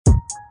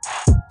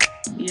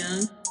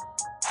Young.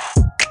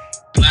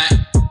 Black.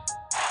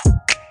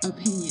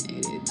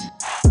 Opinionated.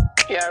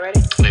 Y'all ready?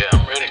 Yeah,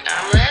 I'm ready.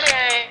 I'm ready.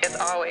 As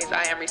always,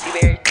 I am Reese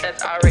Berry.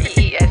 That's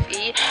REESE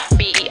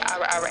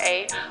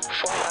BERRA.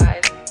 4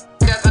 Y's.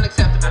 That's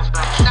unacceptable.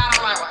 Not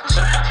on my watch.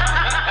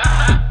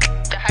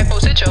 The hypo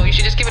sitcho, you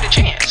should just give it a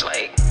chance.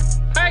 Like,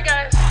 alright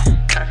guys,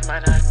 time for my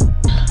nine.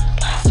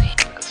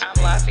 I'm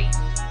Lassie.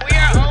 We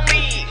are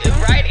only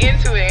right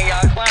into it and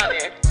y'all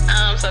clowning.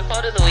 So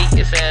quote of the week,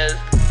 it says,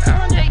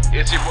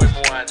 It's your boy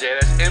Mwanje.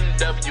 That's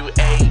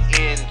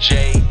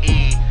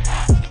MWANJE.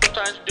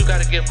 Sometimes you do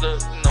gotta give the,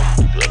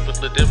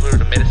 the deliver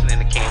the medicine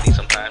and the candy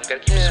sometimes. Gotta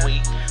keep it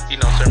sweet. You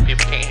know, certain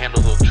people can't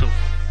handle the truth.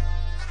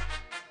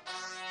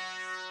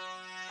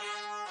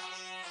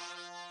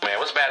 Man,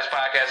 what's the baddest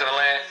podcast in the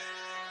land?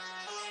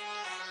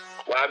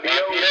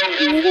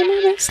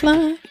 YBO. Next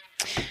line.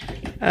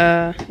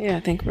 Yeah, I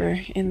think we're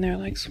in there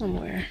like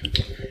swimwear.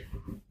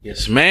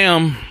 Yes,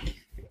 ma'am.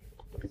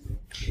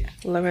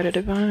 Loretta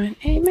Devine.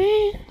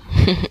 Amen.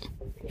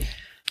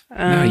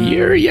 Now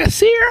you're yes,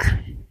 sir.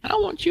 I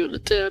want you to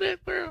tell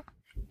that girl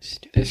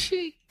that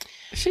she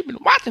been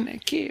watching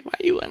that kid while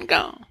you wasn't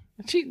gone.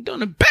 And she doing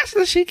the best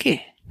that she can.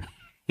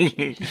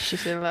 She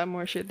said a lot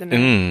more shit than that.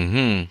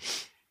 Mm-hmm.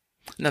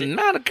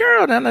 Now the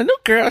girl, now the new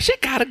girl, she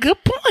got a good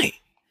point.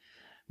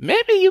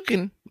 Maybe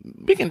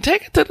we can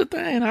take it to the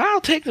thing.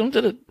 I'll take them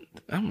to the.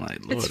 I'm like,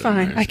 Lord, It's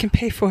fine. I can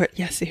pay for it.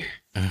 Yes, sir.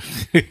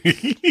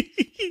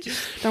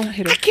 Don't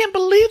hit her. I can't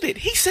believe it.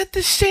 He said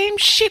the same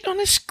shit on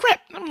his script.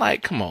 I'm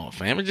like, come on,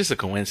 fam. It's just a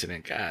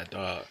coincidence. God,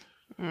 dog.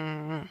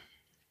 Mm-hmm.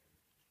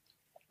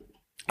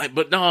 Like,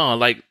 but no,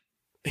 like,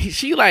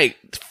 she like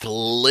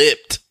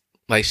flipped.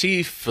 Like,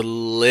 she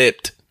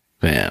flipped.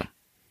 Fam.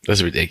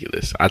 That's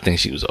ridiculous. I think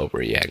she was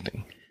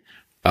overreacting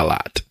a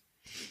lot.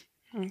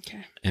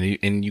 Okay.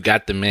 And you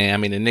got the man. I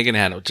mean, the nigga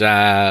had no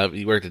job.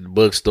 He worked at the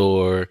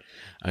bookstore.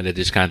 I that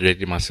just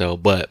contradicted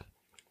myself, but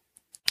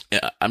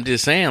I'm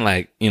just saying,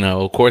 like, you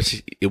know, of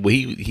course,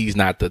 he's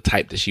not the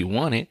type that she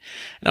wanted,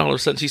 and all of a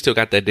sudden, she still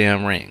got that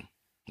damn ring.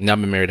 Now,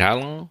 been married how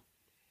long?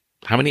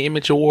 How many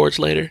Image Awards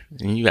later?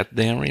 And you got the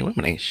damn ring.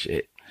 Women ain't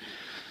shit.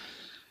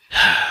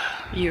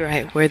 You're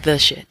right. We're the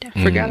shit.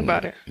 Forgot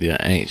about it. Yeah,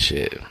 ain't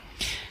shit.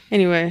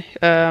 Anyway,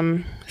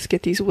 let's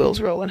get these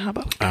wheels rolling. How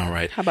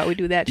about we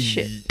do that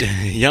shit?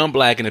 Young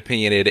Black and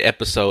Opinionated,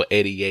 episode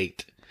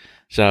 88.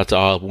 Shout out to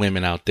all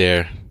women out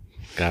there.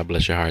 God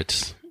bless your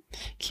hearts.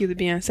 Cue the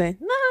Beyonce.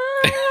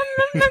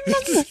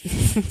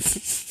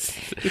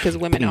 Because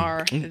women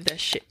are the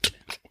shit.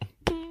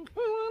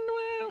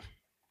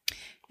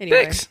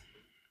 Anyway. Dicks.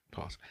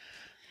 Pause.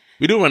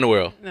 We do run the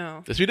world.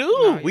 No. Yes, we do.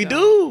 No, we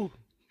don't. do.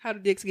 How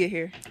did dicks get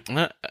here?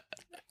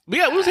 We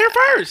was here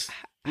first.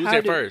 We was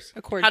here first.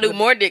 According how to do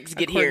more dicks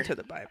get here? To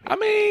the Bible. I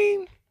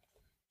mean,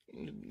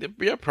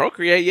 yeah,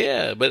 procreate,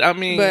 yeah. But I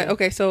mean,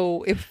 okay,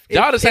 so if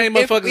y'all the same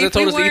motherfuckers that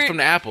told us to eat weren't- from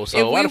the apple,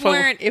 so why the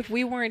fuck? If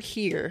we weren't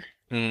here,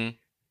 who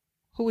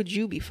would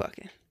you be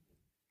fucking?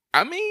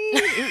 I mean,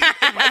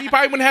 you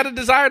probably wouldn't have the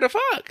desire to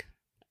fuck.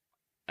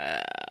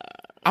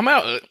 I'm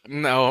out.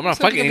 No, I'm not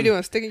So what you fucking. gonna be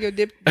doing? Sticking your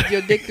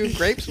dick through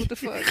grapes? What the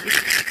fuck?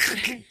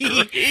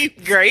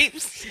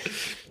 Grapes?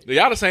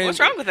 Y'all the same. What's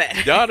wrong with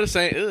that? Y'all the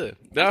same. Ugh.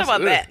 Talk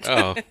about that.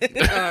 Oh.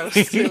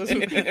 It was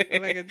like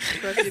a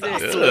crusty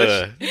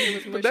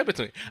dick. Put that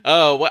between.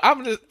 Well,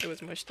 I'm just. It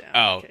was mushed down.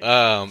 Oh, Okay.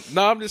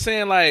 no, I'm just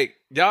saying, like,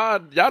 y'all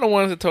the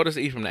ones that told us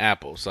to eat from the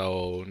apple,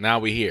 so now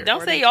we here.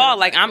 Don't say y'all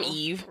like I'm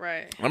Eve.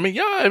 Right. I mean,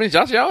 y'all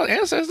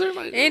ancestors.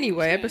 Like,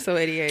 Anyway, episode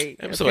 88.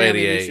 Episode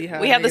Apparently 88. see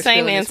how We have the niggas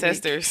same feeling this week.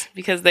 ancestors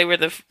because they were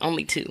the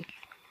only two.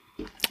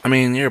 I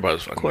mean,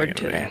 everybody's fucking. According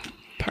to man. that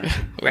part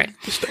Right. of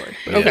the story.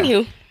 But Okay.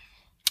 Anywho.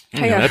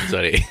 Yeah. Yeah,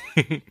 episode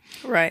 8.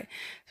 Right.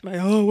 Somebody,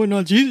 well,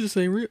 no, Jesus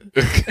ain't real.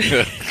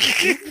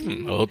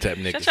 Old tap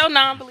niggas. Shut your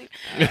non-belief.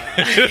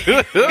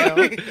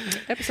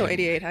 Episode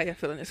 88. How you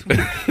feeling this week?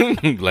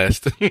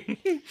 Blessed.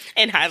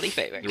 And highly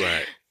favored.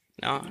 Right.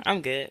 No,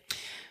 I'm good.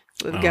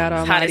 With God It's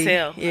Almighty. hot as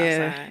hell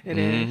Yeah, outside. it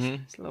is.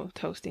 It's a little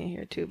toasty in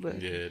here too,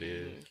 but Yeah, it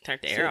is.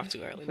 Turned the air off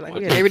too early. I feel like we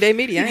got everyday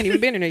media. I ain't even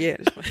been in there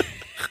yet.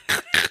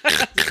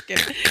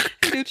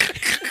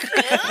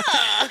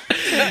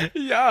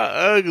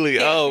 Y'all ugly.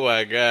 Oh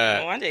my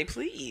god. One day,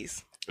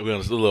 please. We're on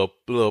this little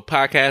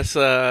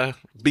podcast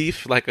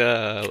beef, like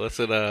what's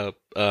it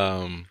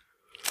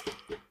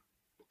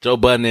Joe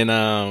Budden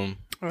and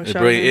the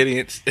Brilliant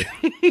Idiots.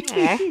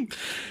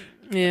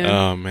 Yeah.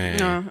 Oh man.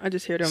 No, I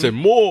just hear them Say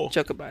more.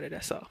 joke about it.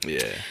 That's all.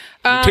 Yeah.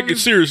 Take it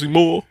seriously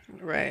more.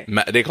 Right.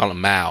 They call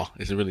him Mal.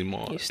 It's really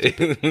more. You they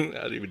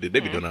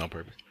be doing that on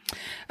purpose.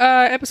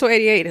 Episode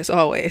 88, as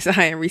always.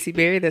 I am Reese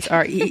Berry. That's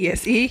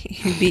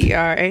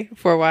REESEBERA.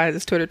 4 Y's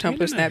is Twitter, Tumblr,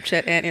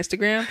 Snapchat, and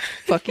Instagram.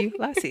 Fuck you,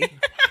 Lassie.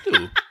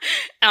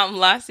 I'm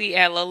Lassie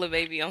at Lola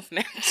Baby on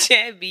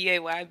Snapchat,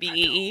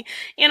 BAYBEE,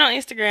 and on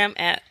Instagram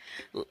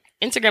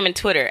and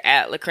Twitter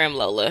at LaCreme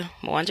Lola.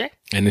 Mwanje.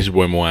 And this is your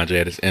boy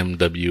Mwanje. That's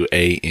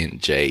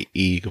MWANJE.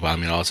 You can follow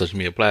me on all social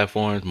media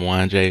platforms.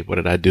 Mwanje. What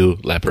did I do?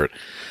 Leopard.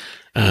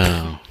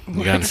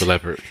 We got into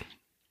Leopard.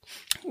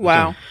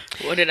 Wow.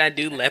 What did I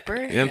do, leper?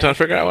 Yeah, I'm trying to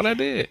figure out what I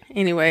did.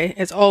 Anyway,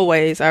 as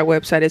always, our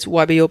website is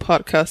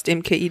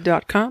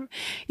wabiopodcastmke.com.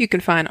 You can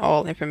find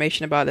all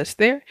information about us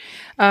there.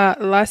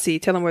 Lassie,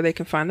 tell them where they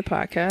can find the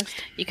podcast.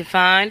 You can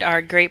find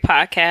our great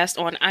podcast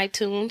on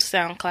iTunes,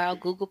 SoundCloud,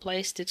 Google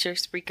Play, Stitcher,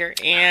 Spreaker,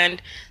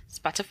 and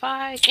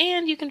Spotify.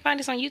 And you can find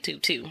us on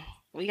YouTube, too.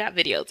 We got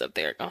videos up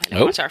there. Go ahead and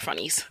watch our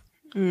funnies.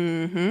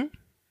 Mm-hmm.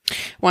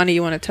 Wanda,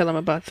 you want to tell them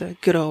about the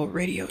good old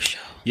radio show?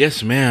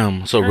 Yes,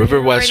 ma'am. So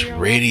River West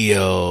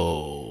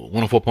Radio,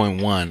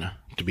 104.1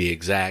 to be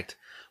exact.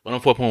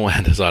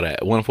 104.1, that's all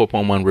that.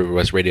 104.1 River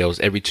West Radios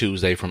every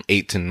Tuesday from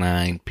 8 to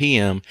 9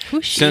 p.m.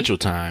 Who's she? Central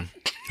Time.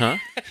 Huh?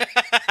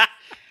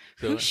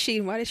 Who's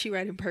she? Why did she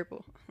write in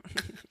purple?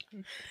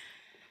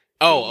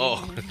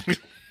 Oh,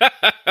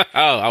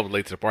 I was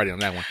late to the party on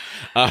that one.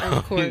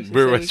 Of course.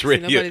 River West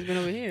Radio. Nobody's been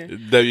over here.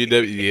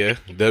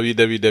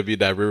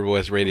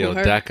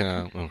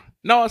 www.riverwestradio.com. Oh,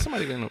 no,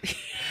 somebody been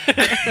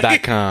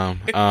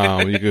 .com. You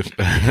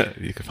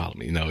can follow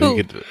me. No, Who?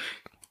 you can.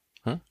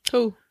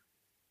 Who?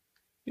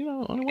 You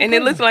know, And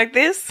it looks like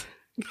this?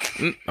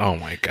 Oh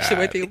my god! Should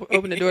wait till you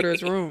open the door to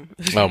his room.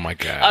 Oh my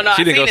god! Oh, no,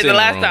 She I didn't seen go it sit the in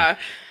last room. time.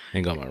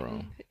 Ain't go in my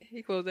room.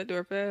 He closed that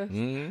door fast.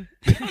 Mm.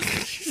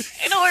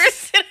 You know where to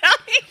sit out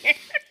here.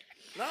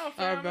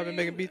 I've been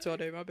making beats all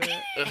day. My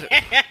bad.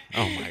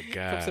 Oh my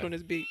Come sit on god!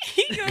 this beat.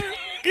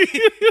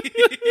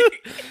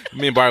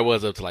 Me and Barry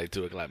was up to like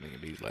 2 o'clock making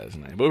beats last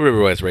night. But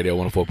River West Radio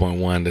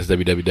 104.1. That's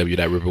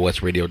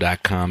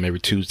www.riverwestradio.com every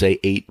Tuesday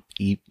 8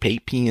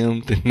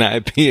 p.m. to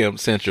 9 p.m.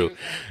 Central.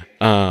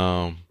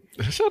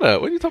 Shut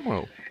up! What are you talking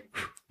about?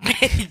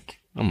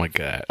 Oh my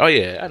god! Oh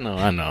yeah, I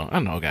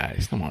know,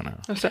 guys. Come on now.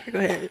 I'm sorry. Go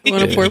ahead.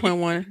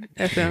 104.1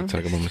 FM.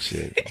 Talk about my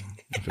shit.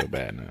 I feel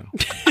bad now. I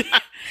mean,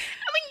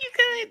 you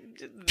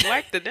could just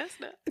wipe the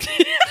dust up.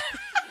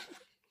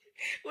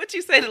 What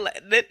you say?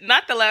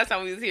 Not the last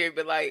time we was here,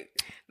 but like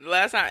the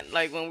last time,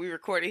 like when we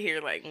recorded here,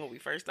 like when we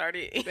first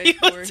started. He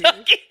was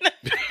talking.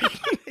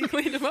 He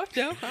cleaned them up,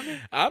 Joe.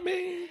 I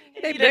mean,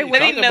 They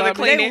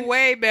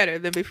way better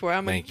than before.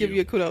 I'm gonna Thank give you.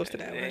 you kudos to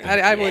that one.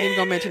 I wasn't even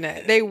gonna mention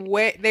that. They were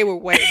way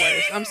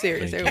worse. I'm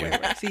serious. They were way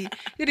worse. He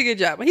did a good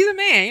job. But he's a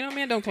man. You know,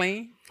 man don't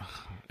clean.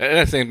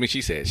 that's the same thing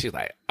she said. She's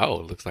like, "Oh,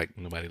 it looks like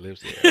nobody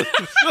lives here."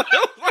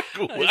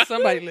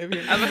 Somebody live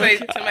here. I was gonna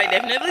say somebody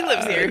definitely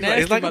lives here.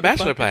 It's like a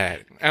bachelor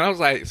pad. And I was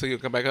like, "So you'll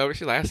come back over?"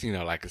 She's like, "I seen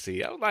all I could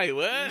see." I was like,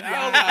 "What?"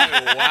 I was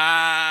like,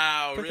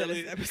 "Wow, Put that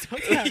really?" as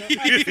episode title.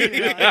 I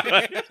seen it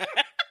all.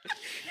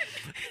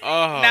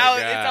 Oh, Now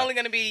God. it's only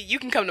gonna be you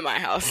can come to my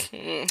house.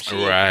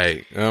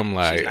 Right. I'm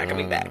like, She's not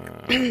coming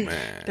back.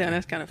 Man. Damn,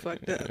 that's kind of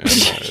fucked up.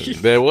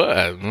 There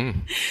was. I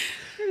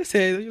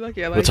said, you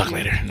lucky I like We'll talk you.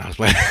 later. No, I was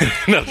playing.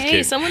 No, I was Hey,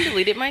 kidding. someone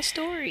deleted my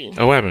story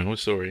Oh, what happened? What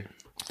story?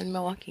 in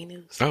Milwaukee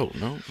News. Oh,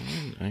 no.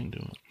 I ain't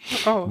doing it.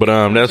 Oh, But,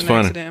 that was that's an funny.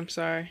 accident. I'm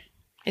sorry.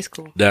 It's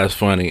cool. That's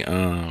funny.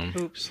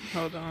 Oops.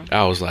 Hold on.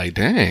 I was like,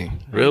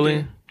 dang,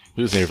 really?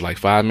 We was there for like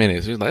 5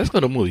 minutes. He was like, let's go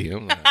to the movie.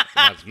 I'm like,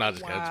 not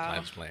just Wow. I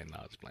was playing. No,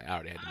 I was playing. I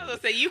already had the I was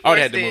movie. gonna say you I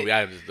already had forced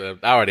the it. movie.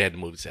 I already had the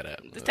movie set up.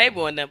 The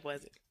table wasn't up,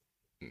 was it?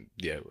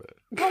 Yeah, but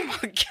Oh my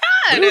it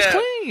god! was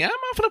clean. I'm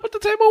not finna put the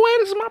table away.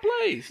 This is my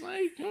place.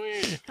 Like, come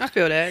here. I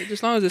feel that. Just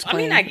as long as it's I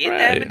clean. mean, I get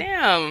that, Right. but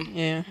damn.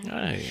 Yeah.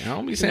 Hey, I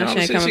don't be saying No, all she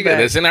the ain't shit coming she got. back.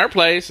 That's in our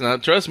place. Now,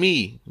 trust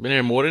me. Been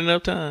there more than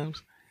enough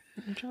times.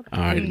 All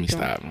right, let me Don't-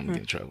 stop. I'm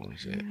getting in trouble and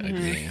shit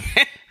again.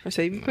 I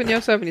say you putting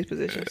yourself in these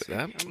positions.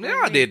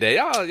 Y'all did that.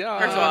 Y'all First of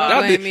all, y'all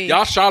blame did. me.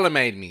 Y'all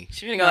Charlamagne me.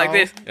 She finna go like No.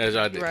 this. As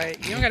y'all did. Right.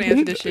 You don't gotta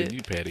answer this shit.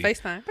 You petty.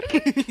 FaceTime.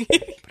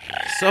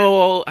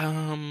 So, I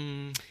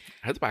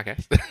had the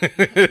podcast.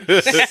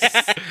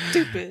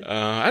 Stupid.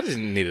 I just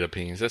needed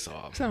opinions. That's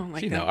all. Something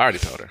like you that. know, I already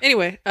told her.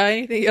 Anyway,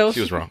 anything else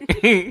She was wrong.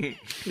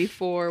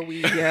 before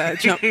we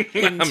jump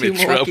into I'm in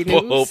Milwaukee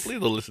trouble. news? Please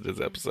don't listen to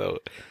this episode.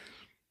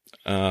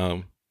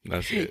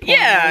 That's it.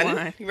 Yeah,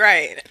 wine.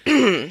 right.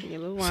 Give me a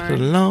little wine.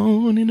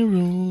 Alone in the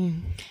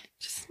room.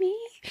 Just me.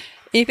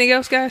 Anything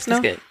else, guys?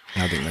 No. That's good.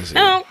 I think that's it.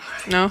 No,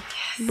 No.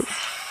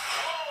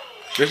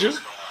 Did you?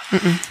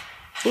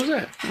 Who's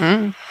that?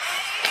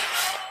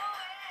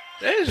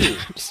 There's you.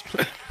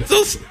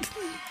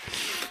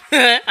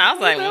 I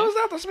was like, That was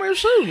out the smell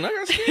shooting. I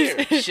got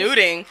scared.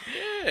 shooting.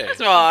 Yeah.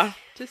 First of all,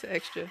 Just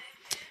extra.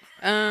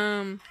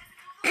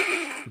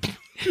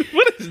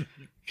 What is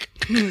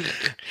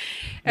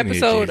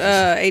Episode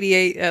Jesus.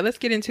 88. Let's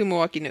get into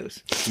Milwaukee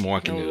news.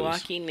 Milwaukee news?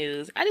 Milwaukee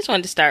News. I just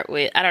wanted to start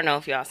with. I don't know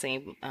if y'all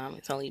seen.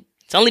 It's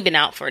only been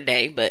out for a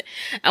day, but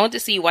I went to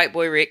see White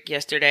Boy Rick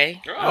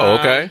yesterday. Oh,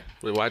 okay.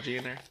 With YG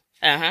in there.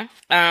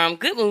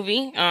 Good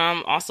movie.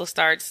 Also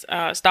stars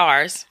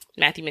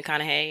Matthew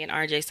McConaughey and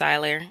R.J.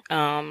 Seiler.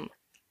 I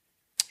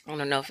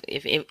don't know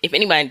if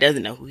anybody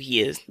doesn't know who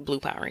he is, Blue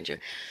Power Ranger.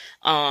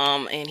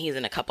 And he's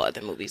in a couple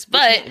other movies,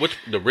 but Which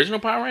the original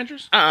Power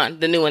Rangers?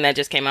 the new one that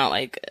just came out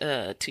like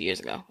 2 years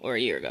ago or a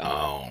year ago.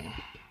 Oh,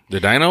 the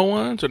Dino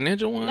ones or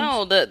Ninja ones?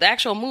 No, the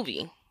actual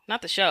movie,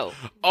 not the show.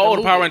 Oh, the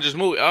movie. Power Rangers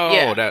movie. Oh,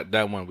 Yeah.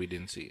 that one we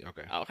didn't see.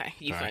 Okay. Okay,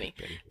 you All funny.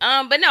 right,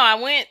 Betty. But no, I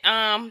went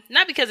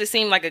not because it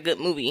seemed like a good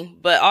movie,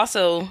 but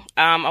also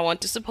I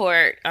want to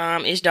support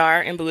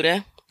Ishdar and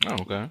Buddha. Oh,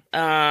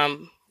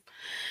 okay.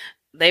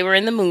 They were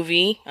in the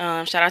movie.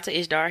 Shout out to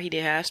Ishdar. He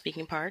did have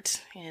speaking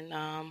parts,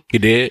 and He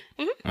did?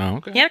 Mhm. Oh,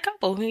 okay. he had a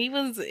couple. He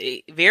was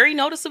very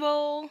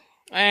noticeable,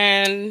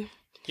 and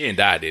He didn't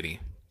die, did he?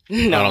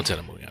 no, Oh, don't tell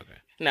the movie. Okay.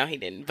 no, he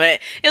didn't. But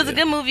it was a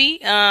good movie.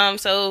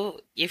 So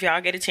if y'all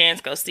get a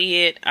chance, go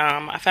see it.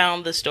 I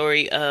found the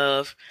story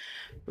of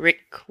Rick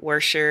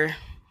Wersher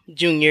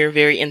Jr.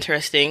 very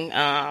interesting.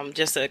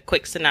 Just a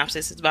quick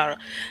synopsis. It's about a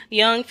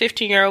young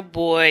 15-year-old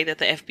boy that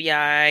the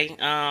FBI,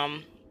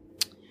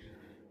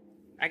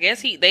 I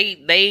guess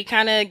they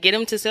kind of get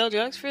him to sell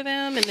drugs for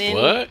them, and then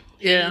What?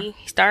 he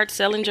starts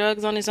selling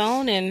drugs on his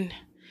own, and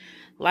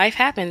life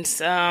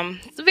happens.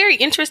 It's a very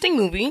interesting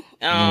movie.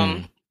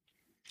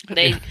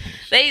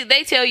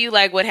 They tell you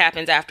like what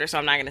happens after, so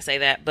I'm not gonna say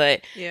that,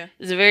 but Yeah.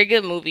 it's a very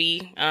good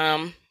movie.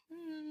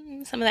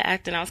 Some of the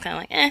acting I was kind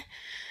of like, eh.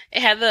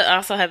 It had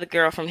also had the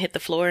girl from Hit the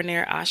Floor in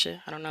there,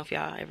 Asha. I don't know if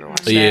y'all ever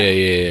watched that.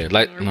 Yeah.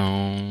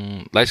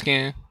 Light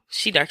skin?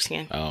 She dark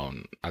skinned. Oh,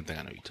 I think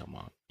I know what you're talking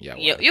about. Yeah.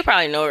 You'll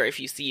probably know her if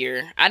you see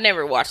her. I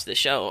never watched the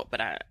show,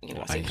 but I I seen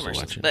used to commercials.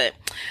 watch it. But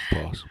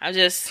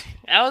Pause.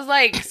 I was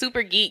like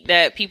super geeked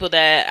that people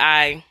that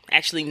I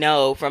actually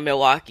know from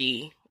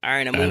Milwaukee are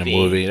in a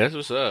movie. That's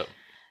what's up.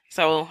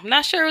 So I'm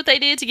not sure what they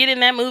did to get in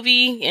that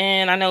movie,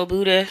 and I know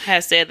Buddha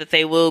has said that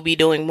they will be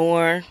doing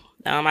more.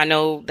 I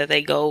know that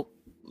they go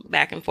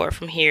back and forth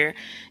from here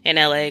in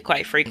LA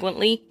quite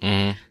frequently.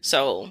 Mm-hmm.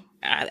 So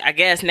I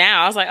guess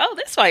now I was like, oh,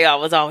 that's why y'all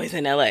was always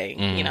in LA,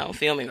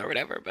 filming or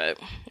whatever. But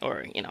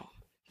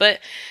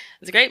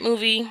it's a great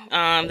movie.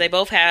 They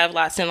both have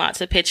lots and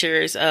lots of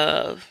pictures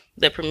of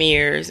the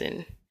premieres,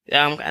 and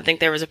I think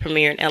there was a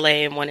premiere in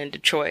LA and one in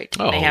Detroit.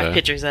 Oh, they have okay.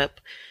 pictures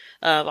up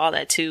of all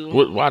that too.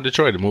 Why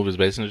Detroit? The movie's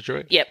based in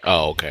Detroit? Yep.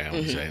 Oh, okay. I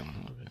was saying.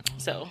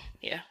 So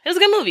yeah, it was a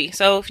good movie.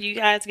 So if you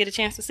guys get a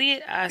chance to see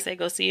it, I say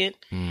go see it.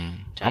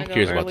 Try I'm to go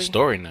curious about the early.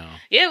 story now.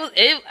 Yeah,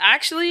 it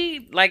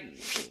actually, like,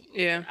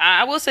 Yeah.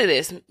 I will say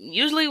this.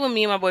 Usually when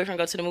me and my boyfriend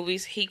go to the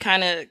movies, he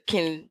kind of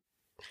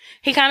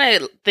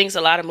thinks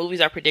a lot of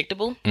movies are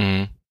predictable.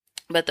 Mm-hmm.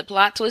 But the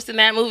plot twist in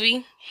that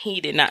movie,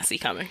 he did not see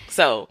coming.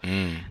 So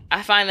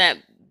I find that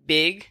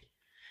big.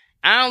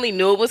 I only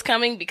knew it was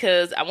coming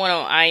because I went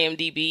on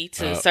IMDb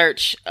to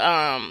search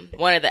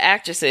one of the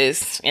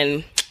actresses,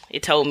 and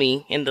it told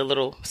me in the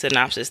little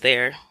synopsis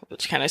there,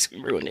 which kind of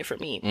ruined it for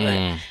me.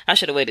 But I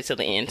should have waited till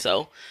the end.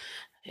 So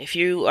if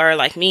you are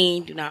like me,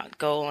 do not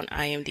go on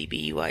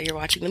IMDb while you're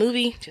watching the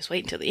movie. Just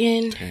wait until the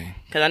end.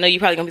 Because I know you're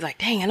probably going to be like,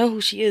 dang, I know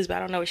who she is, but I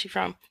don't know where she's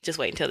from. Just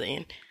wait until the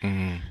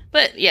end.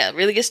 But yeah,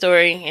 really good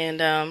story.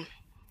 And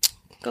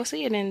go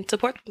see it and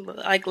support,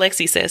 like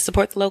Lexi says,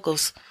 support the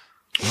locals.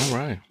 All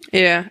right.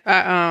 Yeah.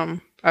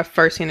 I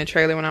first seen the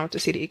trailer when I went to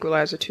see The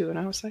Equalizer 2, and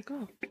I was like,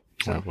 oh.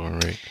 All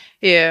right.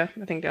 Yeah,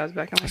 I think that was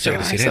back on I still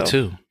got to see that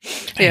too.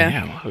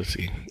 Yeah. Let's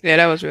see. Yeah,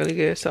 that was really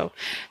good. So,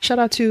 shout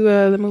out to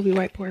the movie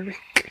White Boy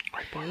Rick.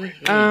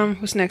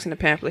 What's next in the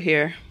pamphlet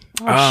here?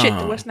 Oh shit,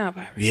 the West Nile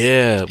virus.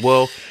 Yeah,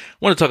 well, I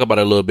want to talk about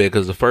it a little bit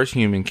because the first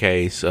human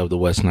case of the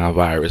West Nile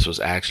virus was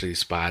actually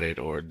spotted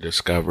or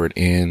discovered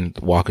in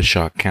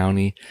Waukesha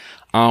County.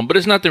 But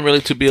it's nothing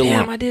really to be Damn,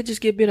 alarmed. I did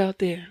just get bit out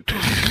there.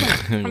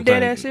 I'm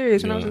dead ass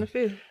serious when I was in the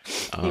field.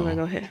 Anyway,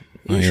 go ahead.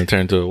 You gonna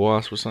turn into a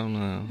wasp or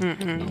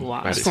something?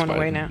 Wasp. It's going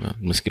away now.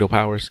 Mosquito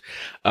powers.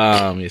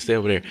 You stay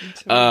over there.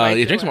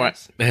 You drink some more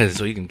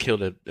so you can kill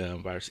the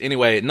virus.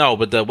 Anyway, no,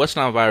 but the West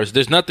Nile virus,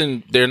 there's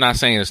nothing, they're not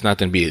saying it's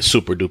nothing to be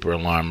super duper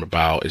alarmed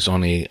about. It's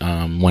only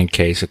one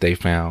case that they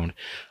found.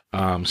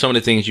 Some of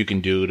the things you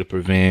can do to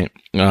prevent,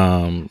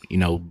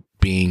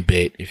 being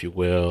bit, if you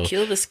will.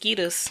 Kill the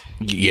mosquitoes.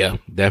 Yeah,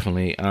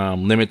 definitely.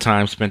 Limit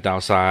time spent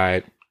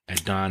outside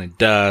at dawn and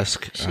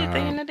dusk. Shit,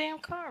 they in the damn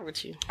car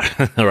with you.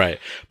 Right.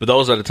 But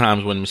those are the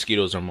times when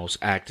mosquitoes are most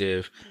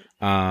active.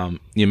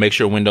 You make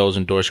sure windows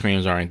and door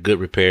screens are in good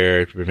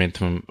repair to prevent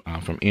them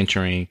from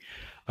entering.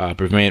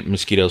 Prevent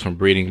mosquitoes from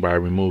breeding by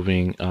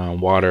removing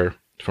water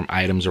from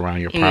items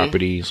around your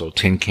property. So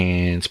tin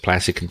cans,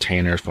 plastic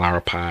containers,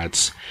 flower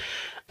pots.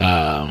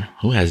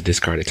 Who has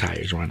discarded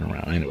tires running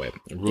around? Anyway,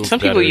 Some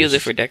people use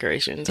it for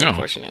decorations,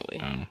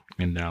 unfortunately.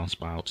 And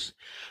downspouts.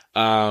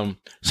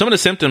 Some of the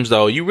symptoms,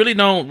 though, you really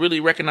don't really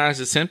recognize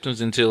the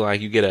symptoms until like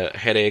you get a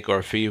headache or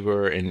a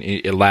fever and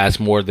it lasts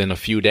more than a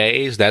few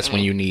days. That's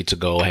when you need to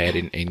go ahead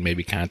and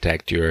maybe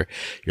contact your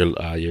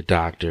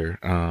doctor.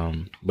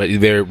 But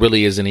there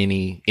really isn't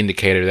any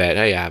indicator that,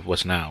 hey, I have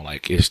what's now.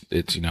 Like it's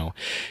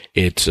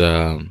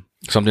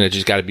something that you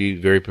just got to be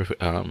very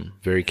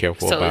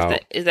careful about. So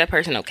is that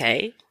person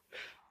okay?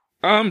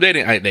 They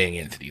didn't get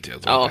into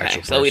details. Oh,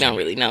 okay. So we don't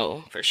really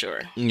know for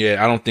sure.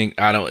 Yeah,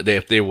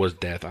 if there was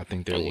death, I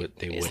think they would.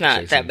 It's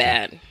not that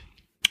bad.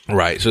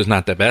 Right. So it's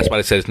not that bad. That's why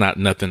I said it's not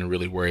nothing to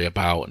really worry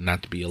about,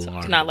 not to be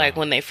alarmed. It's not like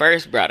when they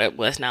first brought up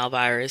West Nile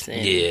virus.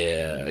 And,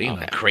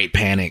 great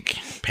panic.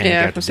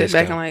 Yeah, at the disco.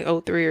 back in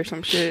like 03 or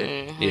some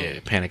shit.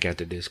 Yeah, panic at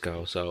the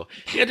disco. So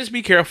yeah, just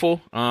be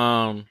careful.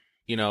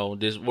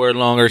 just wear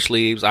longer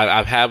sleeves.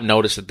 I have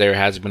noticed that there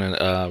has been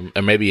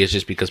and maybe it's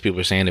just because people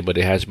are saying it, but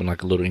it has been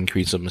like a little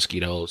increase of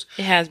mosquitoes.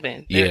 It has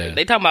been. Yeah.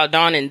 They talk about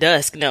dawn and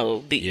dusk.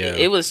 No,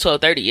 it was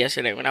 12:30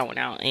 yesterday when I went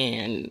out,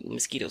 and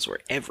mosquitoes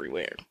were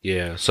everywhere.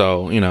 Yeah.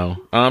 So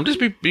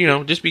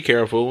just be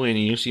careful when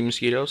you see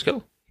mosquitoes.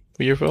 Go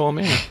for your fellow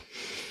man.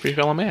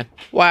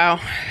 Wow,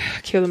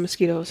 kill the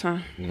mosquitoes, huh?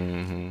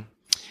 Mm-hmm.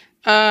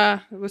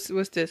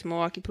 What's this?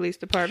 Milwaukee Police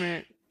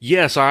Department.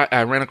 Yeah, so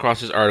I ran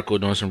across this article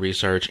doing some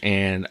research,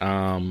 and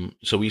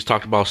so we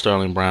talked about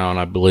Sterling Brown,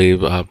 I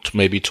believe,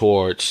 maybe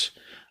towards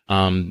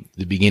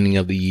the beginning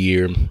of the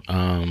year,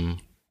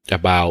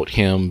 about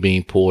him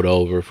being pulled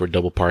over for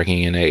double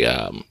parking in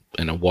a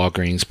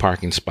Walgreens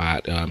parking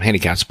spot,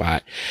 handicap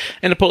spot,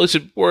 and the police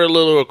were a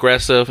little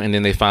aggressive, and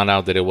then they found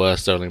out that it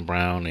was Sterling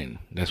Brown, and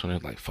that's when they're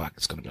like, "Fuck,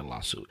 it's gonna be a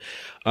lawsuit."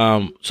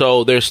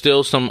 So there's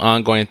still some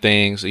ongoing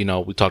things.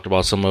 We talked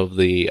about some of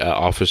the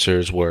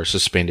officers were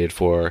suspended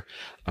for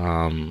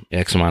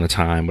X amount of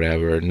time,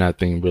 whatever,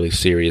 nothing really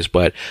serious,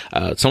 but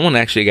someone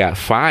actually got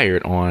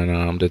fired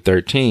on the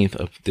 13th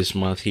of this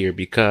month here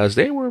because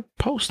they were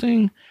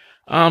posting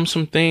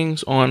some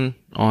things on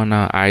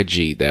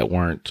IG that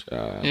weren't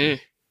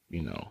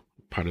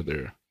part of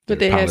their But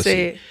they policy.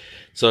 had said,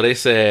 So they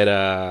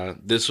said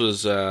this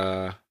was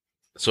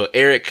so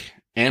Eric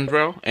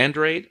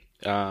Andrade.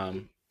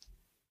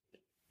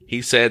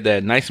 He said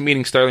that nice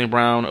meeting Sterling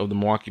Brown of the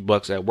Milwaukee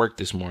Bucks at work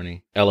this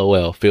morning.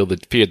 LOL. Feared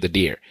the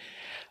deer.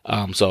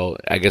 So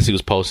I guess he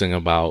was posting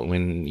about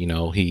when,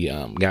 he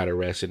got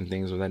arrested and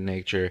things of that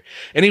nature.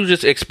 And he was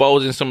just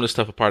exposing some of the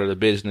stuff a part of the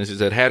business. He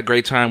said, had a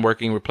great time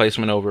working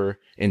replacement over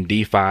in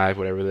D5,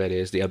 whatever that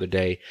is, the other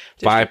day.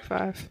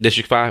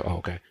 District 5? Oh,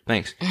 okay.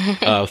 Thanks.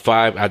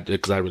 5,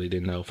 because I really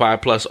didn't know.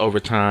 5+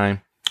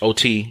 overtime,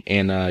 OT,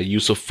 and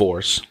use of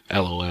force.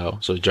 LOL.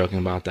 So he's joking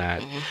about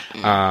that.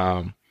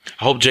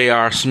 I hope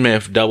J.R.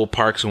 Smith double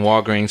parks in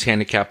Walgreens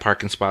handicap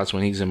parking spots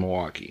when he's in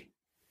Milwaukee.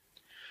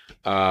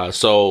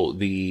 So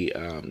the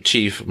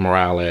Chief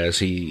Morales,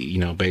 he,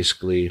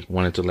 basically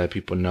wanted to let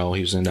people know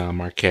he was in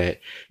Marquette.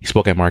 He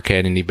spoke at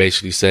Marquette, and he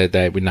basically said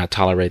that we're not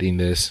tolerating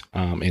this,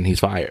 and he's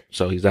fired.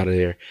 So he's out of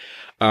there.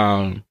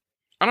 I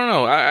don't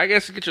know. I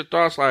guess to get your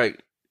thoughts,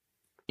 like,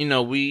 you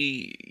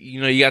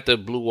got the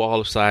blue wall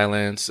of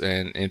silence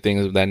and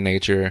things of that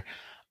nature.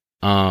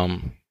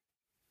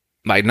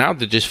 Like, now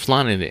they're just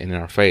flaunting it in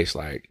our face.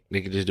 Like, they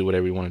can just do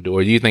whatever you want to do.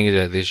 Or do you think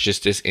that there's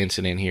just this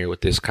incident here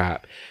with this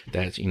cop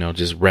that's,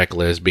 just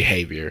reckless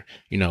behavior?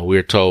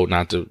 We're told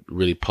not to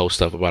really post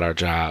stuff about our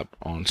job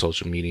on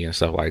social media and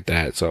stuff like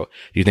that. So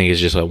do you think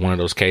it's just one of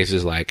those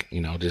cases, like,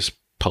 just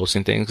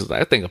posting things? Because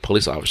I think a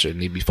police officer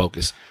need to be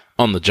focused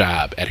on the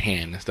job at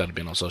hand instead of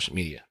being on social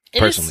media,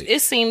 personally.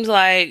 It seems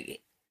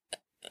like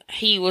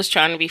he was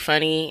trying to be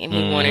funny and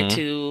he wanted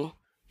to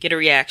get a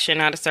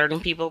reaction out of certain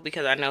people,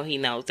 because I know he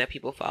knows that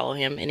people follow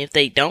him, and if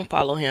they don't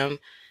follow him,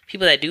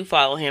 people that do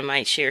follow him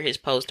might share his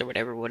post or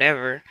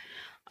whatever.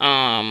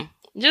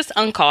 Just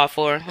uncalled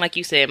for. Like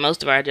you said,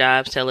 most of our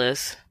jobs tell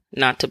us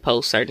not to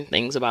post certain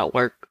things about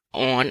work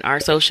on our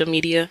social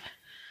media.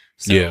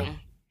 So, yeah.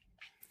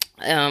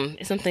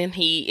 It's something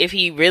if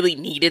he really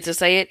needed to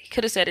say it, he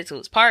could have said it to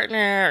his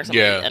partner or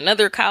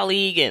another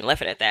colleague and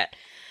left it at that.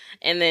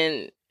 And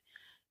then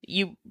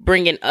you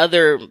bringing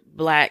other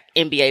black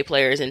NBA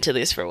players into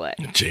this for what?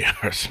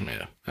 J.R.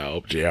 Smith. I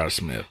hope J.R.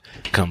 Smith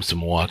comes to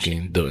Milwaukee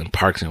and doing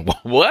parks and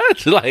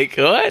what? Like,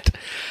 what?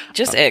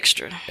 Just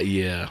extra.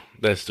 Yeah,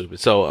 that's stupid.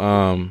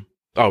 So,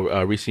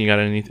 Reese, you got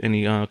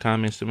any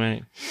comments to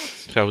make?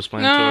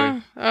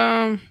 Self-explanatory?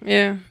 No.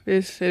 Yeah,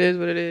 it is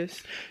what it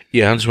is.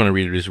 Yeah, I just want to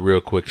read this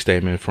real quick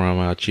statement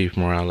from Chief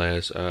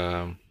Morales.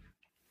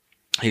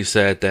 He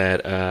said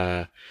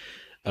that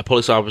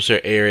police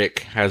officer Eric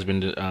has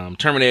been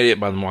terminated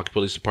by the Milwaukee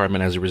Police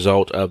Department as a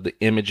result of the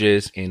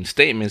images and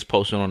statements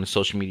posted on the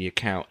social media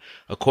account.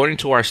 According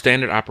to our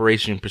standard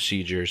operation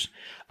procedures,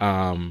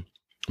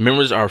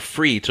 members are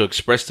free to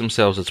express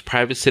themselves as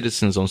private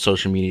citizens on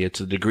social media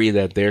to the degree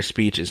that their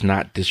speech is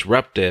not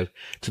disruptive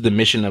to the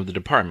mission of the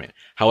department.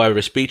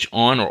 However, speech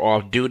on or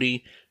off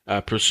duty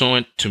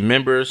pursuant to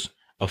members'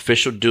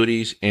 official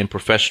duties and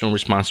professional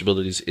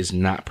responsibilities is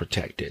not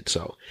protected.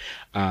 So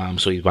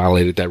he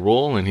violated that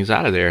rule and he's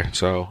out of there.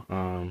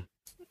 So,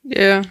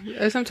 yeah,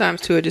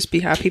 sometimes too, it just be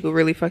how people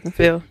really fucking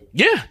feel.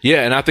 Yeah.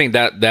 And I think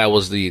that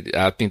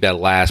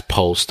last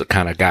post that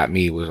kind of got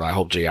me was, I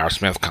hope J.R.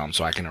 Smith comes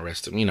so I can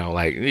arrest him, and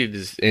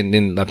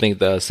then I think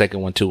the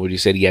second one too, where he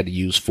said he had to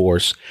use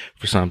force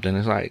for something.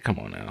 It's like, come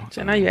on now.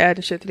 So now you're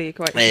adding shit to the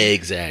equation.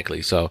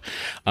 Exactly. So,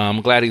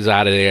 I'm glad he's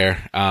out of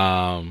there.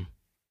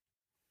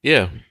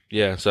 Yeah.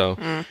 So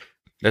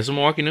that's the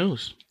Milwaukee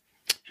news.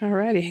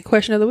 Alrighty.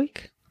 Question of the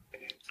week.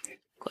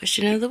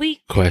 Question of the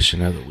week.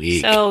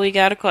 So we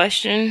got a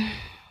question,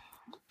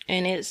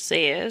 and it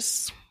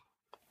says,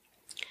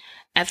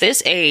 at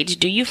this age,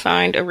 do you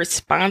find a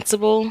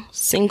responsible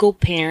single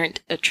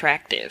parent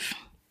attractive?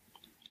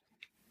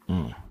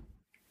 Let's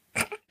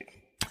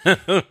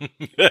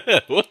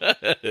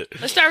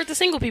start with the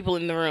single people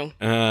in the room.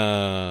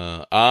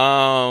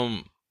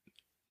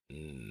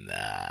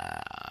 Nah.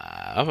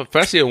 If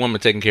I see a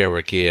woman taking care of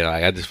her kid,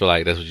 like, I just feel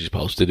like that's what you're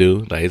supposed to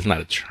do. Like, it's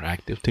not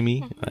attractive to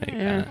me.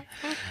 Like,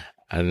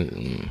 I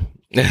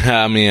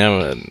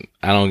mean,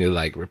 I don't get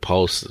like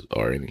repulsed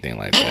or anything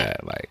like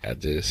that. Like, I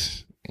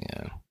just,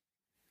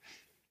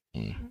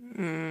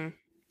 I'm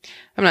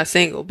not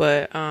single,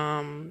 but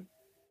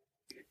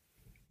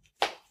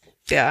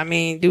yeah, I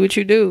mean, do what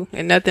you do,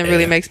 and nothing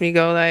really makes me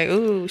go like,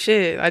 "Ooh,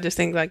 shit." I just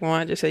think, like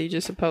Juan just said, you're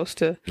just supposed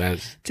to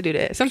do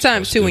that.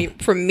 Sometimes too,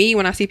 for me,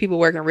 when I see people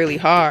working really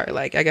hard,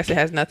 like, I guess it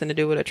has nothing to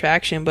do with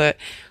attraction, but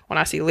when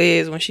I see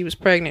Liz, when she was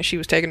pregnant, she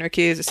was taking her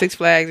kids to Six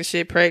Flags and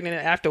shit, pregnant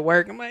after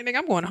work. I'm like, nigga,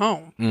 I'm going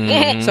home.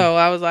 So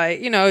I was like,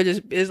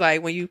 it's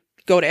like when you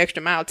go the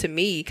extra mile to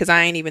me, because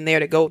I ain't even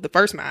there to go the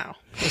first mile.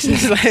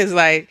 It's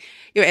like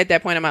you're at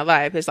that point in my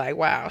life. It's like,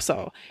 wow.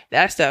 So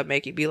that stuff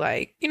make you be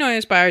like, it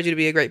inspires you to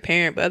be a great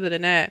parent. But other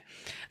than that,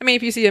 I mean,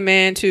 if you see a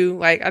man too,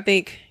 like, I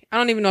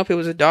don't even know if it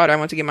was a daughter. I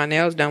went to get my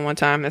nails done one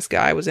time. This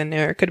guy was in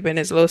there. It could have been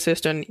his little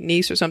sister,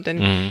 niece or something.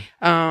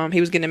 He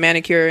was getting a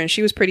manicure and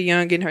she was pretty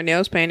young getting her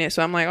nails painted.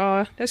 So I'm like,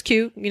 oh, that's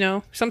cute.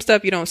 Some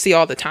stuff you don't see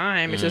all the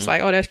time. It's just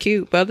like, oh, that's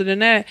cute. But other than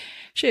that,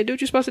 shit, do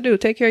what you're supposed to do.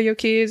 Take care of your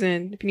kids.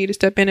 And if you need to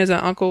step in as an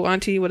uncle,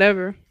 auntie,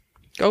 whatever,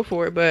 go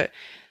for it. But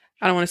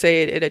I don't want to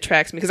say it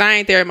attracts me because I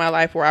ain't there in my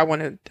life where I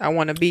want to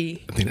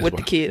be with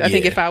the kids. I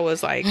think if I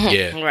was like,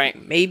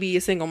 maybe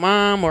a single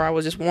mom, or I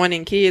was just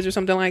wanting kids or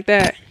something like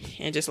that,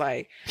 and just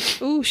like,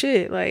 ooh,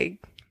 shit, like,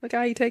 look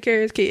how he take care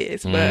of his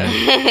kids. But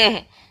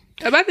I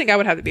think I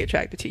would have to be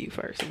attracted to you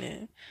first, and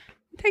then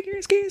take care of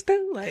his kids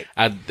too. Like,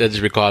 I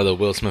just recall the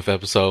Will Smith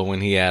episode when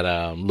he had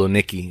Lil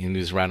Nicky and he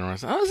was riding around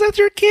saying, "Oh, is that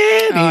your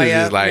kid?" And he was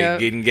just like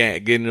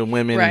getting the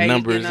women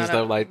numbers and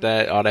stuff like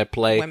that, all that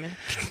play. Women.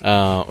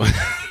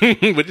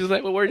 But just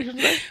like, what word did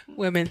you say?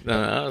 Women.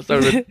 I would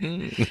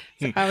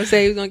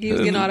say he was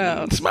getting all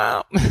that.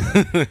 Smile.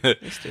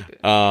 That's stupid.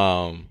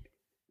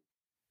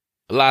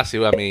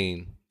 Lassie, I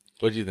mean,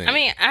 what do you think? I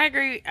mean, I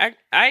agree.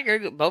 I agree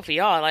with both of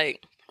y'all.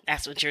 Like,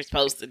 that's what you're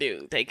supposed to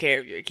do. Take care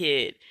of your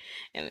kid.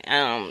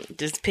 And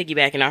just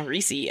piggybacking off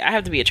Reese, I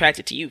have to be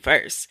attracted to you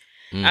first.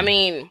 I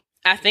mean,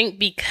 I think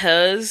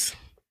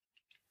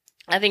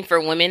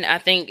for women, I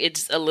think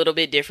it's a little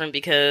bit different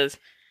because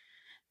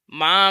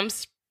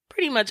moms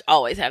pretty much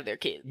always have their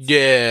kids.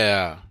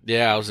 Yeah,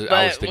 I was thinking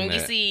that. But when you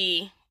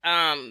see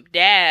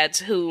dads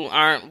who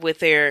aren't with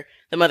the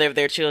mother of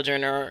their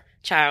children or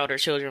child or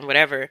children,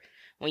 whatever,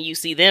 when you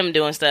see them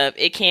doing stuff,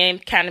 it can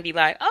kind of be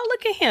like, oh,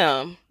 look at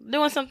him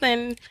doing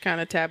something. Kind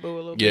of taboo a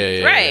little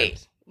bit. Yeah. Right. Yeah.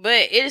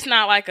 But it's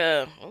not like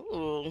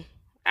ooh.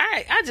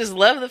 I just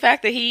love the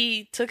fact that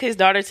he took his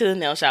daughter to the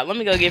nail shop. Let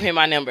me go give him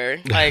my number.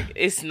 Like,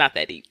 it's not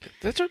that deep.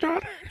 That's your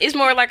daughter? It's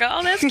more like,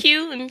 oh, that's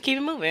cute, and keep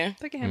it moving.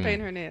 Look at him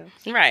painting her nails.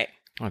 Right.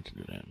 I want to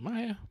do that.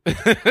 Maya.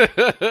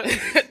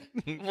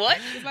 What?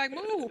 It's like,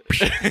 move.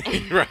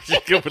 Right. She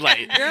could be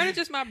like, girl, it's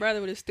just my brother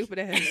with his stupid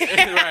ass.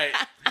 Right.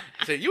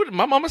 So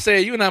my mama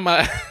said you not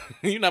my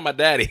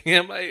daddy.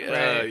 I'm like,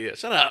 yeah,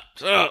 shut up.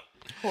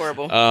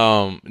 Horrible.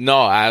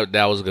 No,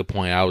 that was a good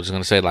point. I was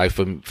gonna say, like,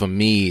 for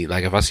me,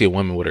 like, if I see a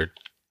woman with her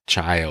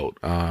child,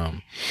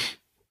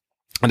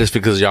 just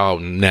because y'all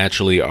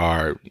naturally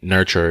are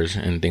nurturers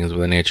and things of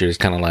the nature, it's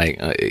kind of like,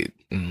 I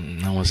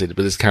don't want to say it,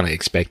 but it's kind of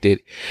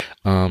expected,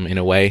 in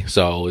a way.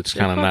 So it's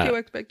kind of not your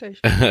expectations.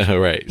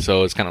 right.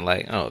 So it's kind of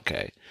like, oh,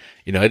 okay.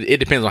 It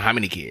depends on how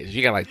many kids.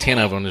 You got like 10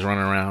 of them just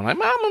running around like,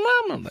 mama.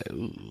 I'm like,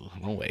 ooh,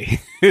 no way.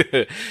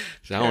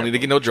 So I don't need to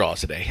get no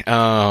draws today.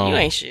 You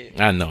ain't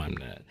shit. I know I'm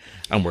not.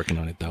 I'm working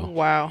on it though.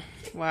 Wow.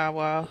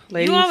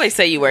 Ladies, you always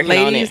say you working on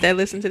it. Ladies that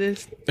listen to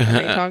this, they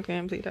talk to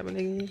him, type of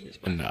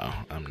nigga. No,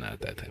 I'm not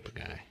that type of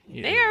guy.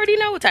 Yeah. They already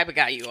know what type of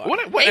guy you are.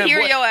 What, they hear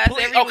your ass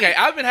every week. Okay,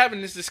 I've been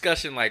having this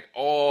discussion like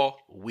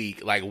all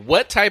week. Like,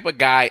 what type of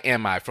guy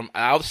am I from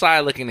outside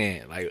looking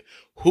in? Like,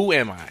 who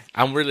am I?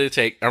 I'm ready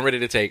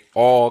to take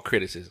all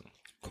criticism.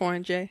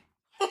 Corn J.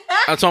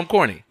 So I'm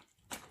corny.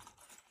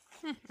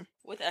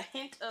 With a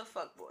hint of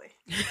fuckboy.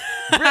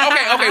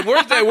 Okay.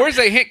 Where's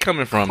that hint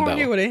coming from,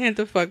 Corny though? with a hint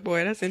of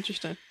fuckboy. That's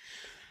interesting.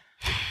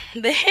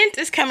 The hint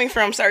is coming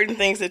from certain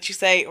things that you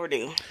say or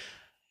do.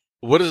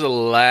 What is the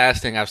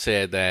last thing I've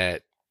said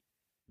that's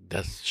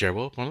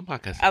shareable on the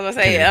podcast? I was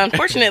going to say,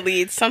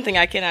 unfortunately, it's something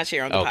I cannot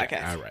share on the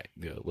podcast. All right.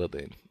 Good. Well,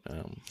 then.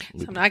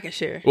 Something I can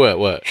share.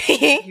 What?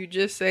 You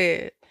just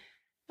said,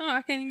 oh,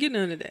 I can't even get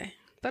none today.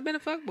 I've been a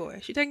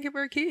fuckboy. She taking care of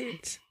her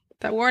kids.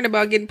 Stop worrying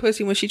about getting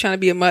pussy when she trying to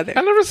be a mother.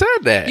 I never said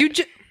that.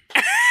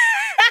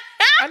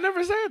 I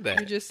never said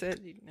that. You just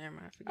said, never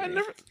mind. I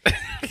never.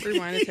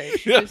 Rewind the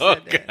tape. You just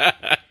said that.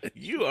 God.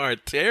 You are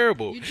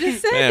terrible. You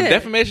just said that.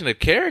 Defamation of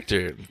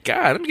character.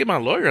 God, let me get my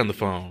lawyer on the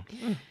phone.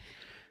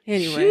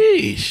 Anyway.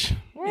 Sheesh.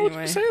 Why would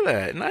you say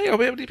that? Now you'll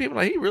be able to people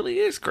like, he really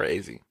is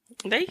crazy.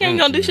 They ain't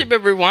gonna do shit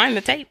but rewind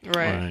the tape.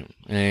 Right.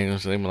 And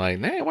they be like,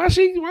 nah, why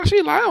she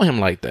lie on him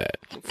like that?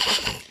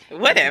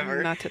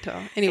 Whatever. Not to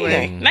tell.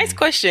 Anyway. Nice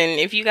question.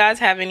 If you guys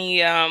have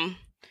any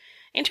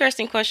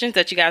interesting questions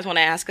that you guys want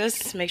to ask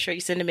us, make sure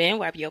you send them in,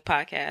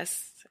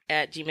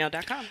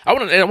 YPOpodcast@gmail.com. I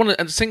want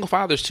to single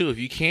fathers too, if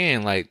you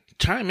can, like,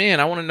 chime in.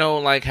 I want to know,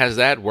 like, has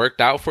that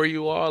worked out for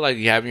you all? Like,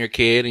 you having your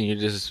kid and you're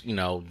just,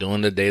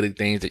 doing the daily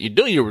things that you're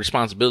doing, your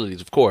responsibilities,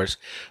 of course.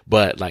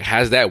 But like,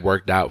 has that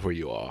worked out for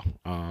you all?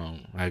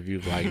 Have you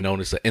like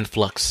noticed an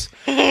influx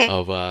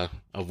of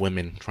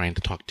women trying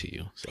to talk to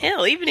you? So.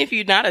 Hell, even if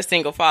you're not a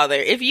single father,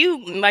 if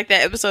you like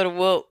that episode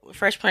of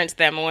Fresh Prince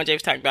that Moan J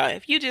was talking about,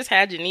 if you just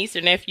had your niece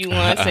or nephew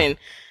once and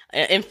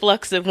an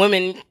influx of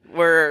women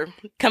were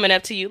coming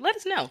up to you, let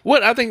us know.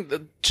 What I think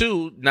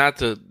too, not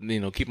to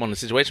keep on the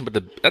situation,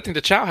 but I think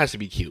the child has to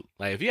be cute.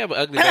 Like if you have an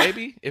ugly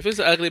baby, if it's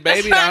an ugly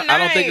bababy, I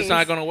don't think it's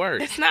not going to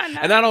work. It's not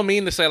nice. And I don't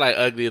mean to say like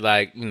ugly,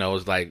 like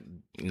it's like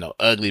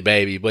ugly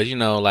baby, but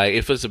like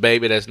if it's a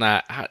baby that's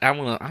not, I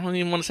don't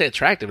even want to say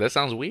attractive. That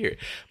sounds weird.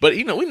 But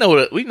we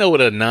know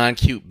what a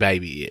non-cute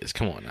baby is.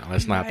 Come on now,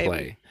 let's not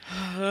play.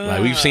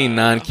 Like we've seen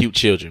non-cute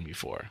children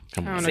before.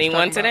 Come on, seen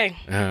one today.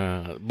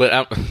 But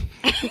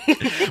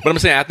I'm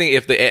saying I think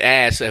if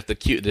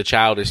the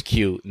child is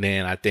cute,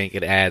 then I think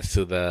it adds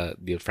to the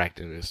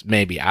attractiveness.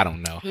 Maybe I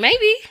don't know.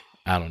 Maybe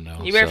I don't know.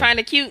 You better find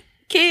a cute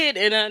kid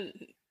and an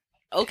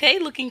okay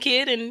looking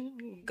kid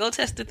and go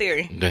test the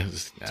theory.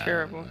 That's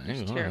terrible.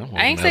 Terrible.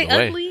 I ain't say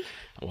ugly.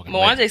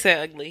 Moanje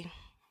said ugly.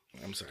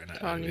 I'm sorry.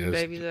 Calling these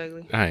babies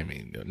ugly. I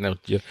mean, no.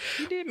 You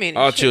did mean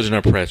all children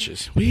are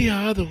precious. We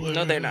are the world.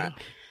 No, they're not.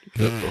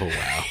 Oh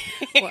wow.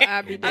 Well,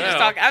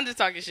 I'm just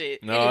talking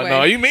shit.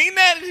 No, you mean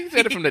that? You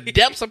said it from the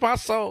depths of my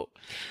soul.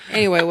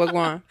 Anyway, what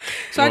Guan?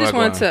 So I just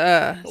wanted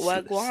to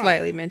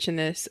slightly mention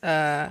this.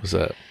 What's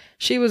up?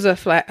 She was a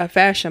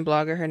fashion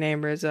blogger. Her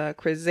name is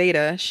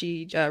Crisada.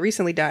 She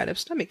recently died of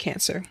stomach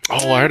cancer.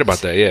 Oh, I heard about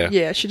that. Yeah.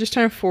 Yeah, she just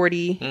turned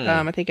 40.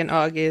 I think in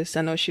August.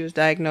 I know she was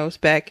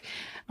diagnosed back,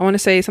 I want to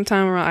say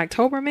sometime around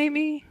October,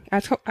 maybe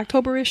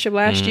October-ish of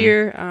last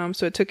year.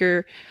 So it took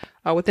her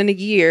within a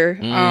year.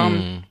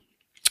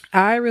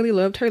 I really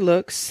loved her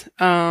looks.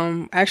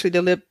 Actually,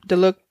 the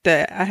look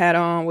that I had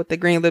on with the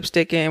green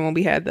lipstick and when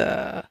we had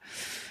the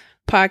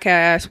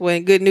podcast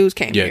when Good News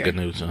came here. Yeah, Good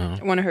News.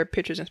 One of her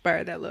pictures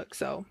inspired that look.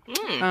 So,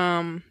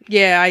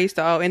 I used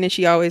to. And then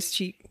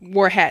she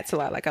wore hats a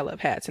lot. Like I love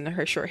hats and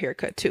her short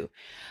haircut too.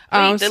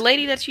 Wait, the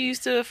lady that you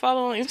used to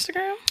follow on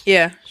Instagram?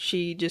 Yeah,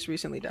 she just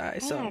recently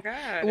died. So, oh my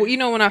God.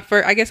 Well, when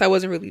I guess I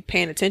wasn't really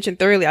paying attention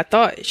thoroughly. I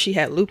thought she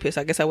had lupus.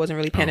 I guess I wasn't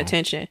really paying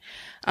attention.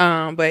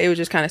 But it was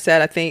just kind of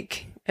sad. I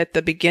think at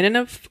the beginning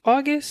of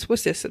August,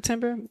 what's this,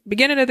 September?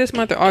 Beginning of this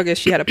month or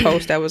August, she had a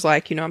post that was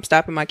like, I'm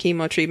stopping my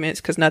chemo treatments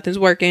because nothing's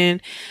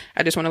working.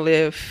 I just want to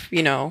live,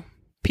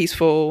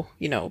 peaceful,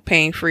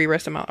 pain-free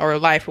rest of my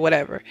life or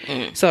whatever.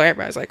 So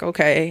everybody's like,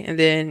 okay. And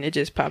then it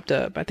just popped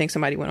up. I think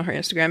somebody went on her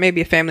Instagram,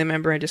 maybe a family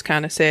member, and just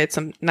kind of said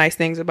some nice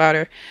things about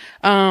her.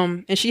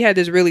 And she had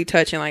this really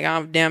touching, like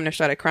I'm damn near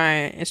started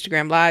crying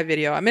Instagram live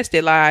video. I missed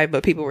it live,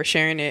 but people were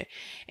sharing it.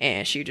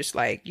 And she just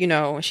like,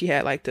 and she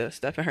had like the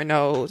stuff in her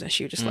nose and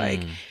she was just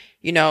like,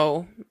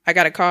 I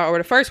got a car, or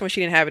the first one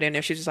she didn't have it in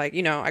there. She was just like,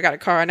 I got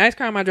a nice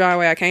car in my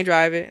driveway. I can't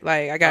drive it.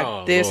 Like I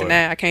got this Lord. And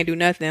that. I can't do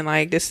nothing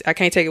like this. I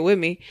can't take it with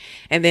me.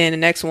 And then the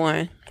next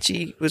one,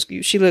 she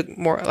looked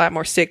a lot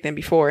more sick than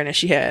before. And then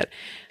she had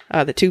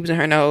the tubes in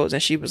her nose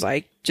and she was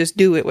like, just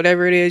do it.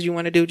 Whatever it is you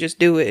want to do, just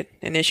do it.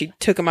 And then she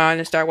took them out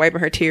and started wiping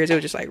her tears. It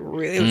was just like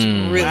really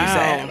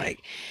sad.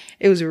 Like,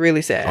 it was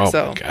really sad.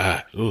 Oh my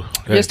God. Ooh,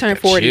 just turned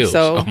 40. Chills.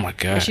 So oh my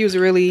God. She was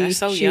really That's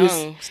so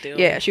young still.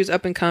 Yeah, she was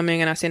up and coming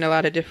and I seen a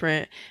lot of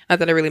different, not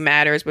that it really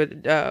matters, but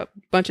a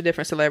bunch of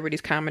different celebrities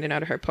commenting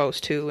under her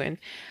post too. And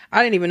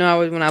I didn't even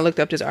know when I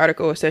looked up this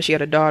article, it said she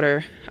had a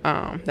daughter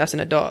that's an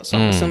adult. So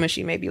I'm assuming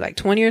she may be like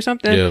 20 or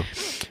something. Yeah.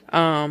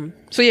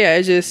 So yeah,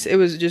 it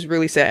was just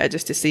really sad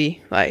just to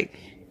see. Like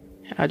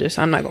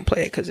I'm not gonna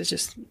play it because it's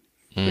just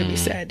really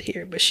sad to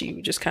hear, but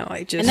she just kind of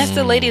like and that's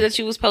the lady that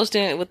you was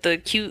posting with the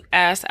cute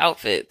ass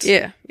outfits.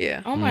 Yeah.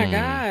 Oh my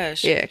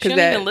gosh. Yeah, because she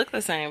don't even look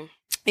the same.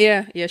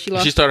 Yeah.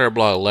 She started her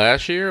blog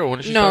last year, or when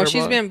did she start her blog? No,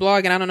 she's been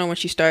blogging. I don't know when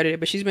she started it,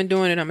 but she's been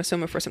doing it, I'm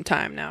assuming, for some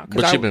time now.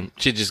 But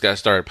she just got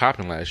started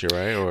popping last year,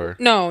 right? Or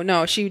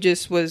no, she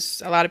just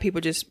was. A lot of people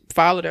just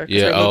followed her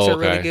because her looks are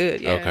really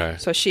good. Yeah. Okay.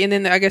 So and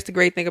then I guess the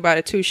great thing about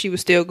it too, she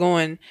was still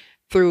going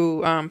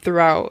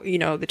throughout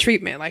the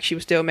treatment. Like she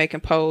was still making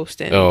posts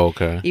and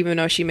even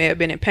though she may have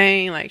been in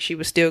pain, like she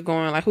was still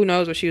going, like who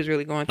knows what she was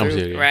really going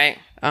through. Right.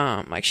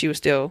 Like she was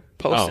still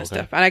posting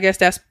stuff. And I guess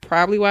that's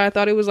probably why I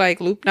thought it was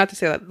like not to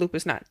say that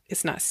lupus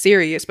it's not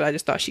serious, but I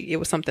just thought it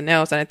was something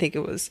else. And I think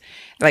it was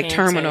like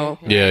terminal.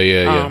 Yeah.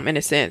 In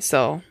a sense.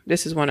 So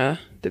this is one of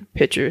the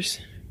pictures.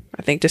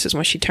 I think this is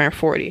when she turned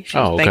 40. She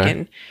was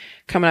thinking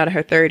coming out of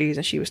her 30s,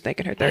 and she was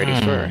thanking her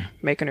 30s for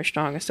making her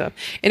strong and stuff.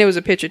 And it was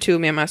a picture too.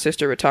 Me and my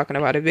sister were talking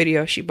about a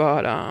video. She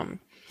bought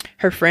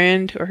her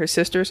friend or her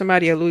sister or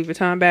somebody a Louis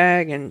Vuitton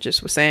bag, and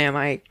just was saying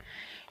like,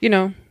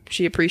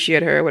 she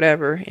appreciated her or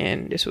whatever.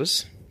 And this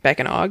was back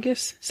in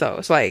August, so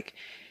it's like,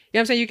 what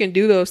I'm saying, you can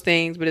do those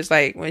things, but it's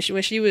like when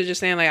she was just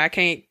saying like, I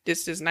can't,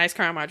 this nice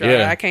car in my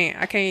driveway,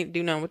 I can't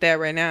do nothing with that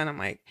right now. And I'm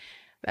like,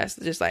 that's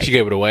just like, she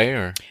gave it away,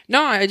 or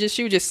no?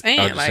 She was just saying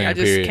I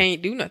just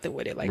can't do nothing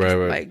with it. Like,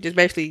 like just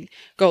basically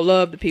go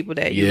love the people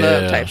that you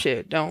love type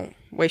shit. Don't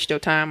waste your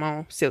time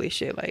on silly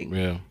shit. Like,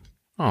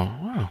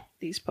 wow.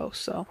 These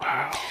posts. So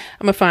Wow.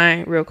 I'm gonna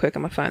find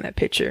that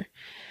picture.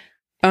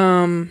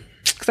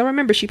 Because I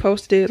remember she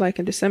posted it like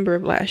in December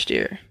of last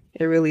year.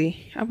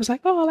 I was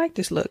like, oh, I like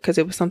this look because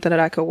it was something that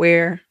I could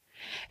wear.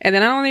 And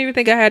then I don't even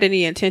think I had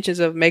any intentions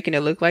of making it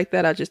look like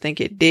that. I just think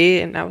it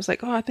did. And I was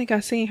like, oh, I think I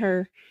seen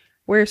her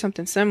wear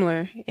something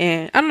similar.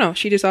 And I don't know.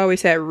 She just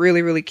always had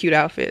really, really cute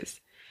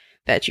outfits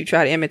that you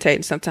try to imitate.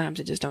 And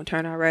sometimes it just don't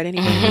turn out right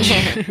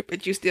anyway.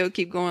 But you still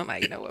keep going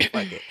like, you know what,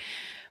 fuck it.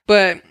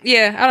 But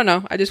yeah, I don't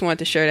know. I just wanted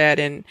to share that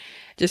and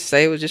just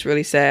say it was just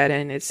really sad.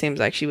 And it seems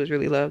like she was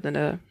really loved in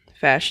the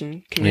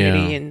fashion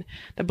community and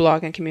the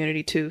blogging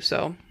community too.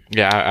 So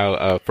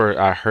yeah,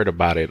 I heard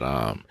about it when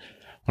I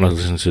was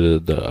listening to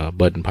the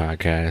Button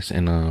podcast,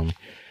 and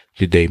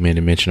Dave made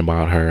a mention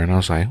about her, and I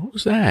was like,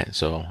 "Who's that?"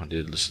 So I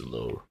did listen a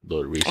little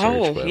research.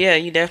 Oh, yeah,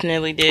 you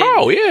definitely did.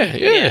 Oh,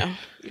 yeah.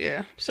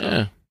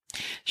 So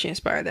she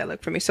inspired that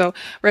look for me. So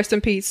rest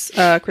in peace,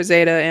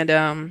 Crisada,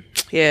 and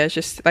it's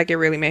just like it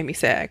really made me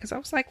sad because I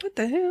was like, "What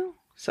the hell?"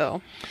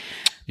 So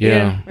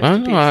I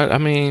don't know. I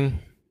mean,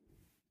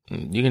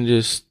 you can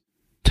just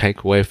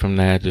take away from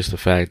that just the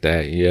fact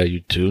that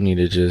you do need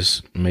to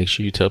just make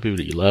sure you tell people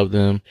that you love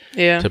them,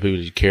 tell people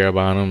that you care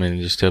about them,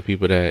 and just tell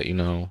people that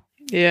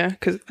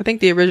because I think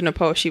the original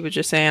post she was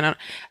just saying, I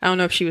don't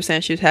know if she was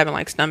saying she was having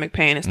like stomach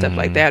pain and stuff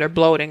like that or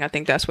bloating. I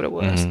think that's what it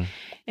was.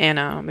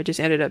 And it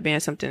just ended up being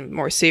something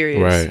more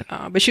serious,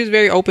 right. But she was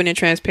very open and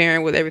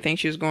transparent with everything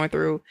she was going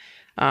through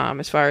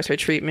as far as her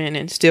treatment,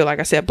 and still, like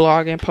I said,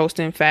 blogging,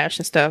 posting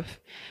fashion stuff.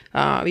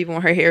 Even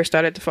when her hair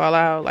started to fall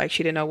out, like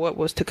she didn't know what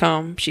was to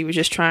come. She was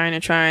just trying.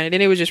 And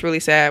then it was just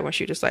really sad when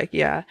she was just like,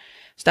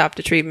 stop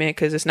the treatment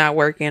because it's not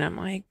working. I'm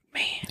like,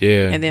 man.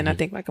 Yeah. And then I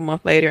think like a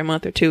month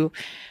or two,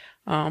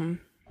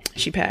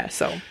 she passed.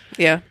 So,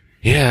 yeah.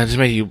 Yeah, just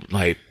make you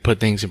like put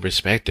things in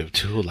perspective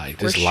too. Like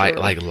this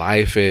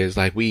life is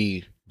like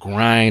we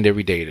grind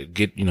every day to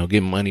get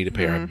money to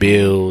pay our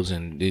bills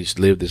and just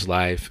live this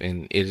life,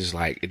 and it is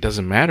like it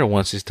doesn't matter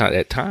once it's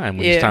that time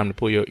when it's time to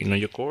pull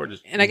your cord.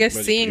 And I guess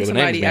seeing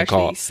somebody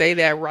actually say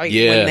that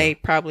when they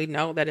probably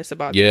know that it's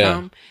about to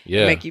come,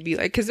 make you be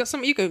like, because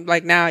some you can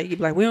like now you can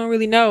be like, we don't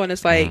really know, and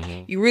it's like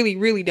you really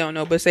really don't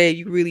know, but say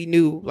you really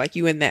knew, like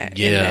you in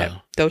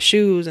those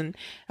shoes, and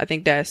I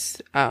think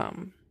that's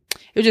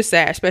it was just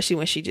sad, especially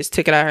when she just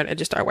took it out and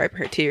just started wiping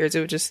her tears.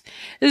 This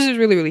is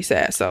really, really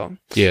sad. So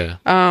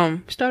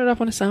started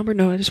off on a somber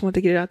note. I just wanted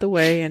to get it out the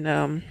way, and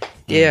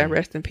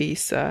rest in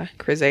peace,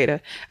 Crisada.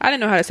 I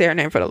didn't know how to say her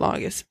name for the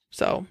longest,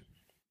 so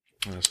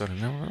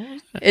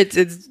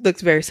it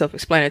looks very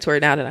self-explanatory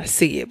now that I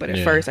see it. But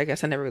at first, I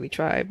guess I never really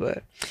tried.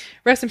 But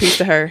rest in peace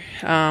to her.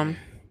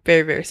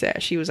 Very, very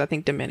sad. She was, I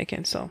think,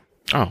 Dominican. So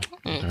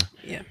okay.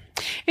 Yeah.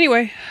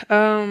 Anyway,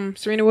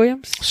 Serena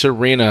Williams.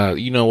 Serena,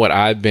 you know what?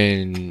 I've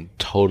been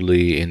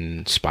totally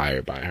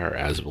inspired by her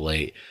as of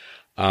late.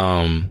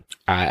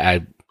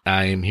 I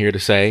am here to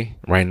say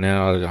right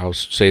now, I'll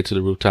say it to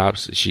the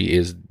rooftops, she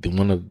is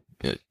one of,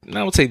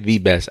 I would say, the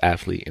best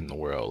athlete in the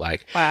world.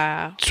 Like,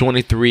 wow.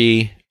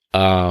 23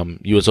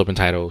 U.S. Open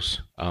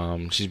titles.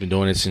 She's been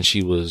doing it since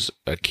she was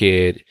a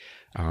kid.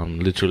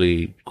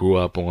 Literally grew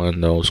up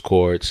on those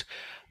courts.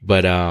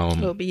 But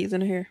little beads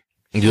in her hair.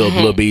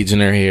 Little beads in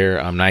her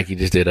hair. Nike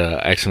just did an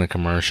excellent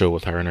commercial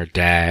with her and her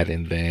dad.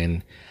 And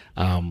then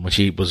when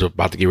she was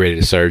about to get ready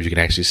to serve, you can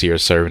actually see her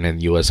serving in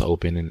the U.S.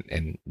 Open.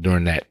 And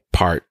during that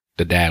part,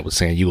 the dad was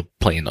saying, you will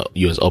play in the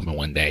U.S. Open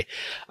one day.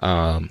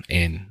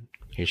 And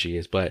here she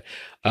is. But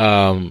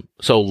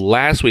so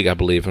last week, I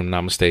believe, if I'm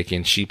not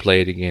mistaken, she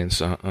played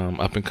against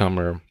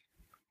up-and-comer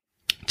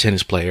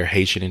tennis player,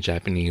 Haitian and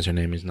Japanese. Her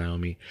name is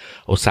Naomi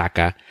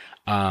Osaka.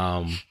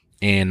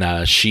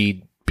 And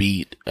she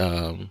beat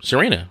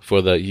Serena for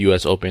the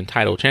U.S. Open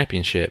title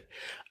championship.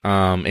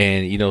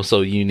 And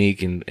so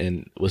unique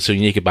and what's so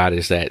unique about it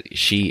is that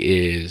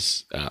she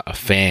is a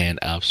fan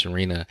of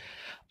Serena.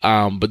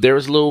 But there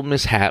was a little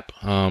mishap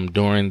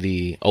during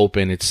the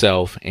Open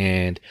itself,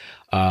 and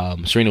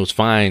Serena was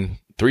fined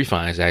 3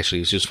 fines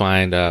actually. She was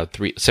fined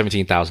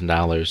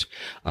 $17,000,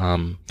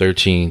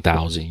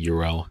 13,000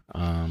 euro,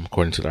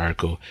 according to the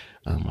article.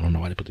 I don't know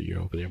why they put the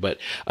euro over there, but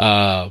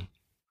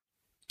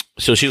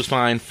so she was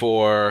fined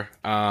for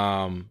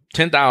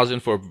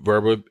 $10,000 for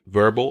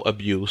verbal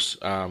abuse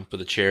for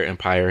the chair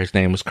umpire. His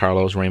name was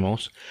Carlos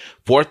Ramos.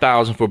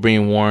 $4,000 for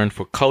being warned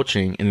for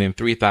coaching, and then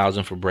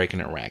 $3,000 for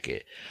breaking a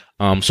racket.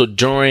 So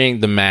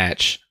during the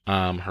match,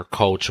 her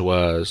coach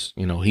was,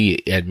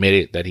 he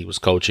admitted that he was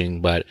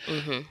coaching, but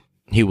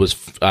he was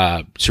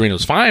Serena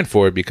was fined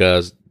for it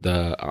because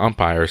the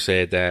umpire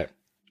said that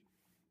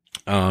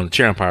the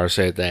chair umpire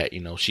said that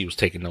she was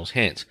taking those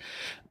hints.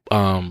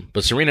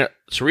 But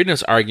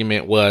Serena's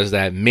argument was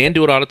that men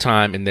do it all the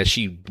time and that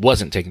she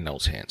wasn't taking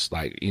those hints.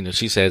 Like,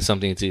 she said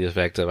something to the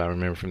effect of, I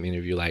remember from the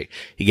interview, like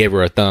he gave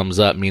her a thumbs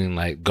up, meaning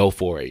like, go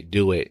for it,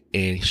 do it.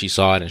 And she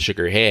saw it and shook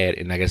her head.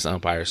 And I guess the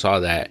umpire saw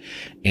that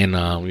and,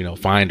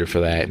 fined her for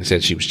that and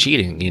said she was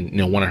cheating.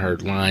 And, one of her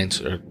lines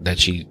that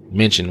she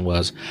mentioned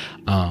was,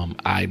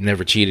 I've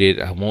never cheated.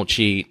 I won't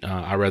cheat.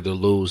 I'd rather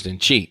lose than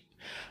cheat.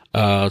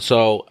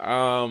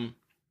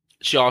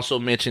 she also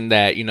mentioned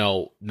that,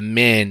 the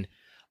men,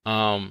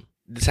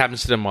 this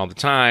happens to them all the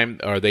time,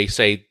 or they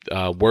say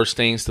worse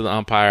things to the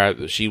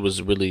umpire. She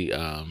was really,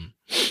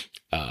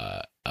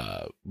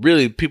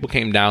 really people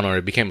came down on her.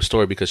 It became a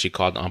story because she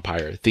called the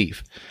umpire a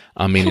thief.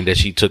 Meaning that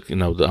she took,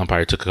 the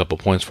umpire took a couple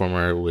points from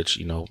her,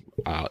 which,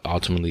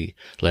 ultimately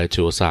led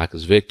to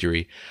Osaka's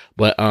victory.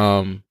 But,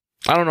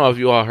 I don't know if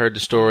you all heard the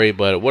story,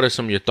 but what are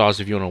some of your thoughts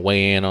if you want to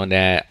weigh in on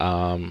that?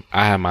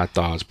 I have my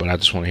thoughts, but I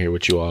just want to hear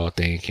what you all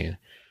think, and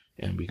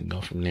we can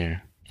go from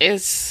there.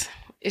 It's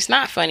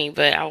not funny,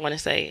 but I want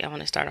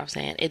to start off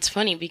saying it's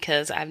funny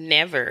because I've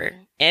never,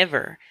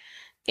 ever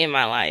in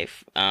my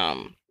life,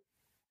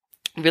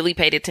 really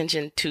paid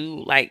attention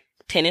to like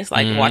tennis,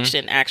 like watched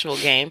an actual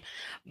game.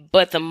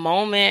 But the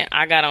moment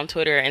I got on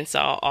Twitter and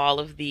saw all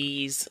of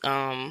these,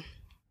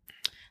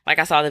 like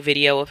I saw the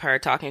video of her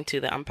talking to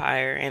the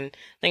umpire and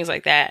things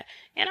like that.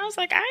 And I was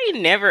like, I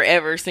ain't never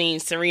ever seen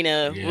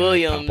Serena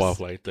Williams pop off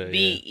like that.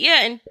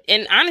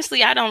 And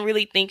honestly, I don't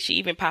really think she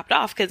even popped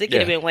off because it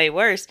could have been way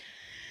worse.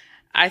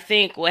 I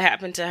think what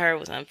happened to her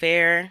was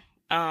unfair.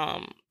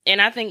 And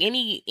I think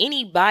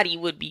anybody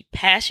would be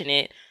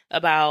passionate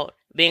about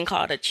being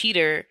called a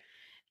cheater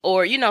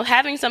or,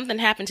 having something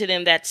happen to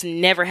them that's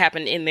never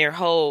happened in their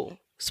whole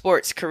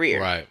sports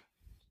career. Right.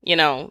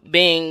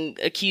 Being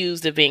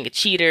accused of being a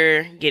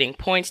cheater, getting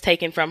points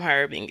taken from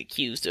her, being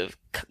accused of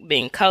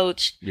being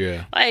coached.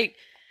 Yeah. Like,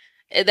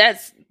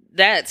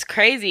 that's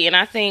crazy. And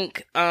I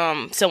think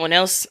someone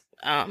else,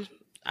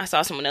 I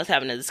saw someone else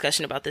having a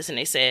discussion about this, and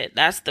they said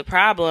that's the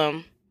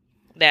problem,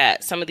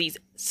 that some of these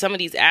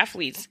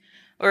athletes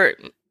or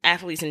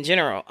athletes in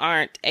general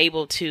aren't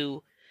able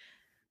to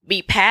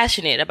be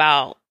passionate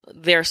about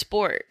their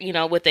sport,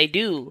 what they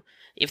do.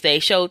 If they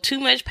show too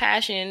much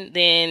passion,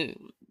 then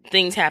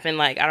things happen.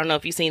 Like, I don't know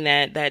if you've seen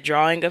that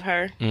drawing of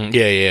her.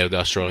 Yeah, the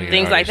Australian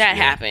things artist, like that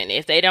happen.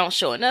 If they don't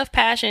show enough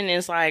passion,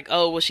 it's like,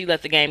 oh, well, she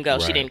let the game go.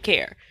 Right. She didn't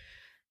care.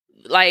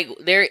 Like,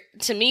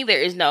 to me,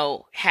 there is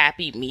no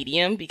happy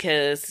medium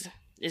because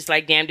it's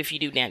like damned if you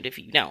do, damned if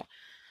you don't.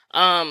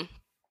 I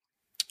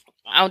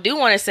do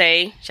want to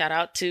say shout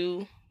out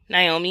to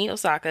Naomi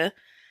Osaka.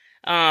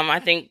 I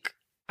think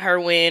her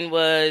win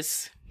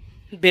was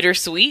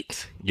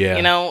bittersweet. Yeah.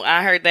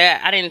 I heard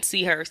that. I didn't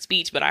see her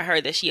speech, but I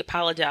heard that she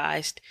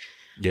apologized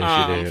she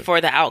did.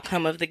 For the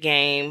outcome of the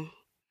game,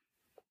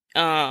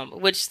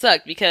 which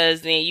sucked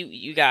because then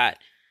you got,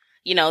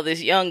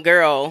 this young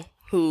girl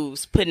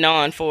who's putting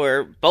on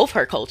for both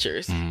her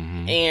cultures.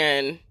 Mm-hmm.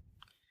 And,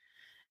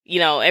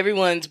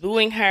 everyone's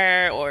booing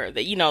her or,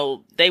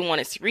 they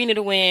wanted Serena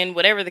to win,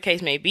 whatever the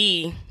case may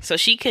be. So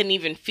she couldn't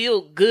even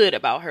feel good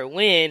about her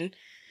win.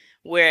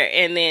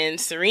 And then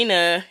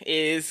Serena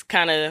is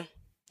kind of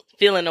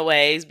feeling the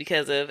ways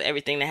because of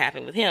everything that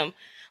happened with him.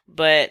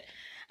 But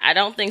I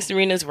don't think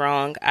Serena's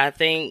wrong. I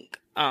think,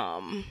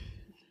 I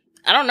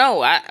don't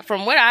know.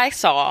 From what I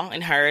saw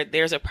and heard,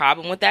 there's a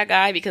problem with that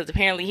guy because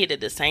apparently he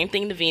did the same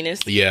thing to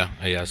Venus. Yeah,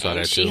 I saw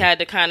that too. She had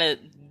to kind of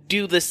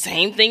do the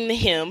same thing to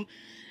him.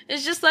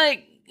 It's just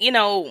like,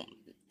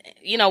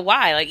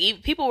 why? Like,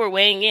 people were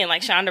weighing in.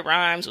 Like, Shonda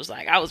Rhimes was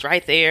like, I was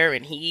right there,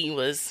 and he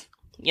was,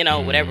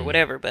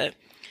 whatever. But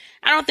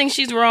I don't think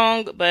she's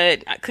wrong.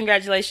 But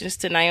congratulations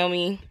to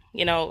Naomi.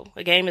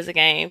 A game is a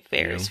game.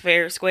 Fair is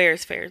fair. Square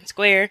is fair and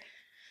square.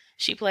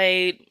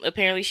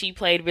 Apparently she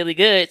played really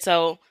good.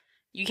 So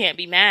you can't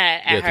be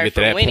mad at her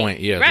for winning. Point.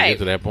 Yeah, right. To get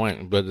to that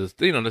point. But,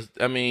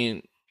 I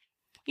mean.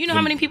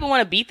 How many people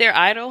want to beat their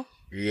idol?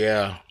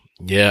 Yeah.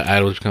 Yeah,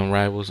 idols become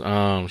rivals.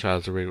 Shout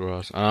out to Rick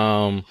Ross.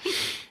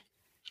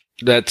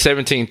 That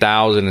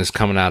 17,000 is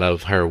coming out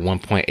of her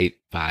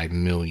 1.85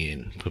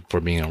 million for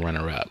being a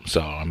runner-up.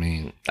 So, to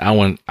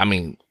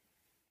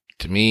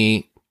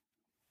me,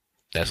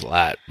 that's a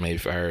lot. Maybe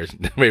for her,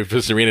 maybe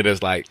for Serena,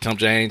 that's like chump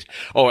change.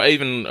 Or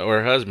even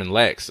her husband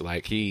Lex,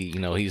 like he's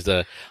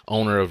the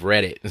owner of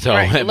Reddit. So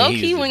right. Low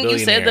key, when you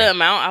said the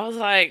amount, I was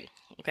like,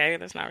 okay,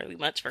 that's not really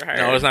much for her.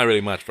 No, it's not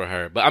really much for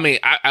her. But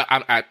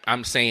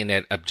I'm saying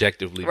that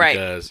objectively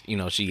because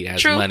she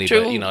has money.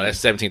 True. But that's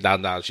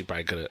 $17,000 she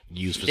probably could have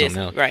used for something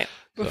else. Right.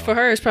 But for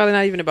her, it's probably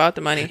not even about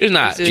the money. It's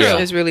not.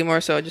 It's really more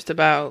so just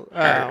about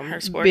her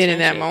being in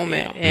that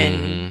moment,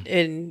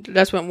 and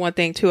that's one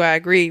thing too. I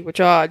agree with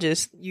y'all.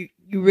 Just you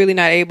really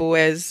not able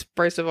as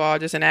first of all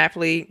just an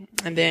athlete,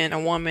 and then a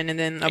woman, and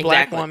then a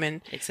black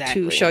woman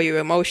to show your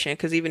emotion.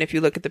 Because even if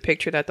you look at the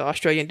picture that the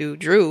Australian dude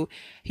drew,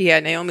 he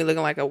had Naomi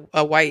looking like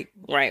a white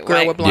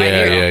girl with blonde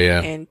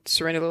hair, and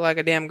Serena looked like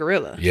a damn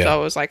gorilla. Yeah.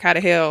 So it's like, how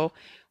the hell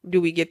do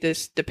we get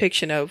this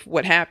depiction of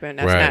what happened?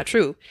 That's not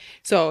true.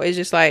 So it's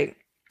just like,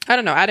 I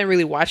don't know. I didn't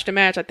really watch the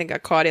match. I think I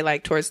caught it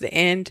like towards the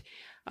end.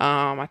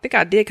 I think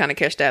I did kind of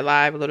catch that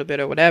live a little bit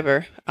or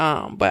whatever.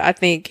 But I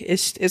think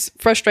it's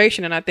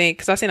frustration. And I think,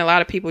 cause I've seen a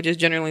lot of people just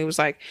generally was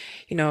like,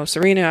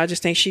 Serena, I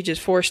just think she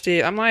just forced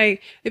it. I'm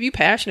like, if you're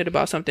passionate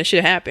about something,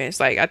 shit happens.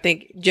 Like, I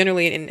think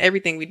generally in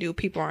everything we do,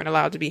 people aren't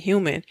allowed to be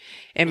human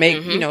and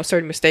make,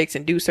 certain mistakes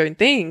and do certain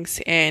things.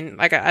 And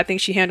like, I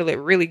think she handled it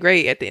really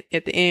great at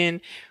the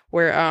end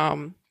where,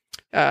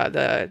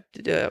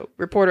 the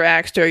reporter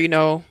asked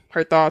her,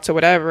 her thoughts or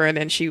whatever, and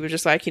then she was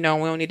just like, we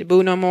don't need to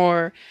boo no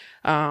more.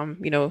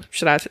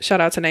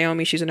 Shout out to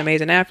Naomi. She's an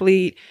amazing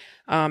athlete.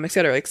 Et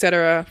cetera, et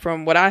cetera.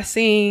 From what I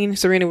seen,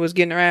 Serena was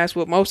getting her ass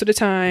whooped most of the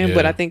time,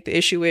 but I think the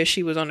issue is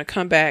she was on a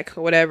comeback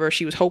or whatever.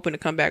 She was hoping to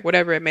come back,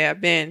 whatever it may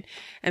have been.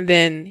 And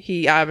then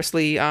he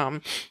obviously,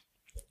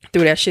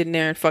 threw that shit in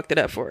there and fucked it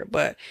up for her.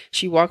 But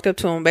she walked up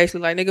to him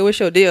basically like, nigga, what's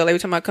your deal? Every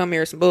time I come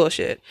here, it's some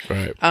bullshit.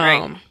 Right.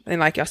 And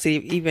like y'all see,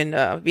 even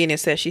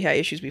Venus said she had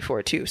issues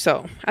before too.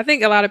 So I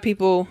think a lot of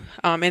people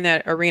in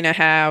that arena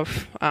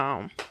have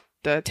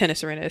the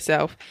tennis arena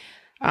itself.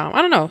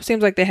 I don't know.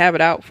 Seems like they have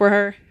it out for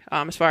her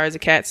as far as the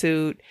cat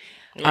suit.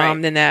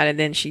 Then that, and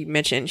then she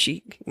mentioned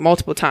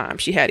multiple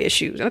times she had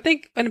issues. And I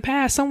think in the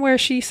past somewhere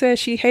she said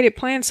she hated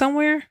playing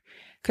somewhere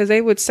because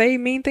they would say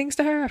mean things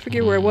to her. I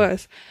forget where it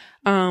was.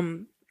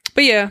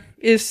 But yeah,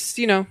 it's,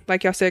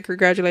 like y'all said,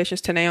 congratulations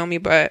to Naomi,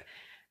 but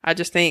I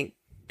just think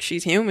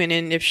she's human,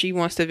 and if she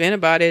wants to vent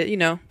about it,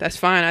 that's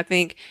fine. I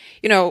think,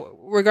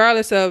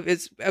 regardless of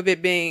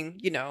it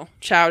being,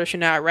 childish or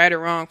not, right or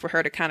wrong for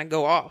her to kind of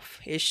go off.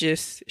 It's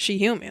just, she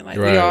human. Like,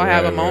 we all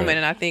have a moment,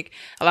 and I think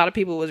a lot of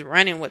people was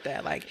running with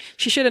that. Like,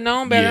 she should have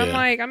known better. I'm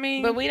like,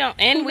 but we don't,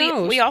 and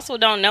we also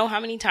don't know how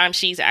many times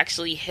she's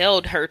actually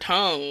held her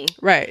tongue.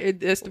 Right.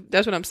 That's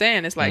what I'm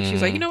saying. It's like,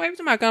 she's like, every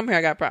time I come here,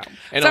 I got problems.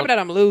 On top of that,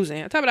 I'm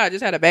losing. On top of that, I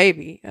just had a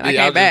baby, and I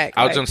came back.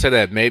 I was going to say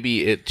that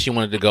maybe she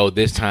wanted to go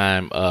this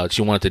time.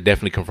 She wanted to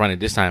definitely confront it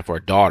this time for her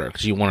daughter,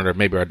 because she wanted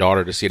her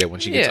daughter to see that when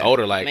she gets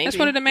older. Like, that's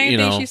one of the main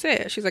things she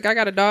said. She's like, I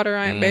got a daughter.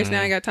 I ain't basically,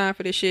 I ain't got time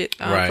for this shit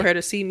for her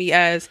to see me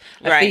as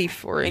a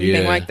thief or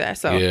anything like that.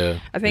 So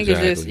I think it's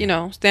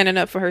just, standing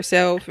up for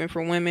herself and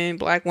for women,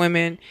 black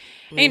women,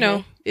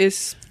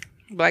 it's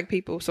black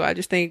people. So I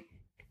just think,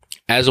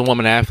 as a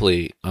woman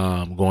athlete,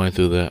 going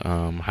through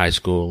the high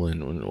school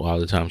and all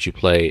the times you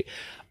played,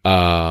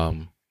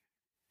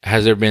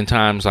 has there been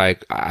times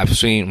like I've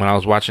seen when I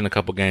was watching a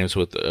couple games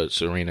with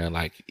Serena,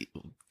 like a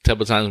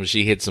couple times when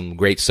she hit some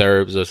great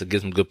serves or to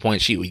get some good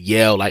points, she would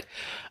yell like,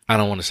 I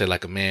don't want to say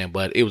like a man,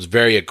 but it was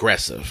very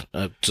aggressive.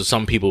 So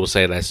some people would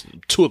say that's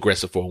too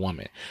aggressive for a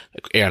woman.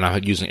 And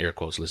I'm using air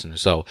quotes,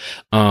 listeners. So,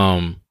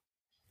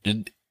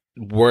 did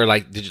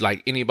you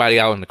anybody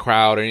out in the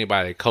crowd or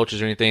anybody,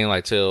 coaches or anything,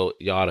 like tell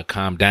y'all to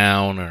calm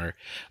down or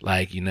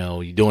like,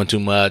 you're doing too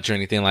much or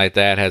anything like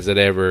that? Has it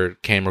ever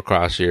came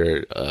across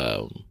your,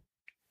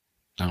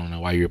 I don't know,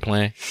 while you were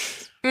playing?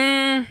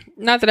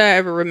 Not that I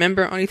ever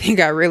remember. Only thing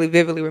I really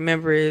vividly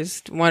remember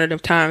is one of the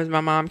times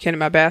my mom came to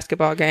my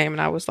basketball game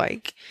and I was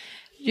like,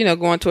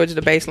 going towards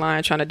the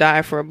baseline trying to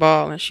dive for a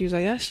ball, and she was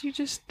like,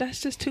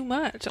 that's just too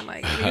much. I'm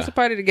like, it's a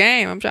part of the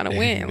game. I'm trying to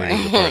win.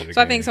 Like,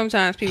 so I think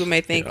sometimes people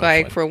may think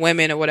for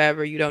women or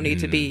whatever, you don't need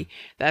to be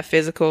that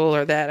physical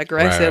or that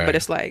aggressive, right. But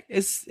it's like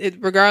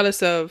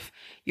regardless of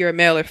you're a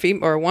male or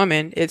female or a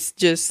woman, it's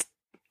just,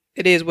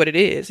 it is what it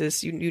is.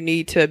 It's you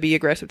need to be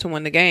aggressive to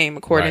win the game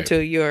according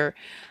to your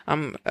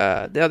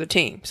the other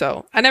team.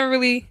 So I never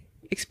really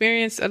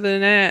experienced other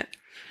than that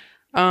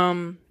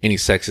any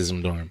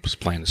sexism during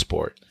playing the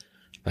sport.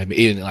 Like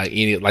even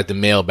like the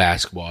male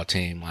basketball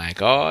team,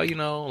 like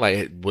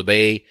were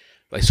they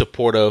like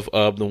supportive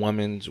of the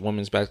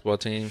women's basketball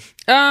team?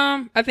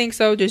 I think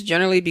so, just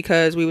generally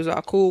because we was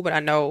all cool. But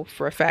I know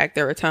for a fact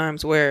there were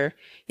times where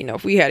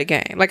if we had a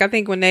game, like I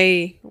think when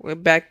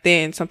back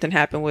then something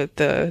happened with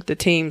the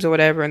teams or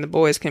whatever, and the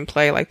boys can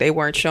play, like they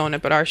weren't showing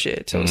up at our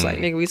shit. So it's like,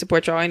 nigga, we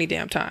support y'all any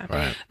damn time.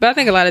 Right. But I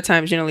think a lot of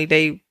times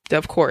generally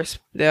of course,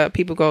 the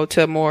people go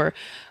to more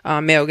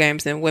male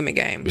games than women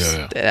games.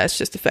 Yeah. That's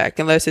just a fact.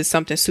 Unless it's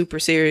something super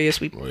serious,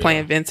 we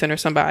playing Vincent or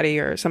somebody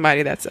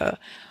that's a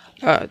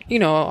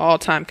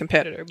all-time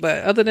competitor.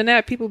 But other than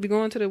that, people be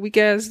going to the weak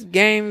ass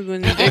games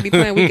when they be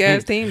playing weak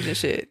ass teams and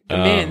shit. The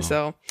men.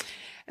 So,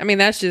 I mean,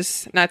 that's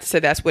just not to say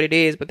that's what it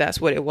is, but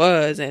that's what it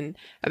was, and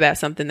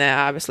that's something that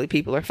obviously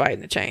people are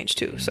fighting to change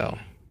too. So,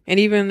 and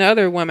even the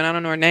other woman, I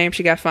don't know her name,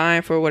 she got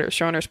fined for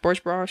showing her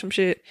sports bra or some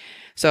shit.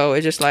 So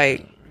it's just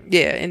like.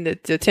 Yeah, in the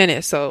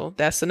tennis. So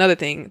that's another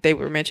thing they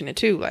were mentioning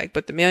too. Like,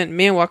 but the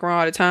men walk around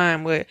all the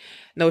time with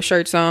no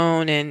shirts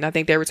on, and I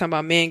think they were talking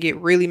about men get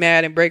really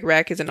mad and break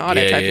rackets and all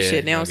that type of shit.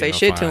 And they don't say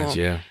shit to them.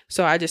 Yeah.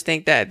 So I just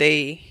think that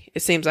it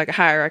seems like a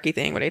hierarchy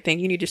thing where they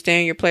think you need to stay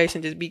in your place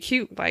and just be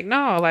cute. Like,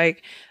 no,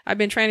 like I've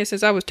been training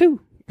since I was 2.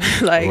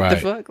 The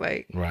fuck,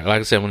 like right.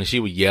 Like I said, when she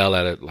would yell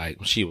at it, like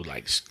she would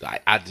like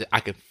I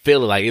could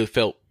feel it. Like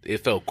it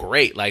felt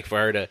great. Like for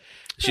her to.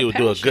 She would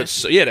do a good,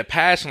 the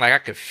passion, like I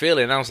could feel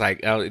it. And I was like,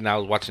 and I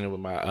was watching it with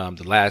my,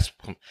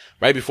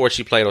 right before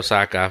she played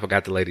Osaka, I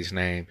forgot the lady's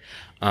name.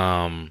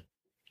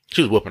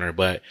 She was whooping her,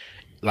 but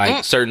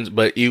like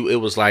it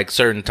was like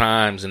certain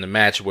times in the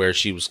match where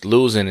she was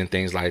losing and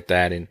things like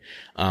that. And,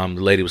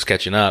 the lady was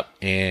catching up,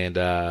 and,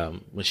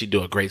 when she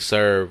do a great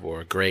serve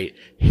or a great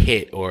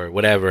hit or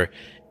whatever,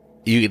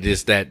 you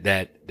just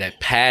that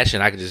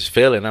passion, I could just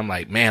feel it. And I'm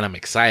like, man, I'm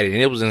excited.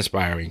 And it was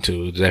inspiring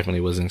too. It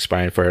definitely was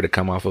inspiring for her to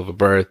come off of a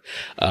birth,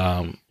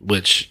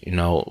 which,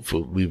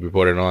 we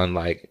reported on,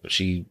 like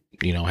she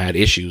had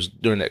issues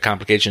during that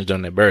complications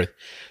during that birth.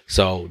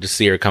 So to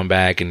see her come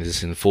back and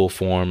just in full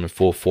form and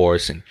full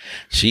force, and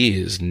she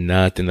is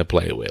nothing to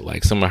play with.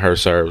 Like some of her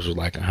serves were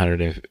like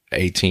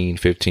 118,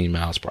 15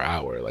 miles per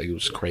hour. Like it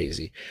was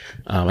crazy.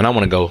 And I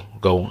want to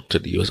go to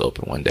the U.S.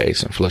 Open one day.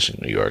 It's in Flushing,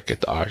 New York at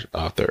the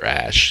Arthur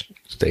Ashe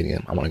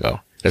Stadium. I want to go.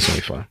 That's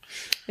going to be fun.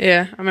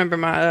 Yeah, I remember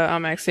my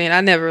Aunt Maxine.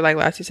 I never, like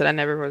Lassie said, I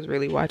never was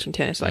really watching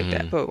tennis like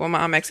that. But when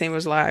my Aunt Maxine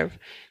was live,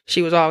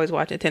 she was always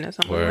watching tennis.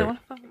 I'm like, what the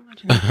fuck am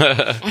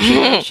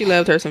I watching? She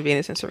loved her some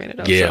Venus and Serena,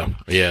 though. Yeah, so.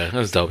 yeah,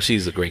 that's dope.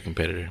 She's a great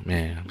competitor.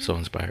 Man, I'm so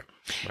inspired.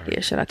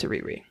 Yeah, shout out to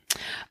Riri.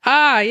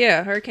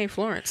 Yeah, Hurricane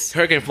Florence.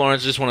 Hurricane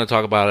Florence, just want to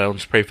talk about it. I'll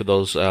just pray for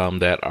those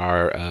that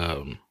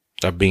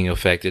are being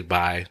affected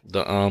by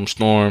the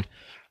storm.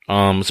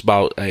 It's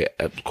about,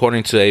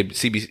 according to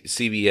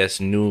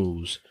CBS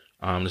News,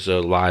 this is a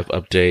live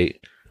update.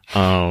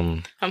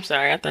 I'm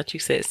sorry, I thought you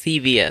said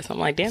CVS. I'm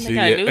like, damn, they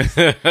got news.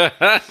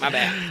 My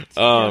bad.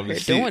 They're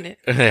doing it.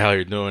 How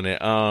you're doing it?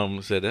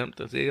 Said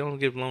they don't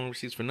give loan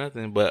receipts for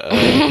nothing. But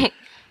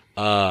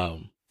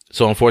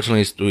so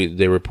unfortunately,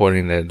 they're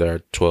reporting that there are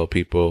 12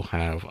 people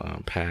have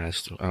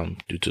passed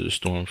due to the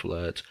storm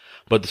floods.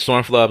 But the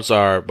storm floods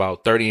are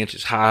about 30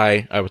 inches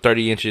high,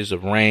 30 inches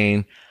of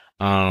rain.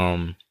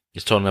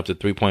 It's totaling up to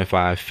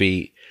 3.5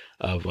 feet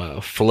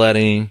of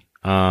flooding.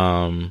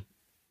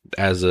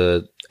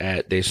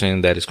 They're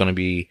saying that it's going to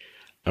be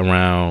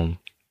around,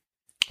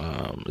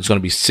 it's going to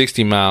be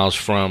 60 miles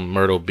from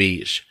Myrtle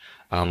Beach,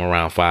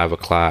 around 5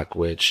 o'clock,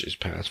 which is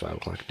past 5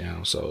 o'clock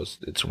now. So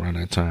it's around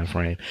that time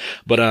frame.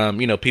 But,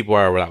 people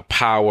are without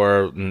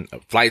power,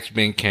 flights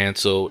been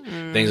canceled,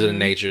 things of the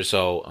nature.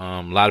 So,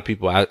 a lot of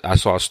people, I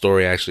saw a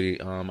story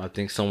actually. I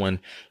think someone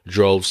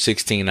drove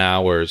 16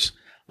 hours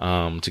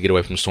to get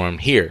away from the storm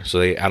here.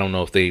 So I don't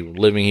know if they were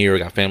living here or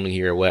got family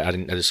here or what. I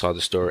just saw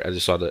the story. I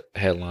just saw the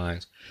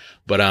headlines.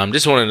 But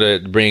just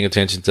wanted to bring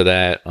attention to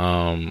that.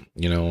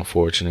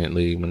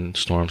 Unfortunately, when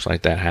storms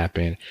like that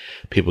happen,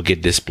 people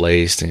get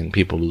displaced and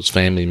people lose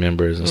family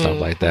members and stuff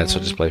like that. So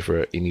just pray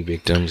for any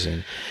victims.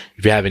 And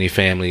if you have any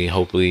family,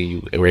 hopefully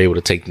you were able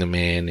to take them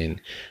in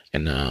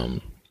and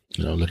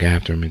look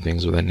after them and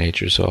things of that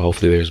nature. So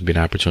hopefully there's been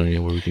an opportunity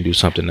where we can do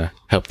something to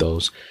help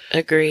those.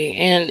 Agree.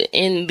 And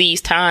in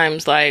these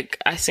times, like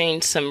I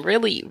seen some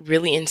really,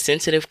 really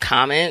insensitive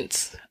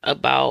comments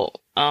about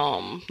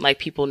like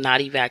people not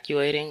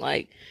evacuating.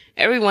 Like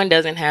everyone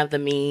doesn't have the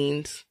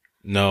means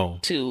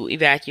to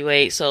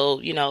evacuate.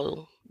 So,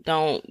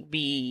 don't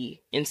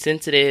be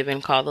insensitive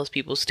and call those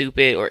people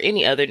stupid or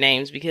any other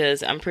names,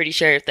 because I'm pretty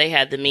sure if they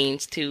had the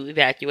means to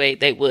evacuate,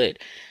 they would.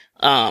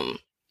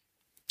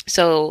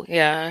 So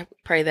yeah, I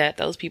pray that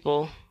those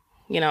people,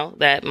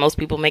 that most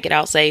people make it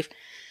out safe,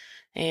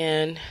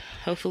 and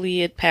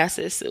hopefully it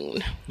passes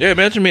soon. Yeah,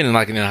 imagine being in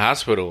a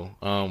hospital,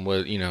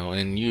 with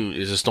and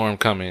is a storm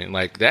coming.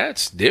 Like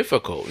that's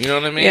difficult. You know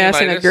what I mean? Yeah, I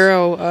seen a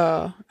girl.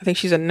 I think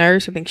she's a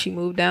nurse. I think she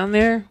moved down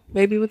there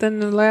maybe within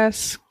the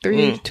last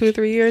 2 or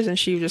 3 years, and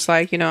she was just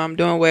like, I'm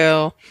doing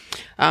well.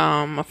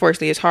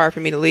 Unfortunately, it's hard for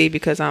me to leave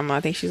because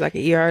I think she's like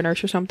an ER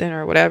nurse or something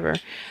or whatever.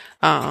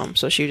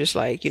 So she was just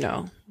like,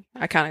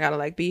 I kind of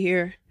gotta be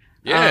here.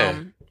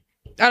 Yeah.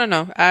 I don't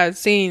know. I've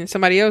seen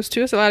somebody else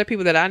too. It's a lot of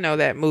people that I know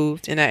that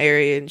moved in that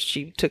area, and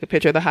she took a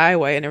picture of the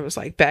highway and it was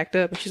backed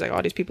up, and she's like,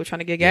 all these people trying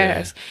to get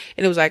gas,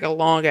 and it was a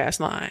long ass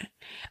line.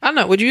 I don't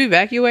know. Would you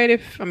evacuate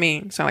if?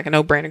 It's not like a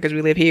no brainer because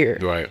we live here.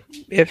 Right.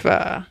 If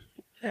a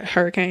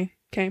hurricane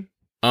came.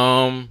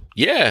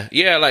 Yeah.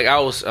 Like I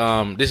was,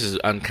 this is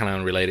kind of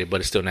unrelated,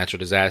 but it's still natural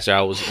disaster.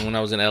 When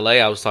I was in LA,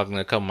 I was talking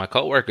to a couple of my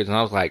coworkers, and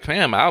I was like,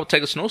 fam, I would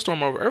take a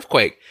snowstorm over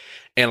earthquake.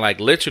 And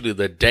literally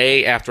the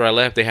day after I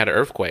left, they had an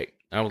earthquake.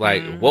 I was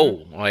like,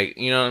 whoa,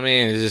 you know what I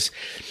mean? It's just,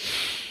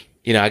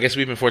 I guess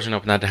we've been fortunate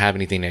enough not to have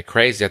anything that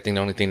crazy. I think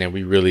the only thing that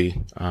we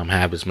really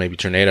have is maybe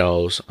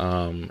tornadoes.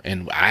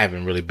 And I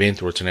haven't really been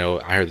through a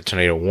tornado. I heard the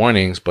tornado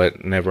warnings,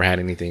 but never had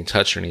anything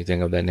touch or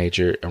anything of that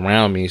nature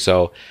around me.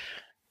 So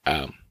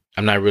I'm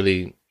not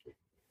really,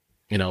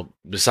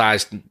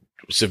 besides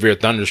severe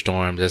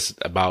thunderstorms, that's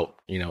about,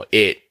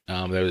 it.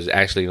 There was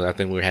actually, I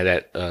think we had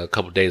that a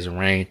couple of days of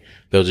rain.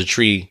 There was a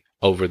tree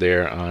over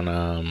there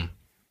on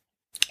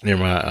near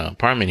my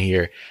apartment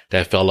here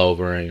that fell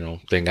over, and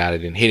thank God it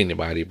didn't hit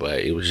anybody, but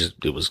it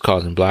was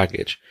causing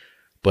blockage.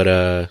 But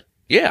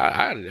yeah,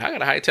 I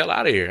gotta hightail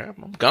out of here.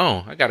 I'm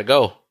gone. I gotta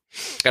go.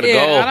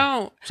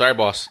 Sorry,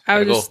 boss. I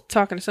was just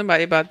talking to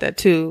somebody about that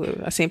too.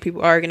 I seen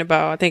people arguing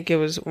about, I think it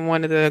was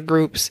one of the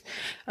groups.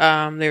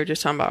 They were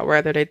just talking about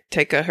whether they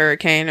take a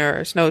hurricane or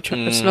a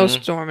snowstorm,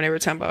 and they were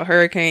talking about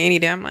hurricane any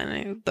day. I'm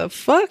like, the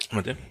fuck?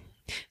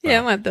 Yeah,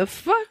 I'm like, the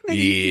fuck, nigga? Yeah.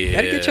 You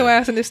gotta get your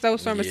ass in this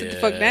snowstorm and sit the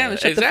fuck down and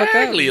shut the fuck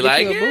up.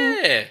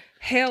 Exactly.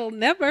 Hell,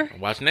 never. I'm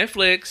watching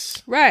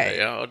Netflix. Right.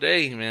 All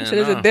day, man. So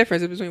there's a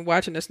difference between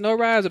watching the snow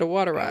rise or the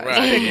water rise.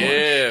 Right.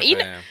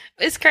 Yeah,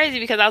 it's crazy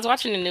because I was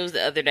watching the news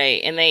the other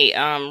day, and they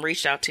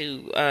reached out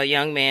to a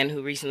young man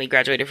who recently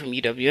graduated from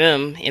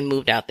UWM and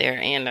moved out there,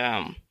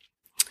 and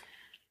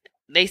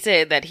they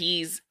said that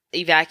he's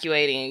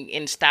evacuating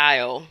in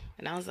style,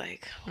 and I was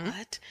like,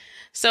 what?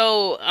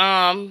 So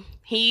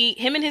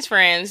him and his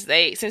friends,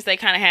 since they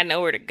kind of had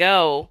nowhere to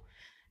go,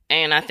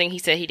 and I think he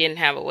said he didn't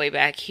have a way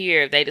back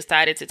here, they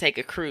decided to take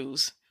a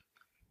cruise.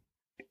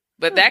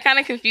 But that kind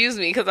of confused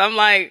me because I'm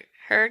like,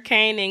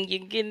 hurricane and you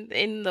get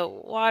in the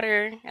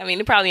water. I mean,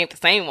 it probably ain't the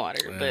same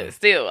water, but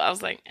still, I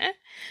was like, eh.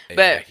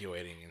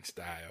 Evacuating in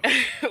style.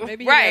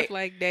 Maybe you left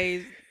like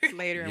days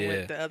later and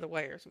went the other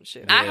way or some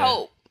shit. I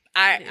hope.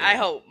 I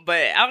hope,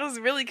 but I was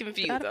really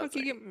confused.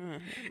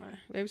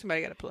 Maybe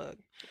somebody got a plug.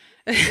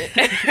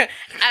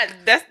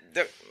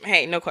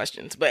 Hey, no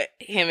questions. But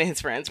him and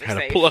his friends were had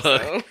safe. A plug.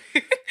 So.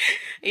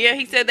 Yeah,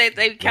 he said that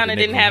they kind of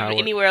didn't have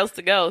anywhere else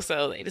to go,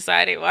 so they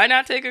decided why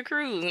not take a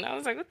cruise. And I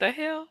was like, what the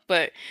hell?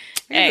 But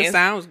hey, it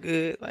sounds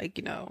good. Like,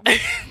 you know,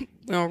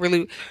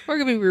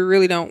 we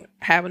really don't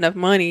have enough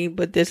money,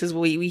 but this is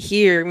what we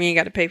hear. We ain't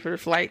got to pay for the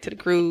flight to the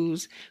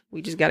cruise.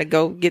 We just got to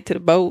go get to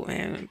the boat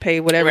and pay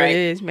whatever it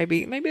is.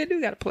 Maybe I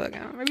do got a plug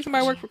out. Maybe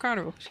somebody work for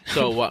Carnival.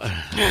 So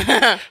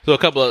a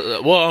couple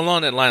of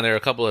along that line, there are a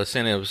couple of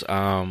incentives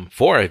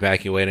for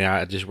evacuating.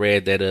 I just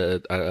read that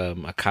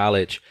a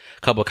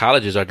couple of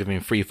colleges are giving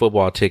free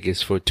football tickets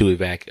to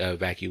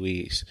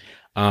evacuees.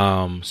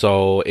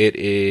 So it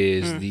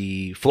is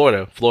the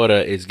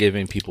Florida is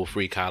giving people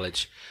free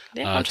college.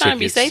 I'm trying to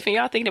be safe, and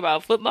y'all thinking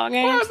about football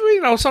games. Well,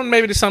 you know, something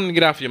to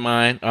get off your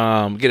mind.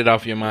 Get it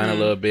off your mind a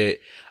little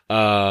bit.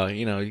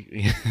 You know,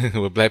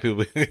 when black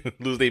people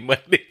lose their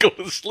money, they go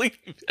to sleep.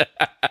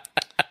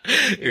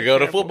 You go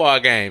to football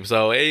game.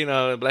 So, you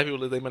know, black people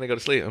lose their money, go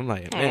to sleep. I'm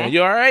like, man,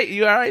 you all right?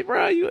 You all right,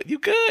 bro? You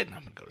good? I'm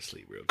gonna go to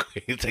sleep real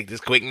quick. Take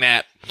this quick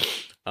nap.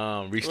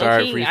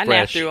 Restart, refresh. I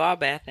napped through all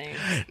bad things.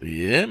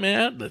 Yeah,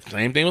 man. The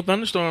same thing with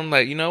thunderstorm.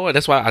 Like, you know what?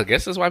 That's why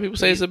people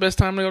say it's the best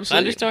time to go to sleep.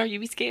 Thunderstorm, you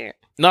be scared.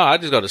 No, I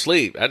just go to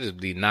sleep. I just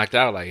be knocked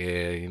out. Like,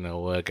 yeah, you know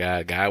what?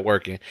 Guy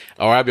working.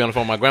 Or I'd be on the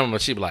phone with my grandma.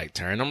 She'd be like,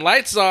 turn them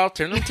lights off,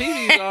 turn them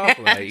TVs off.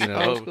 Like, you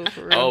know,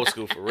 old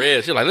school for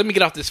real. She's like, let me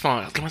get off this phone.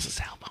 I was like, what's a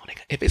cell phone?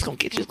 If it's gonna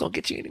get you, it's gonna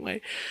get you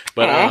anyway.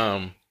 But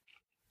yeah.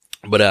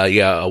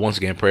 Once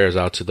again, prayers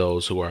out to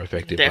those who are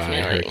affected by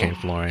Hurricane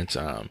Florence.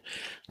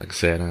 Like I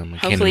said, I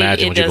can't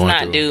imagine what you're going through. Hopefully, it does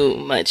not do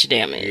much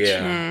damage.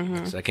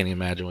 Yeah, I can't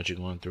imagine what you're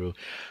going through.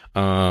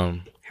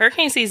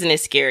 Hurricane season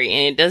is scary,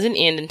 and it doesn't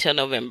end until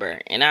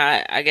November. And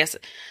I guess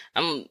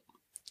I'm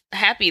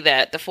happy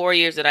that the 4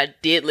 years that I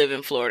did live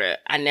in Florida,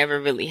 I never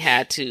really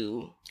had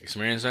to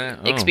experience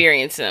that.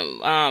 Experience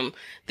them.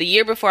 The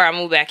year before I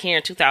moved back here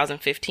in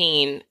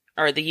 2015.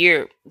 Or the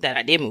year that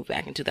I did move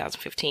back in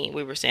 2015,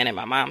 we were staying at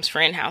my mom's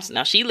friend's house.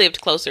 Now, she lived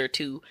closer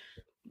to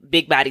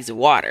big bodies of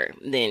water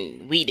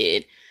than we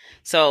did.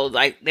 So,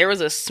 like, there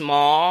was a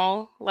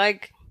small,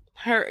 like,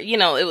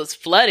 it was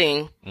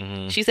flooding.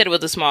 Mm-hmm. She said it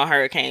was a small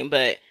hurricane,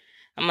 but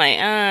I'm like,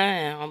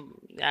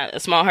 a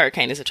small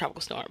hurricane is a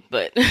tropical storm.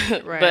 But,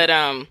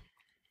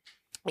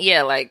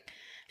 yeah, like,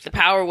 the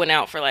power went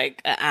out for,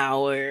 like, an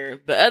hour.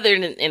 But other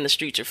than, and the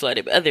streets are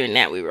flooded. But other than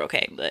that, we were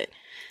okay. But,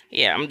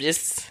 yeah,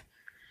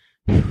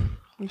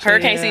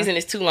 hurricane season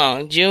is too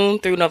long. June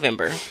through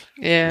November.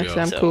 Yeah, so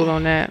I'm cool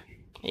on that.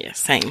 Yeah,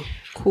 same.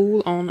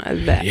 Cool on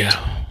that.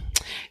 Yeah.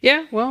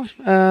 Yeah, well,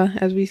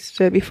 as we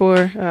said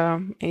before,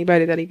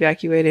 anybody that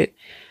evacuated,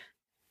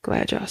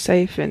 glad y'all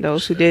safe. And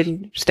those who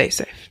didn't, stay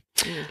safe.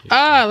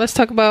 Let's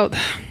talk about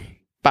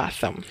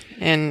Botham.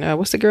 And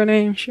what's the girl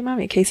name? She remind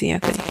me of Casey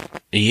Anthony.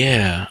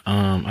 Yeah.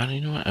 I don't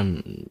even know.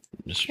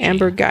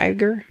 Amber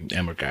Geiger.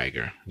 Amber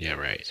Geiger. Yeah,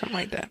 right. Something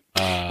like that.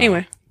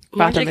 Anyway.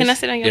 Marjorie, can I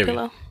sit on your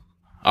pillow?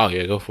 Oh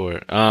yeah, go for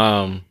it.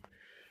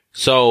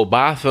 So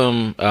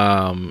Botham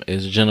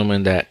is a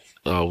gentleman that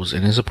was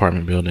in his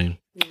apartment building,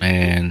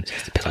 and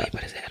just the pillow he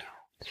put his head on.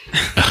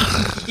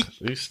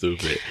 He's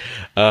stupid.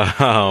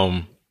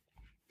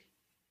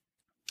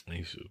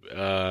 He's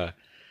stupid.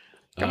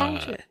 Come on,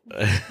 shit.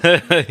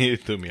 You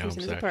threw me off.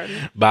 I'm sorry.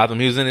 Botham,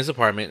 he was in his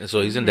apartment, and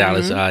so he's in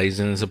Dallas. He's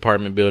in his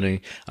apartment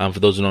building. For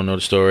those who don't know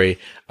the story,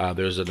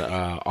 there's an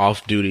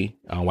off-duty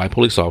white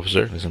police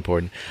officer. That's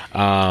important.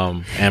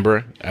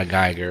 Amber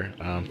Geiger,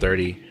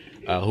 30,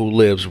 who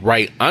lives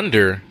right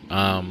under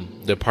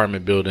the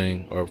apartment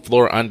building or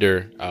floor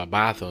under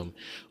Botham,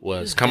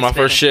 was coming off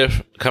her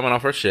shift,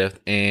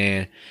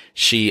 and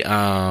she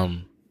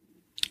I'm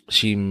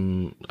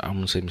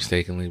gonna say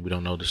mistakenly, we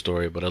don't know the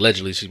story, but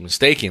allegedly she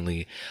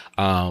mistakenly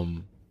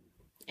opened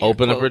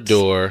up her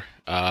door.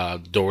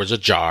 Door's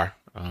ajar,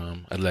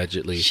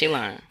 allegedly. She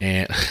lied.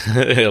 And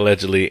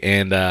allegedly,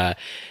 and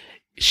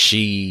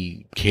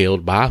she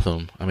killed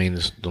Botham. I mean,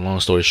 the long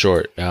story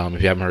short,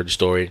 if you haven't heard the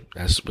story,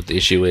 that's what the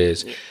issue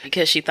is.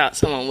 Because she thought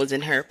someone was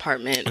in her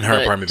apartment. In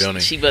her apartment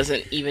building. She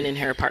wasn't even in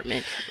her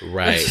apartment.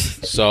 Right.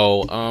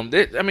 So,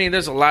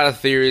 there's a lot of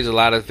theories, a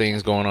lot of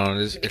things going on.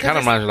 It kind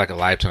of reminds me like a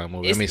Lifetime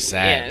movie. I mean, it's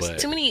sad, but...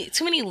 too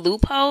many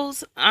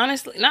loopholes,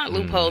 honestly. Not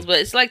loopholes, but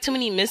it's like too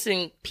many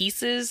missing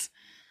pieces.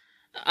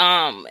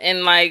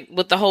 And like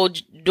with the whole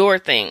door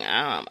thing,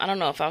 I don't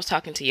know if I was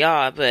talking to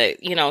y'all, but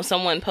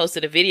someone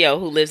posted a video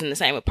who lives in the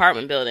same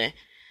apartment building,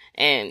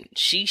 and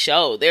she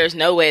showed there's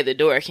no way the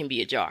door can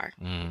be ajar.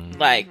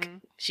 Like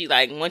she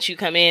once you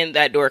come in,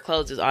 that door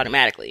closes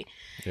automatically.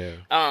 Yeah.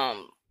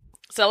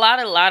 So a lot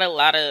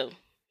of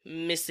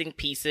missing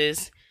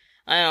pieces.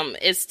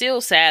 It's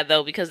still sad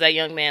though because that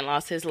young man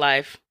lost his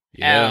life.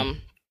 Yeah.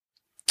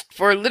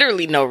 For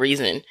literally no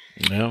reason.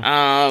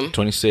 Yeah.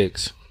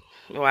 26.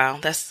 Wow,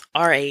 that's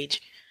our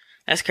age.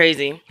 That's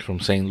crazy. From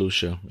St.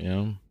 Lucia.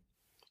 Yeah.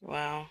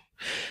 Wow.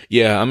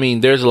 Yeah, I mean,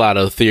 there's a lot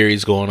of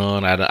theories going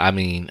on.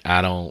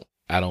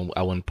 I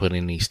wouldn't put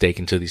any stake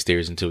into these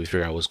theories until we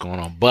figure out what's going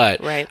on.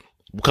 But right.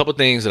 A couple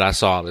things that I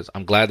saw is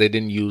I'm glad they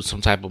didn't use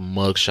some type of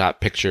mugshot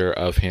picture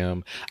of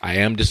him. I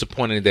am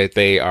disappointed that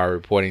they are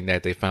reporting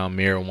that they found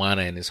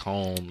marijuana in his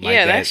home.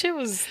 Yeah, that shit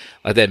was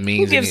like that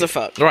means who gives a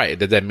fuck, right?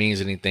 That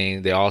means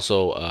anything. They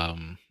also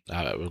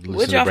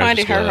would y'all find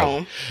at her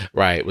home?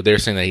 Right, but they're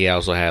saying that he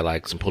also had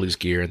like some police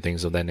gear and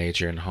things of that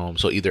nature in the home.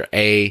 So either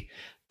she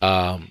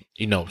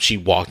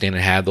walked in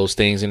and had those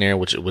things in there,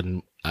 which it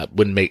wouldn't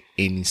make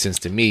any sense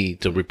to me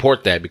to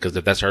report that because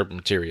if that's her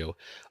material,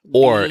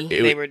 or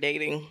they were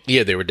dating.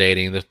 Yeah, they were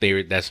dating. The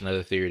theory, that's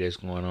another theory that's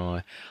going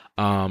on.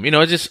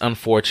 It's just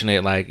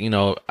unfortunate. Like,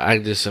 I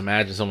just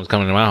imagine someone's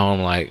coming to my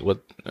home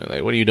what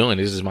are you doing?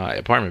 This is my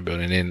apartment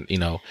building. And,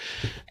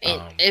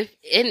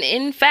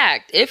 in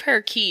fact, if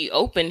her key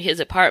opened his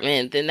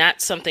apartment, then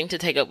that's something to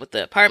take up with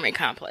the apartment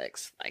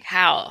complex. Like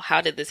how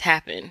did this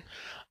happen?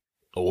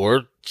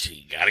 Or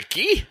she got a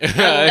key.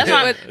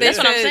 That's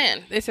what I'm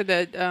saying. They said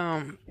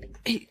that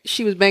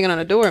she was banging on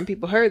the door and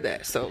people heard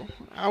that. So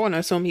I want to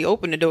assume he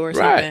opened the door or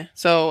something. Right.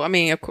 So I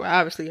mean,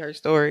 obviously her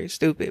story is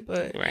stupid,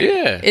 but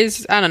yeah,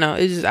 I don't know.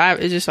 It's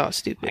just all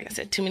stupid. Like I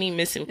said, too many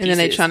missing pieces. And then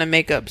they trying to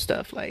make up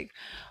stuff like,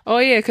 oh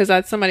yeah,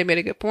 because somebody made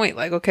a good point.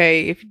 Like,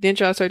 okay, if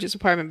didn't y'all search his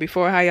apartment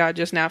before? How y'all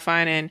just now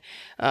finding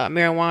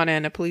marijuana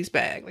in a police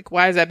bag? Like,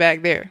 why is that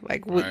bag there?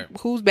 Like,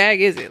 whose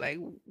bag is it? Like,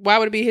 why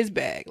would it be his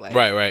bag? Like,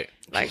 right.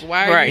 Like,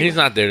 why? Are he's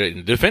not there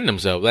to defend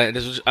himself. Like,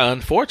 this is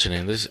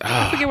unfortunate.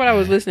 I forget what I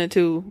was listening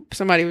to.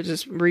 Somebody was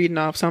just reading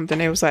off something.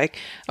 It was like,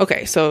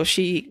 okay, so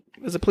she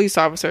was a police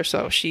officer,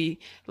 so she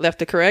left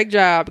the correct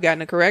job, got in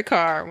the correct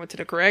car, went to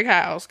the correct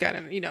house, got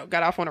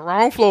off on the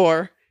wrong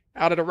floor,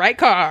 out of the right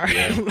car.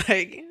 Yeah.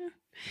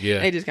 Yeah,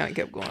 they just kind of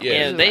kept going.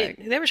 Yeah,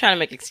 they were trying to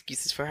make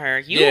excuses for her.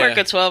 You work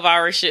a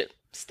 12-hour shift.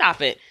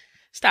 Stop it.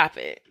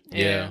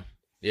 Yeah.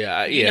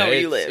 Yeah, you know where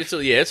you live.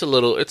 It's a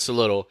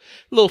little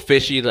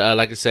fishy.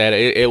 Like I said,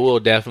 it will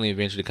definitely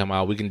eventually come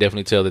out. We can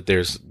definitely tell that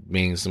there's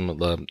being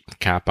some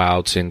cop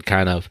outs and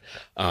kind of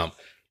a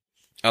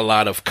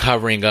lot of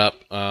covering up.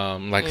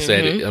 Like I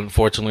said,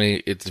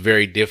 unfortunately, it's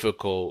very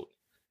difficult.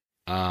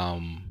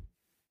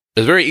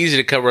 It's very easy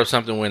to cover up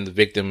something when the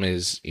victim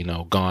is,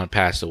 gone,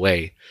 passed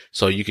away.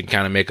 So you can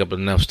kind of make up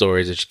enough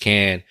stories that you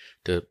can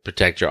to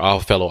protect your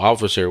fellow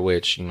officer,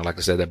 which, like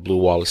I said, that blue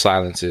wall of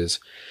silence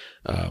is,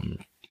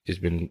 it's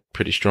been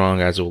pretty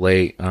strong as of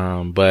late.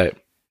 But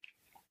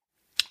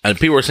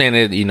people are saying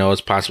that,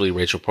 it's possibly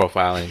racial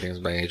profiling, things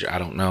of that nature. I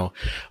don't know.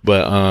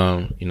 But,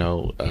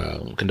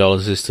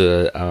 condolences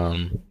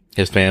to,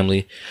 his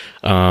family.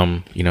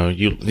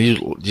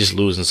 You just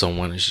losing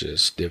someone is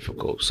just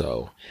difficult.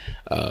 So,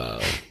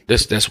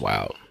 that's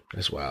wild.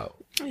 That's wild.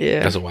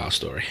 Yeah. That's a wild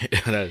story.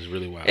 That is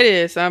really wild. It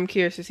is. I'm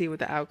curious to see what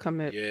the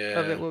outcome of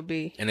it will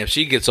be. And if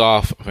she gets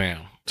off,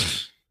 fam.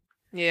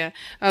 Yeah,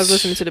 I was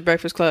listening to the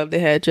Breakfast Club. They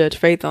had Judge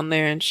Faith on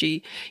there, and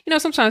she,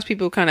 sometimes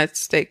people kind of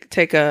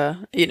take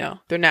a,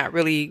 they're not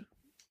really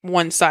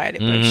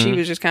one-sided, but she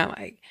was just kind of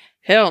like,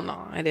 hell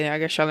no. And then I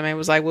guess Charlamagne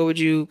was like, what would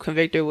you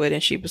convict her with?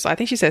 And she was, I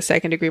think she said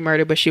 2nd-degree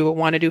murder, but she would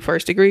want to do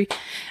 1st-degree.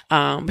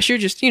 But she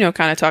was just,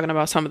 kind of talking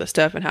about some of the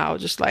stuff and how I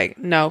was just like,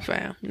 no,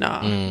 fam,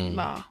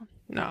 no.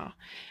 And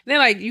then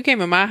like you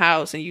came in my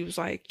house and you was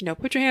like,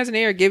 put your hands in the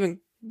air, giving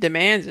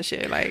demands and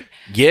shit. Like,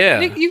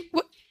 yeah,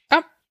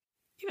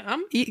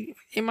 I'm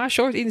in my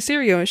shorts eating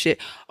cereal and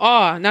shit.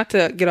 Oh, not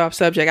to get off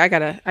subject. I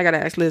gotta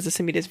ask Liz to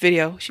send me this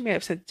video. She may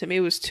have sent it to me.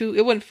 It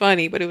wasn't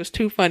funny, but it was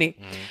too funny.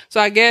 So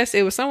I guess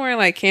it was somewhere in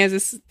like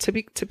Kansas,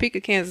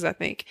 Topeka, Kansas, I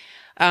think.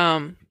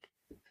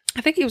 I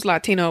think he was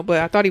Latino,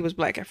 but I thought he was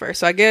black at first.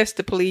 So I guess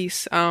the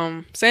police,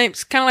 same,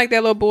 it's kind of like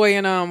that little boy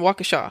in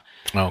Waukesha.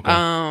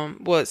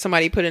 Okay.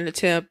 Somebody put in a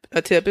tip.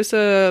 It's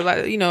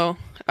a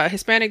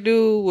Hispanic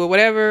dude or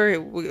whatever.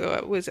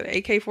 Was it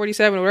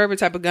AK-47 or whatever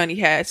type of gun he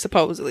had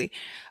supposedly.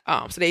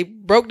 So they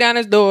broke down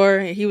his door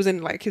and he was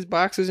in like his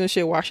boxers and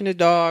shit, washing his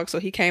dog. So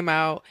he came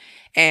out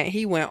and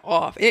he went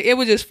off. It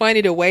was just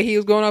funny the way he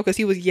was going off because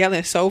he was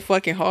yelling so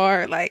fucking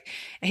hard, like,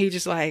 and he was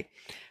just like,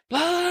 blah,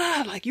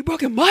 blah, blah, like, you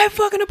broke in my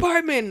fucking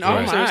apartment. And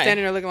officer was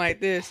standing there looking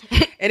like this.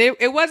 And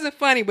it wasn't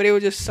funny, but it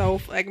was just so,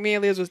 like, me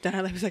and Liz was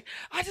down. He was like,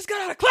 I just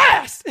got out of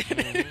class.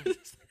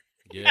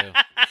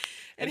 Yeah.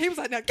 And he was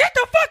like, now get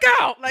the fuck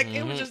out. Like,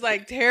 it was just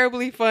like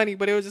terribly funny,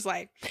 but it was just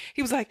like,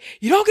 he was like,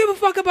 you don't give a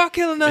fuck about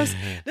killing us.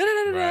 Right.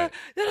 And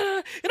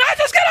I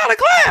just got out of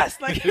class.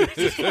 Like, it was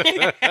just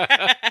like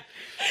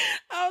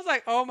I was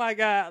like, oh my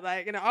God.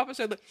 Like, and the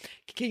officer, look,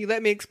 can you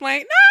let me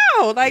explain?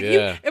 No. Like, you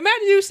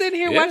imagine you sitting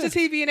here watching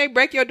TV and they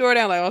break your door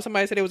down. Like, oh,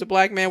 somebody said it was a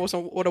black man with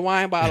a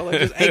wine bottle or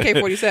just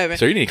AK-47.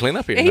 So you need to clean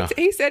up here now.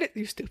 He said it.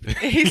 You stupid.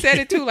 He said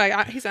it too.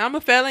 Like, he said, I'm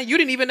a felon. You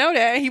didn't even know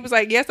that. And he was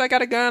like, yes, I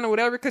got a gun or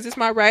whatever because it's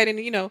my right. And,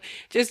 you know,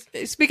 just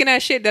speaking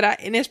that shit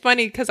and it's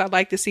funny because I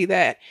like to see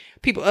that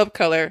people of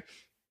color,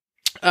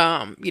 you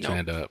know.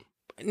 Stand up.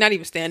 Not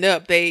even stand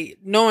up. They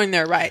knowing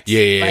their rights.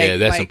 Yeah,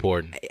 that's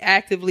important.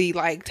 Actively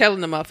like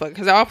telling the motherfucker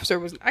because the officer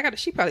was.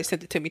 She probably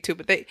sent it to me too.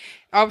 But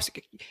officer,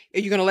 are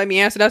you gonna let me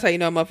answer? That's how you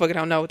know a motherfucker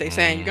don't know what they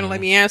saying. You're gonna let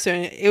me answer,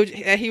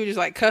 and he was just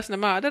like cussing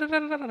them out. And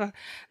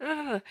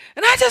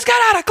I just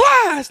got out of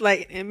class.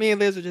 Like, and me and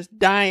Liz were just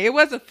dying. It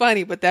wasn't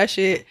funny, but that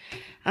shit,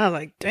 I was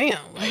like, damn.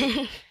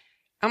 Like,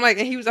 I'm like,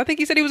 and I think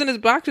he said he was in his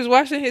boxers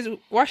washing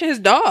his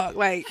dog.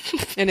 Like,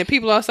 and then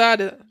people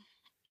outside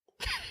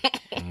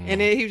and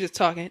then he was just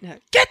talking.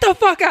 Get the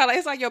fuck out! Like,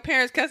 it's like your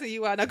parents cussing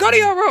you out. Now go to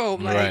your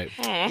room. Like,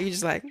 he was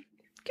just like,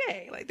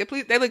 okay. Like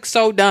they look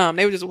so dumb.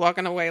 They were just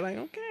walking away. Like,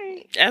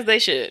 okay, as they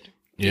should.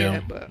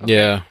 Yeah, but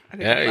okay.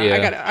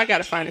 I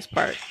gotta find this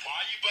part. Why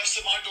you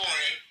busted my door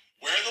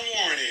in? Where the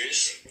warrant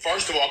is?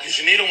 First of all, because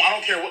you need I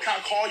don't care what kind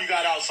of call you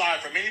got outside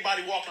from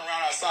anybody walking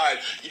around outside.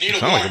 You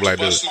need a warrant to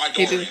bust my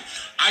door in.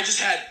 I just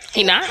had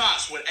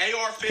cops with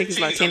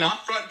AR-15s on my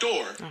front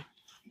door.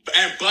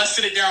 And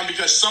busted it down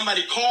because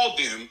somebody called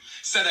them,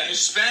 said a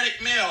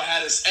Hispanic male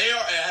had an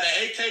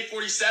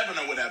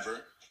AK-47 or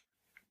whatever,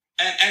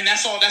 and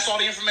that's all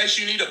the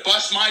information you need to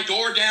bust my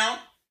door down.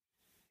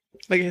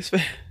 Like his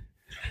face. Are you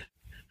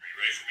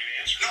ready for me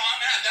to answer? No,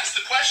 I'm not. That's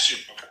the question.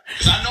 Okay.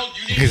 Because I know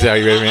you need. Are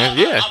you ready, man?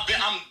 Yeah.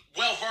 I'm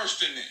well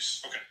versed in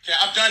this. Okay.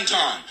 I've done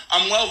time.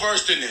 I'm well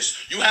versed in this.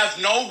 You have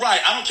no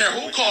right. I don't care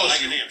who calls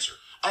you. Answer.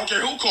 I don't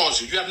care who calls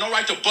you. You have no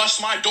right to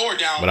bust my door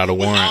down without a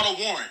warrant.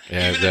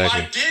 Yeah, even if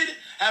I did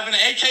have an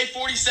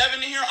AK-47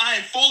 in here, I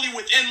am fully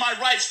within my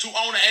rights to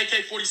own an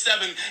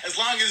AK-47 as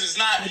long as it's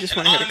not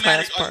an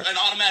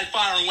automatic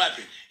firing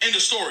weapon. End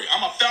of story.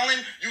 I'm a felon.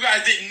 You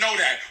guys didn't know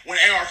that when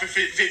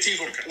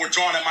AR-15s were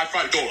drawn at my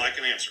front door. I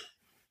can answer.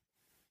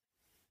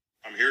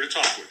 I'm here to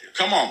talk with you.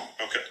 Come on.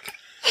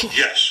 Okay.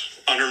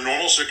 Yes. Under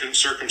normal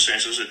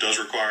circumstances, it does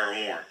require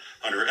a warrant.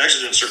 Under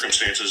exigent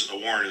circumstances, a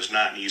warrant is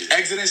not needed.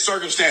 Exigent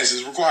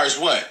circumstances requires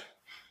what?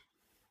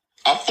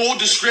 A full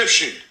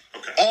description.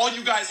 Okay. All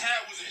you guys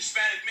had was a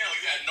Hispanic male.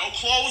 You had no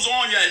clothes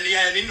on. You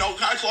had no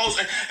kind of clothes.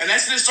 And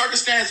that's in this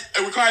circumstance.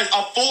 It requires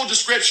a full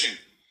description.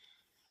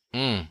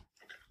 Okay.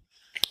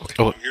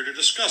 I'm here to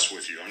discuss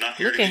with you. I'm not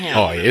here to get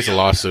it's a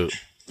lawsuit.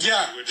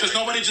 Yeah, because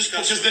nobody just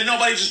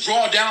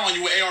draw down on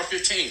you with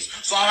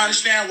AR-15s. So I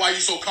understand why you're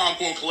so calm,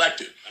 cool, and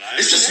collected.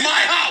 It's just my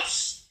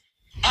house.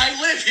 I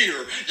live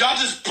here. Y'all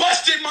just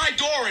busted my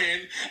door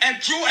in and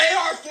drew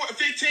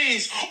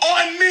AR-15s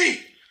on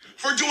me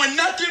for doing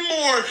nothing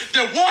more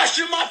than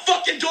washing my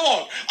fucking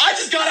dog. I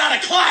just got out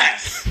of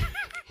class.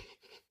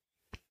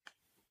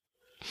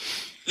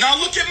 Now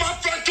look at my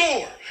front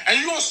door. And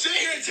you gonna sit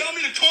here and tell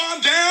me to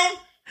calm down?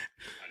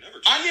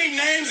 I need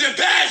names and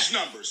badge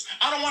numbers.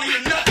 I don't want to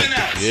hear nothing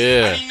else.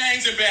 Yeah. I need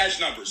names and badge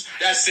numbers.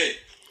 That's it.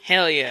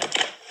 Hell yeah.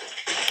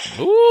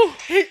 Ooh.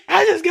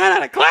 I just got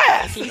out of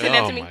class. Can you send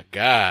that to me? Oh my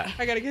God.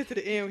 I gotta get to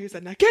the end when he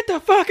said, now get the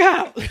fuck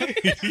out. No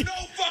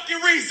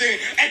fucking reason.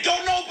 And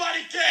don't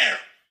nobody care.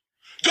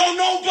 Don't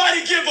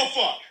nobody give a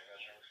fuck.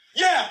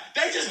 Yeah,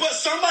 but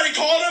somebody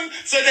called him,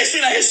 said they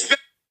seen a Hispanic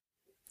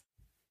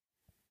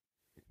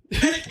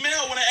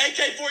male with an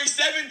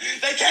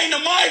AK-47. They came to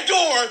my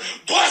door,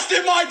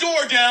 busted my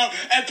door down,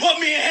 and put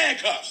me in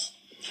handcuffs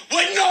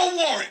with no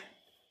warrant.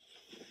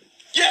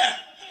 Yeah,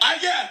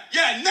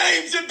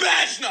 names and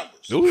badge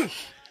numbers. Ooh.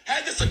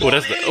 Had this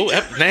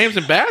names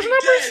and badge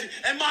numbers?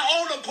 In my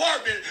own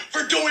apartment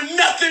for doing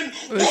nothing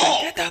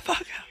wrong. Get the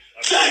fuck out.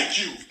 Thank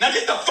you. Now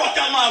get the fuck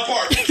out of my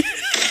apartment. Get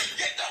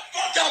the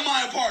fuck out of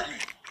my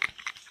apartment.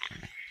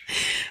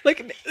 Like,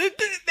 they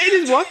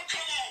just walk. Come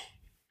on.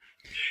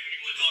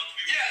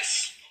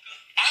 Yes.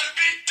 I'd have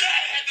been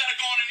dead had that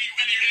gone any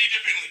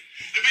differently.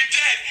 They've been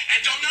dead.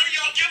 And don't none of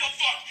y'all give a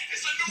fuck.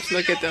 It's a new Just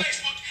look video at them. on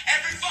Facebook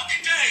every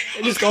fucking day.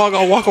 They just all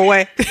gonna walk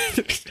away. And y'all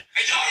don't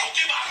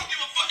give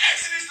a fuck.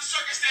 Exodus the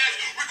circumstance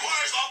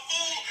requires a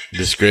full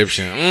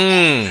Description.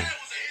 That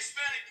was a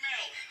Hispanic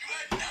male. You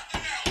had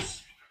nothing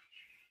else.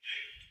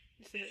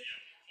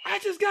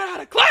 I just got out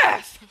of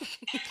class. I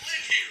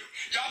live here.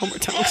 Y'all One more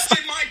just time.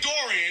 busted my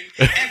door in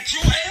and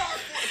drew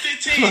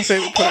My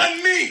favorite AR-15s part.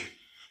 on me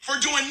for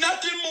doing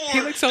nothing more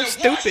He looks so than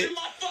stupid. washing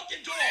my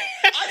fucking dog.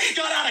 I just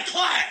got out of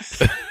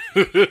class.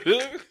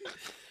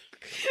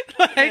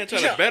 Man,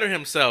 trying to better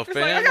himself, It's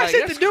man. like, I got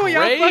shit to do and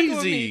y'all fucking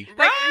with me. Crazy.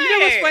 Like, you know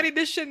what's Right. funny?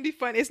 This shouldn't be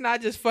funny. It's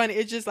not just funny.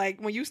 It's just like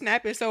when you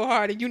snap it so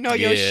hard and you know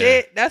your Yeah.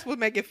 shit, that's what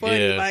make it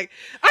funny. Yeah. Like,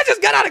 I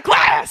just got out of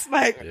class.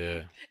 Like,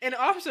 Yeah. and the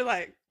officer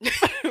like,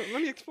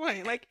 let me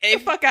explain. Like, get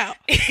the fuck out.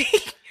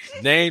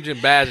 Names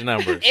and badge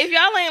numbers. If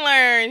y'all ain't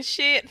learned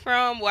shit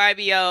from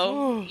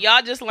YBO,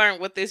 y'all just learned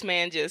what this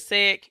man just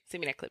said.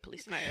 Send me that clip,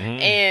 please.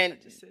 And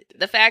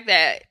the fact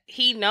that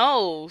he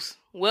knows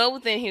well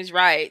within his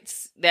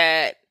rights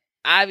that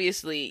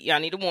obviously y'all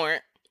need a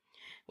warrant.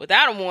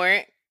 Without a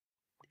warrant,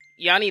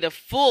 y'all need a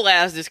full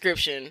ass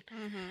description.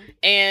 Mm-hmm.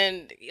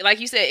 And like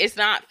you said, it's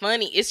not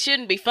funny. It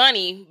shouldn't be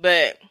funny,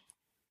 but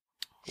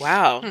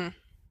wow.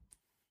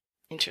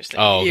 Interesting.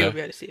 Oh, okay. You'll be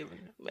able to see it.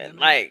 But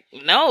like,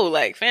 no,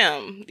 like,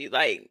 fam,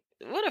 like,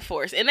 what a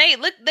force. And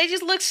they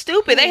just look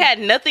stupid. They had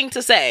nothing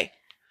to say.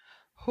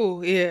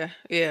 Oh, yeah.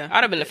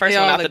 I'd have been the first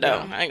one out the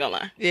door. I ain't gonna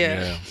lie.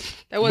 Yeah.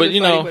 That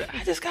wasn't funny, but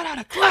I just got out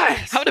of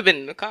class. I would have been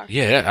in the car.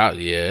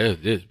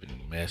 It's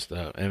been messed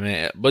up. I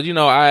mean, but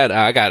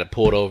I got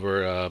pulled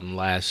over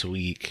last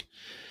week.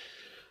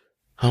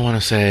 I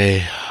want to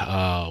say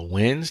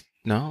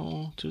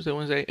Tuesday,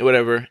 Wednesday,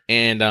 whatever.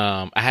 And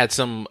I had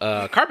some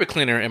carpet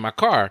cleaner in my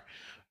car,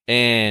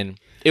 and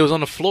it was on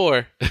the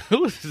floor.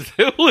 Who was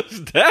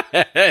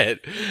that?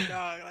 Snoop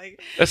Dogg,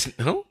 like that's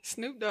who?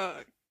 Snoop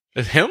Dogg.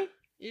 That's him?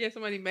 Yeah,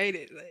 somebody made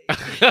it.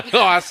 Like.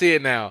 Oh, I see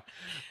it now.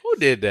 Who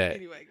did that?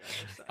 Anyway,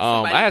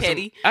 I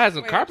had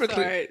some carpet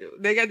cleaner.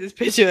 They got this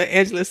picture of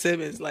Angela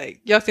Simmons.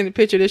 Like, y'all seen the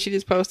picture that she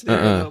just posted in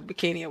her little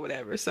bikini or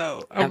whatever.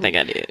 So I think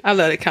I did. I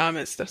love the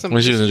comments. When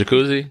she was in the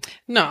jacuzzi?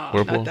 No,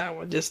 Whirlpool? not that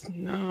one. Just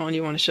I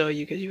only want to show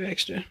you because you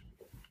extra.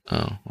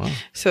 Oh, wow.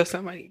 So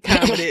somebody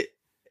commented.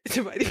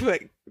 Somebody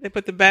they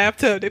put the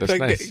bathtub. They put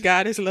nice.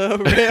 God is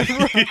love. And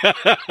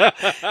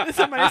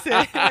somebody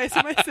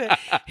said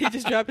he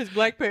just dropped his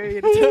BlackBerry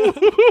in the tub.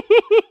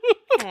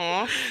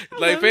 Aww.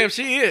 Like, fam,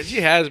 she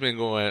has been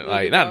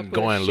going not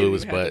going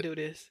loose, but do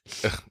this.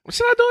 She's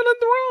not doing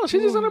nothing wrong.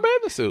 She's just in her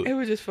bathing suit. It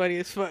was just funny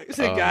as fuck. It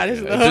said God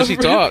is love. Did she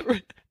talk?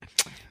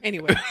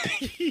 Anyway,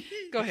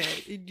 go ahead.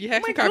 You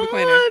had some carpet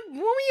cleaner.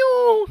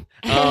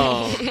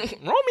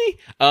 Romy.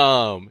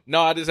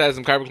 No, I just had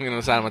some carpet cleaner on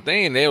the side of my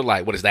thing, and they were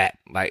like, "What is that?"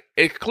 Like,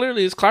 it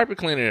clearly is carpet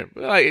cleaner.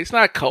 Like, it's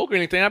not Coke or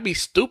anything. I'd be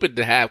stupid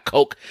to have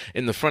Coke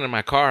in the front of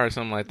my car or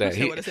something like that.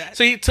 What is that?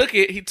 So he took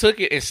it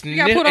and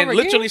sniffed and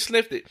literally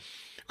sniffed it.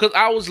 Because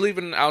I was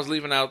leaving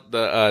out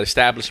the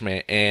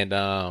establishment, and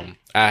I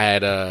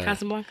had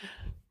Casablanca.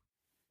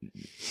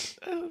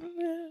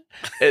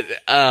 but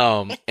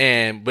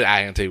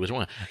I can't tell you which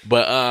one.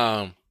 But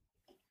I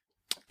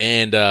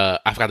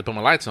forgot to put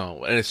my lights on.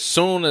 And as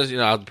soon as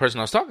the person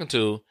I was talking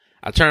to,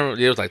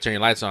 it was like turn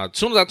your lights on. As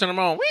soon as I turned them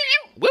on,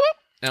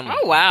 oh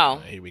like,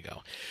 wow! Here we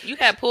go. You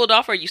had pulled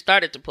off, or you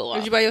started to pull off?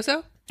 Did you by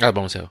yourself? I was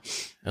by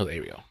myself. I was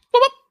here we go.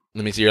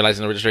 Let me see your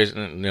license and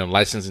registration,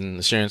 license and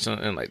insurance,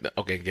 and like that.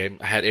 Okay.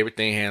 I had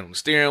everything handled on the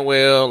steering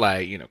wheel,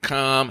 like,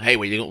 come. Hey,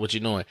 what you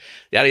doing?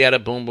 Yada yada,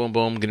 boom, boom,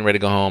 boom. Getting ready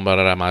to go home. Blah,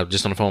 blah, blah. I'm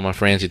just on the phone with my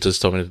friends. He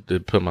just told me to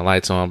put my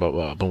lights on. Blah,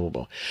 blah, boom,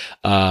 boom,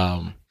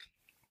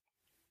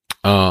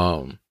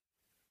 boom.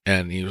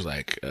 And he was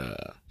like,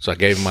 so I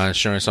gave him my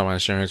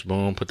insurance,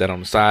 boom, put that on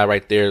the side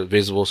right there,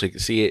 visible so he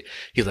could see it.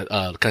 He's like,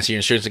 can I see your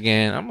insurance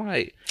again? I'm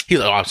like, he's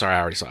like, oh, I'm sorry,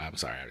 I already saw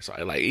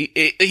it. Like,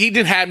 he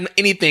didn't have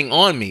anything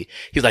on me.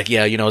 He's like,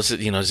 yeah, it's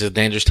a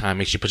dangerous time.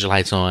 Make sure you put your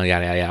lights on,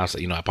 yada, yada, yada. I was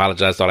like, I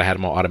apologize. Thought I had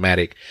them on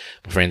automatic.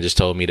 My friend just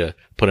told me to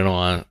put it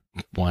on.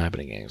 Won't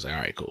happen again. He was like,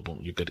 all right, cool, boom,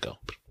 you're good to go.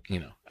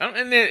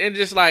 And then, and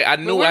just like, I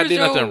knew I did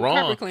nothing wrong.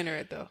 Where was your carpet cleaner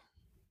at, though?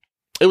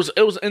 It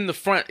was in the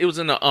front. It was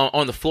in the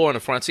on the floor in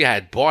the front. See, I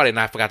had bought it and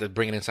I forgot to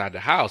bring it inside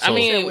the house. So, I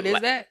mean, what is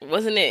that?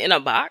 Wasn't it in a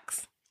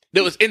box? It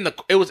was in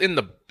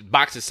the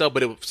box itself,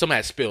 but some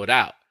had spilled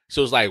out.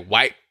 So it was like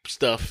white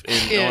stuff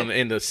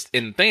in the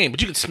thing, but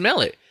you could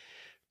smell it.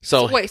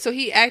 So wait, so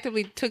he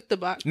actively took the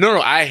box? No,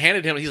 I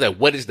handed him. He's like,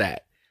 "What is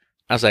that?"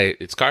 I was like,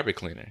 "It's carpet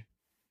cleaner,"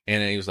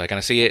 and then he was like, "Can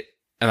I see it?"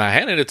 And I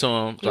handed it to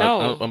him. So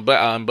no.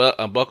 I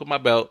unbuckled my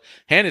belt,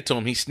 handed it to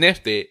him. He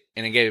sniffed it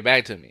and then gave it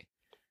back to me.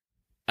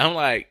 I'm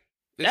like.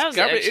 That was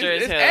extra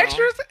as hell.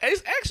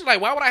 It's extra.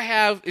 Like, why would I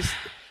have?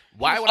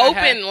 Why would open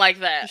I have, like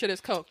that? You should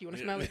have Coke. You want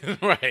to smell it?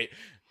 Right.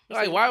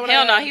 Like, why would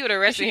Hell no, he would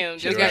have arrested him.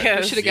 Should have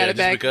got it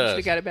back. Should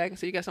have got it back, and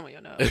so you got some on your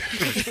nose. Get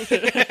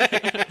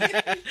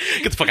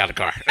the fuck out of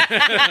the car.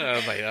 I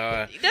was like,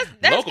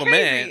 that's local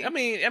crazy. man.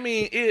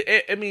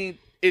 I mean,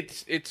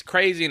 it's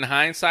crazy in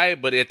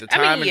hindsight, but at the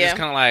time, it's just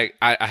kind of like,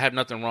 I have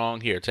nothing wrong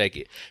here. Take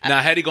it.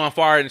 Now, had he gone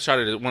far and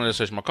wanted to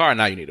search my car,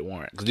 now you need a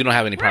warrant because you don't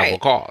have any probable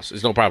cause.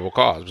 There's no probable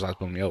cause besides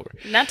pulling me over.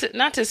 Not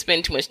to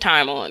spend too much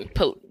time on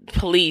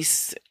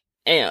police,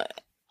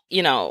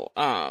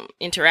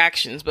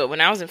 interactions. But when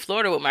I was in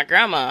Florida with my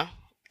grandma,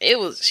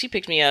 she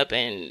picked me up,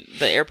 and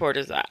the airport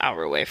is an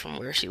hour away from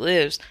where she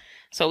lives.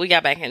 So we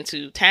got back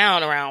into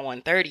town around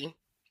 1:30.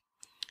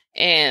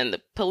 And the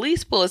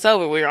police pull us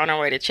over. We were on our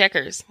way to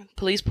Checkers.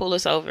 Police pull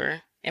us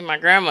over. And my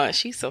grandma,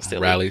 she's so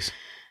silly. Rallies?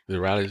 The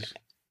Rallies?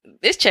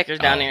 It's Checkers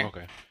down there.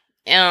 Okay.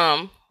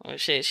 Oh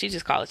shit, she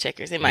just called it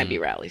Checkers. It might be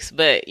Rallies.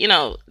 But,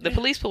 the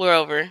police pull her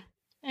over.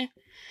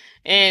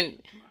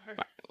 And,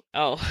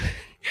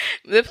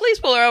 the police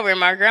pull her over. And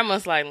my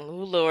grandma's like, oh,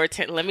 Lord,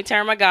 let me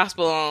turn my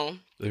gospel on.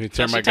 Let me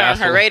turn so my gospel on. She turned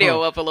her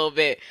radio up a little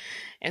bit.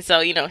 And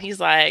so,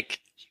 he's like,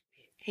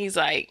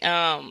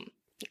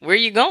 where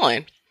you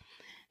going?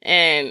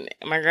 And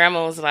my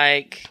grandma was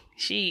like,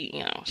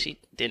 she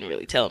didn't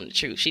really tell him the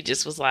truth. She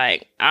just was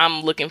like,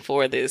 I'm looking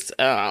for this,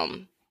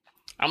 I'm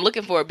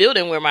looking for a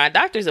building where my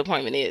doctor's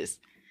appointment is.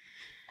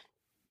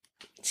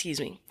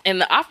 Excuse me.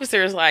 And the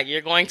officer is like,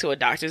 you're going to a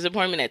doctor's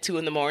appointment at 2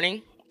 a.m.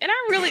 And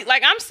I really,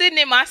 like, I'm sitting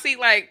in my seat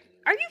like,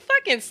 are you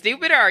fucking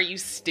stupid or are you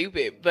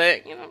stupid?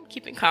 But, you know, I'm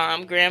keeping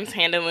calm. Graham's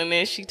handling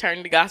this. She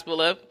turned the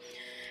gospel up.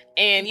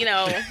 And, you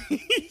know. What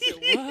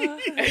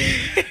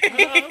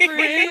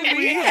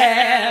we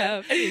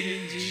have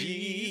in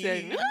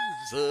Jesus.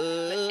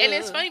 And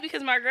it's funny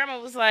because my grandma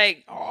was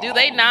like, do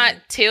they not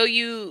tell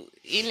you,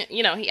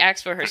 you know, he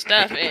asked for her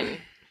stuff and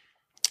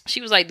she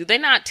was like, do they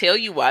not tell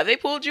you why they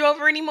pulled you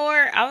over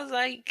anymore? I was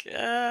like,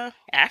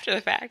 after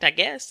the fact, I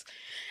guess.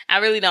 I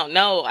really don't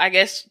know. I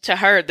guess to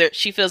her,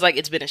 she feels like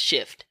it's been a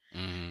shift.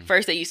 Mm-hmm.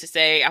 First, they used to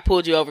say, I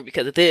pulled you over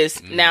because of this.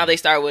 Mm-hmm. Now they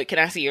start with, can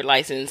I see your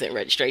license and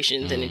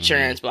registrations and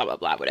insurance, blah, blah,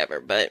 blah, whatever.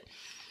 But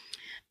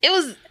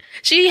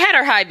she had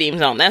her high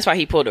beams on. That's why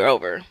he pulled her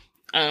over.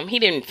 He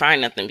didn't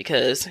find nothing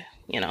because,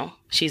 you know,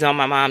 she's on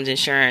my mom's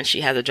insurance.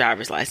 She has a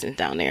driver's license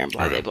down there and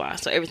blah, blah, blah.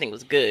 So everything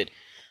was good.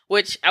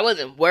 Which I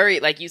wasn't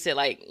worried, like you said,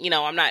 like, you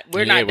know,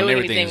 we're not doing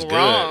anything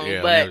wrong.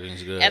 Yeah, but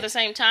at the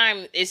same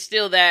time, it's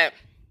still that,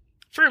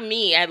 for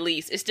me at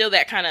least, it's still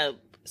that kind of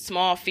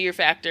small fear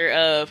factor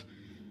of,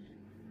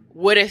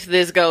 what if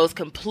this goes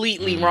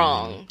completely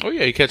wrong? Oh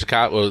yeah, you catch a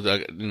cop, or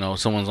you know,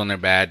 someone's on their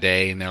bad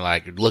day, and they're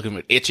like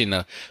itching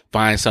to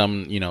find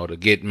something, you know, to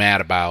get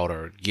mad about,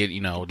 or get,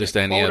 you know, this,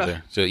 that, and the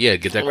other. So yeah,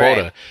 get that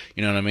quota.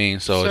 You know what I mean?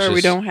 So sir,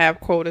 we don't have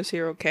quotas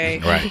here, okay?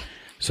 Right.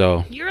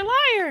 So you're a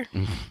liar.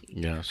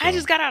 Yeah. So. I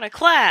just got out of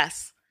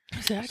class.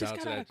 I said, I just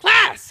got out of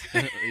class.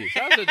 Shout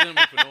out to the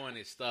gentleman for doing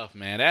this stuff,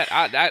 man.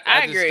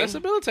 I agree. That's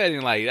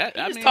debilitating. Like that.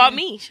 He just taught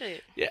me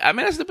shit. Yeah, I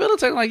mean that's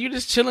debilitating. Like you're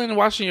just chilling and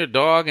watching your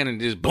dog, and it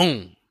just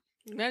boom.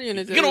 Imagine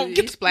get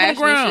the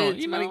ground,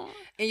 you know.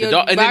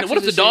 And then what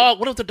if the dog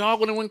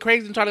would have went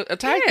crazy and tried to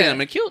attack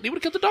them and killed? He would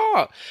have killed the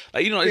dog.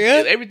 Like, you know,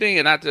 it's everything.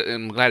 And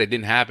I'm glad it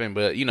didn't happen.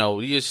 But you know,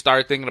 you just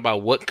start thinking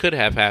about what could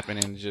have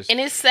happened, and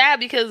it's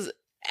sad because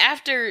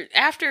after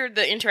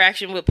the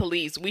interaction with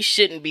police, we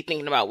shouldn't be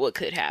thinking about what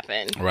could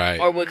happen, right,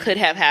 or what could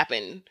have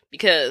happened,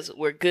 because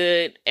we're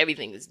good,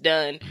 everything is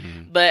done.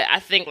 Mm-hmm. But I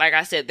think, like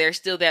I said, there's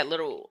still that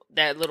little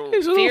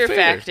fear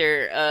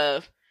factor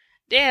of,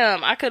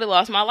 damn, I could have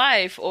lost my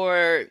life,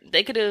 or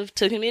they could have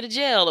taken me to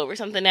jail over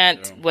something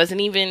that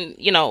wasn't even,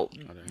 you know,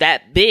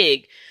 that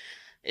big.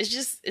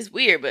 It's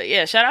weird, but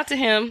yeah, shout out to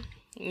him.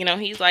 You know,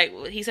 he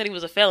said he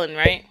was a felon,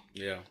 right?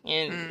 Yeah.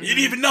 And you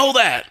didn't even know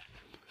that.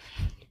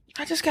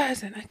 I just got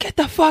to get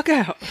the fuck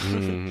out.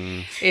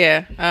 Mm-hmm.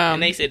 Yeah.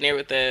 And they sitting there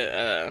with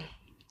the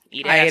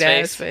eat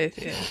ass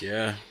face.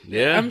 Yeah.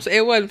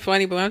 It wasn't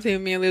funny, but I'm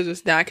telling me and Liz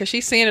was dying because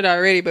she's seen it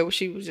already, but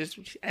she was just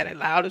at it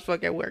loud as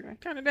fuck at work.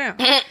 Like, turn it down.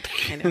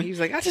 And then he was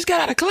like, I just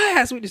got out of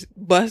class. We just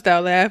bust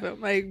out laughing.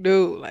 I'm like,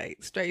 dude,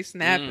 like straight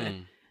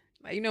snapping.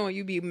 Like, you know, when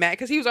you be mad,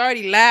 because he was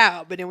already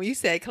loud, but then when you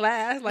said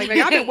class, like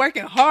I've been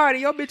working hard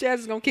and your bitch ass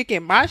is going to kick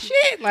in my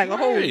shit? Like,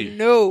 oh,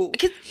 no.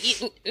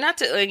 Not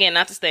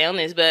to stay on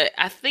this, but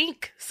I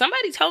think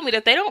somebody told me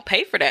that they don't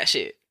pay for that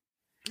shit.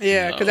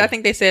 Yeah, because I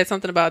think they said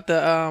something about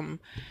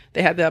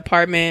they had the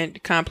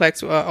apartment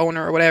complex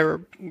owner or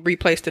whatever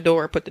replace the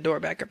door, put the door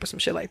back up or some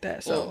shit like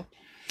that. So,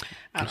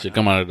 it should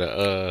come out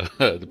of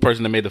the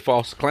person that made the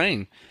false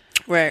claim.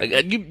 Right.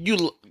 Like,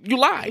 you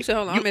lied. So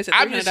hold on, I'm missing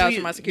 $300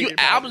 from my security.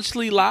 You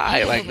obviously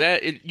lied like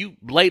that. You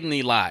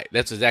blatantly lied.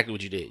 That's exactly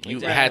what you did.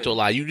 You had to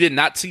lie. You did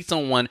not see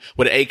someone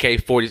with an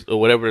AK-40 or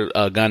whatever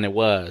gun it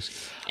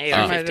was.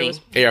 AR-15.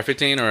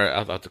 AR-15, or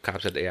I thought the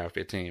cops had the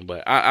AR-15,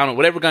 but I don't know,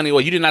 whatever gun it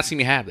was. You did not see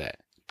me have that.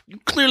 You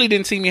clearly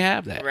didn't see me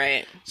have that.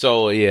 Right.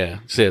 So yeah,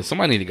 said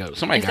somebody need to go.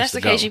 Somebody got to go. If that's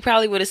the case, you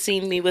probably would have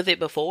seen me with it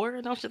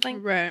before, don't you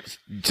think? Right.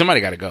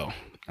 Somebody got to go.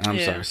 I'm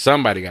sorry.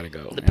 Somebody got to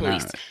go. The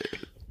police.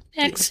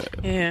 Next.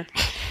 Yeah.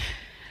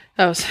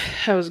 That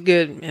was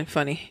good and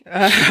funny.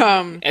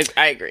 I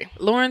agree.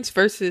 Lawrence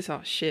versus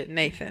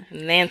Nathan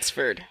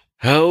Nansford.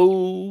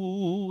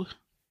 Oh,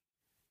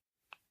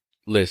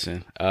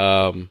 listen.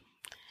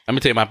 Let me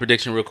tell you my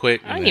prediction real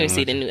quick. I didn't even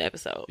see the new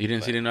episode. You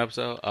didn't see the new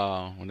episode?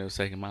 Oh, when they were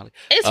taking Molly.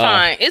 It's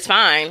fine. It's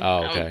fine.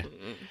 Oh, okay.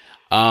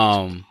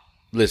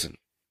 Listen.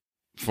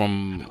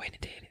 From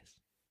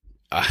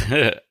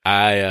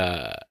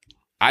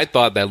I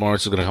thought that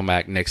Lawrence was gonna come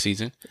back next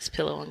season. This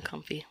pillow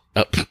uncomfy.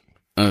 I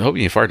hope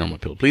you ain't farting on my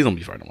pillow. Please don't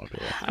be farting on my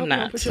pillow. I'm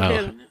not.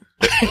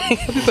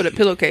 Put a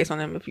pillowcase on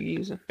them if you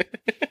use them.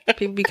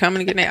 People be coming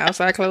to get their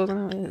outside clothes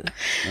on.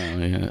 Oh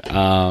yeah.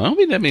 I don't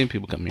be that many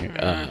people come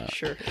here.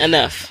 Sure.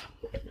 Enough.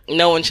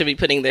 No one should be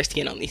putting their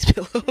skin on these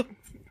pillows.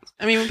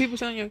 I mean, when people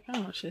say your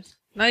shit,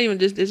 not even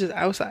just, it's just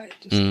outside.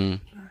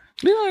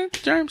 Yeah,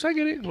 germs, I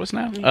get it. What's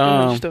now?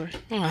 Story.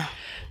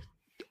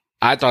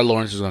 I thought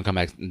Lawrence was going to come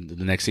back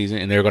the next season,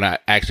 and they're going to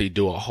actually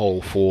do a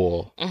whole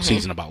full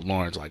season about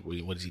Lawrence. Like,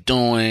 what is he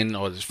doing?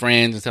 Or his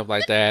friends and stuff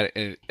like that.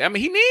 And I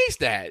mean, he needs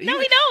that. No,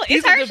 he don't.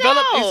 It's her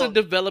show. He's a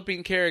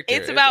developing character.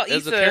 It's about Issa.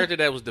 It's a character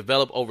that was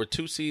developed over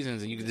 2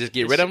 seasons, and you can just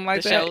get rid of him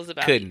like that. Show's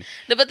about Couldn't.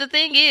 But the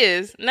thing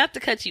is, not to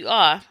cut you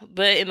off,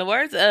 but in the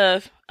words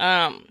of,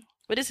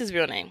 what is his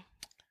real name?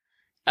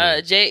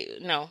 Jay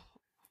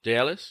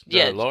Ellis?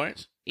 Yeah.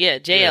 Lawrence? Yeah,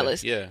 Jay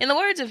Ellis. Yeah. In the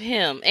words of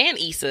him and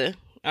Issa,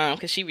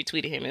 because she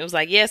retweeted him, it was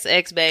like, yes,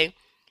 ex-bae,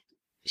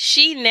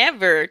 she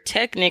never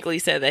technically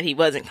said that he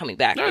wasn't coming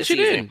back. No, this she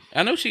season. didn't.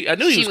 I knew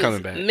he was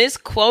coming back.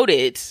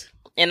 Misquoted,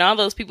 and all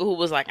those people who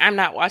was like, "I'm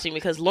not watching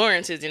because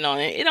Lawrence isn't on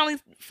it." It only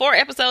 4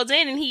 episodes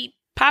in, and he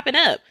popping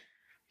up.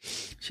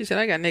 She said,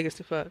 "I got niggas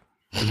to fuck."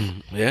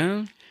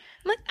 Yeah.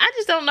 Look, I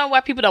just don't know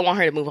why people don't want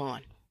her to move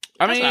on.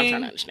 That's what I'm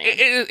trying to understand.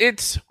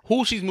 It's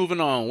who she's moving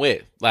on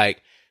with.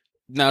 Like,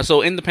 now,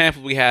 so in the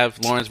pamphlet, we have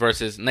Lawrence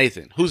versus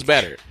Nathan. Who's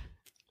better?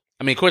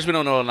 I mean, of course, we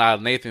don't know a lot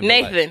of Nathan.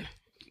 Nathan.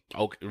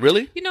 Like, okay,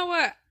 really? You know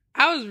what?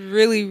 I was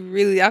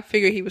really, I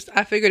figured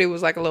it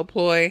was like a little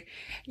ploy.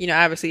 You know,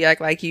 obviously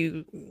act like they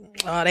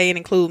didn't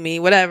include me,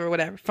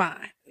 whatever.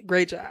 Fine.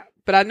 Great job.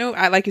 But I knew,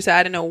 like you said,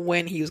 I didn't know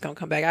when he was going to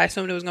come back. I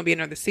assumed it was going to be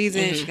another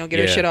season. She's going to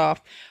get her shit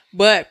off.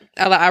 But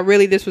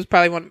this was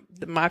probably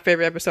my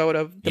favorite episode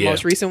of the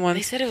most recent one.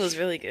 They said it was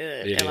really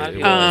good. Yeah, a lot of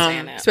people were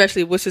saying that.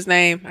 Especially, what's his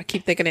name? I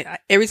keep thinking it.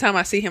 Every time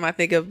I see him, I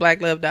think of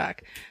Black Love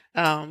Doc.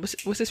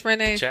 What's his friend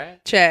name?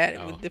 Chad.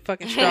 Oh. With the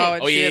fucking straw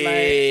and shit. Yeah.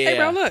 Hey,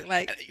 bro, look.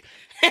 Like,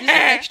 just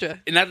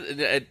extra.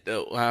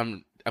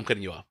 I'm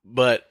cutting you off.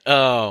 But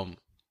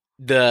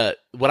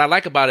what I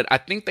like about it, I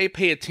think they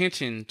pay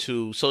attention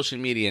to social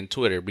media and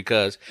Twitter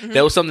because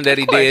that was something that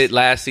he did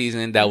last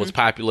season that was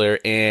popular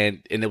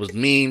and there was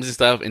memes and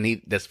stuff.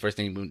 And that's the first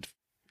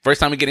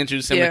time we get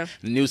introduced to him in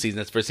the new season.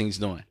 That's the first thing he's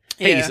doing.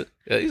 Yeah.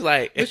 He's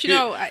like, but you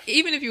know,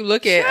 even if you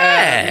look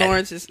at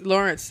Lawrence's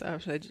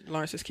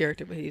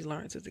character, but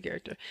Lawrence is the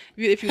character.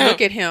 If you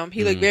look at him,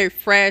 he looked very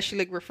fresh. He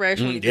looked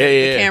refreshed when he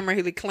did the camera.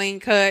 He looked clean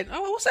cut.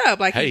 Oh, what's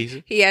up? Like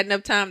he had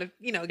enough time to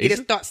get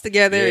his thoughts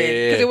together,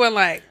 because it wasn't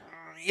like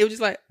it was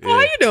just like, oh, how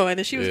you doing?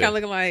 And she was kind of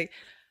looking like.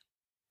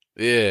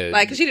 Yeah.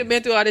 Like, because she'd have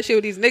been through all this shit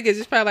with these niggas.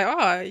 It's probably like,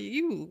 oh,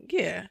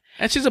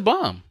 and she's a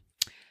bum.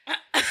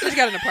 She just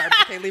got an apartment.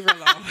 Okay, leave her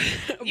alone.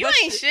 You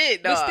ain't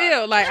shit, dog. But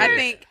still, like,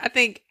 I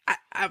think,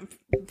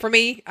 for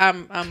me,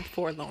 I'm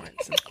for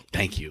Lawrence.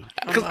 Thank you.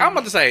 Because I'm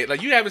about to say,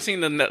 like, you haven't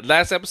seen the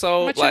last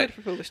episode. Like,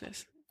 for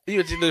foolishness. You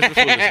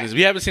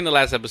haven't seen the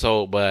last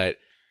episode, but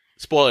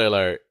spoiler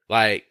alert,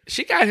 like,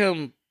 he got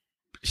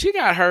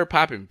her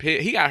popping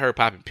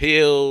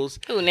pills.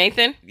 Who,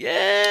 Nathan?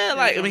 Yeah,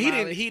 like, I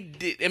mean,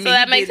 so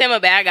that makes him a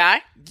bad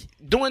guy?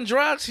 Doing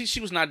drugs? She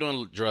was not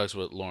doing drugs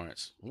with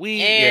Lawrence.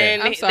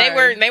 I'm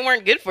sorry. They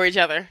weren't good for each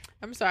other.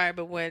 I'm sorry,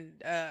 but when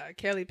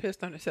Kelly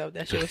pissed on herself,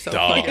 that shit was so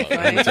fucking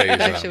funny.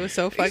 That shit was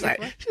so fucking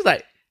funny. She's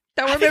like,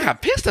 I think I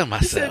pissed on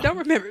myself. She said, don't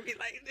remember me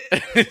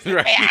like this.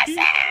 Right.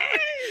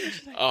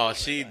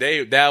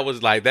 That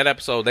was like that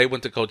episode. They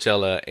went to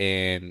Coachella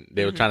and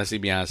they were trying to see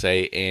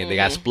Beyonce and they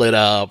got split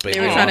up. And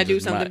they were trying to do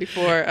something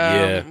before.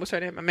 What's her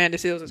name? Amanda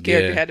Seales'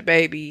 character had the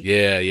baby.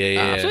 Yeah.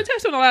 So it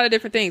touched on a lot of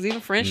different things,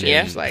 even friendship.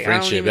 Yeah, like,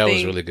 friendship. That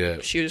was really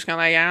good. She was kind of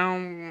like,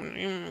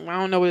 I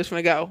don't know where it's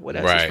gonna go with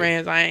us as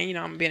friends. I'm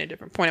gonna be in a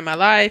different point in my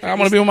life. I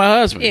want to be with my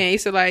husband. Yeah, he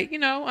said like,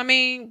 I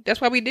mean,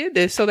 that's why we did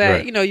this so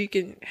that you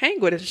can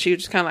hang with us. She was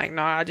just kind of like,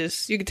 no,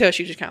 you can tell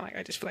she was just kind of like,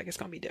 I just feel like it's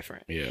gonna be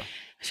different. Yeah.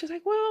 She was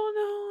like, well,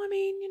 no, I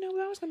mean,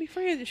 we're always gonna be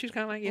friends. And she was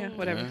kind of like, yeah,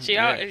 whatever. She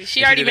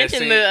already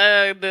mentioned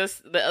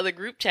the other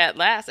group chat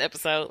last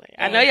episode.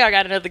 I know y'all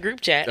got another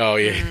group chat. Oh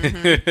yeah.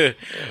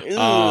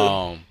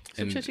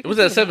 And was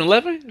that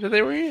 7-Eleven that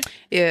they were in?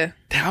 Yeah.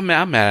 Damn,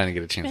 I'm mad I didn't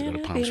get a chance to go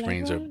to Palm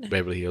Springs or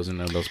Beverly Hills and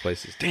none of those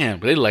places. Damn,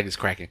 but they look like it's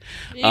cracking.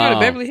 You go to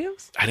Beverly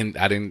Hills? I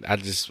didn't.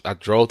 I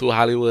drove through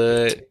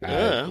Hollywood.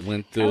 I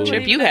went through.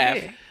 Trip you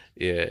have?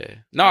 Yeah.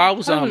 No, I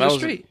was on the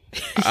street.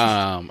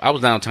 I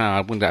was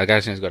downtown. I got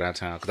a chance to go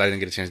downtown because I didn't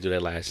get a chance to do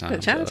that last time.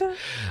 Chinatown?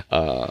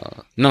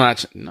 No,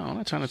 not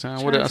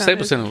Chinatown. What else?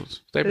 Staples Center.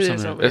 Staples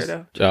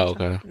Center. Oh,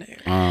 okay.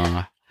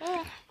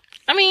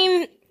 I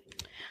mean,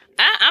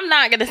 I'm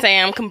not gonna say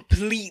I'm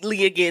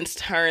completely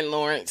against her and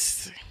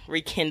Lawrence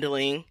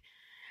rekindling,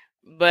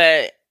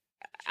 but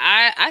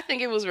I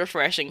think it was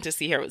refreshing to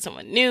see her with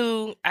someone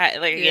new. I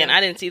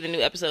didn't see the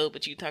new episode,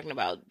 but you talking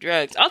about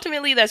drugs.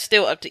 Ultimately, that's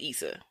still up to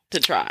Issa to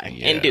try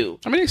and do.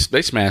 I mean,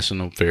 they smashed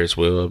on Ferris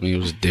wheel. I mean, it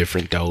was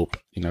different, dope.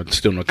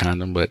 Still no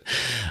condom, but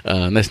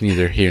that's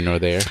neither here nor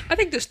there. I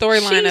think the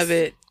storyline of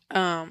it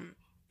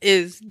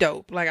is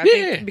dope. Like,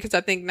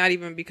 I think not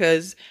even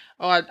because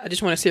I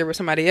just want to see her with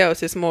somebody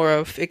else. It's more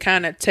of, it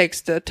kind of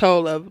takes the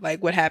toll of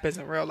like what happens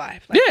in real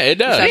life. Like, it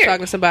does. You start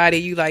talking to somebody,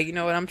 you like, you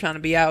know what, I'm trying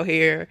to be out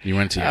here. You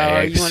went to your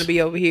ex. You want to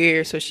be over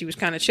here. So she was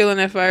kind of chilling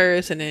at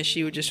first, and then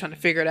she was just trying to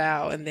figure it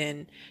out. And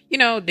then,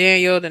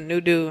 Daniel, the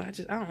new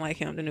dude, I don't like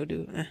him, the new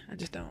dude. I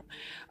just don't.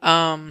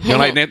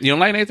 You don't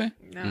like Nathan?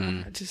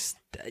 No,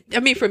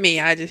 for me,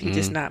 he's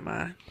just not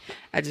my,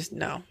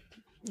 no.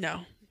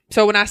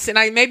 So when I say,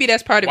 maybe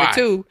that's part of it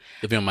too.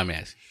 If you don't mind me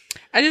asking.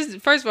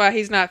 First of all,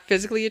 he's not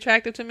physically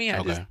attractive to me. I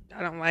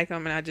don't like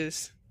him, and I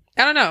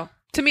don't know.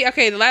 To me,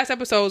 okay, the last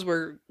episodes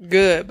were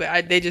good,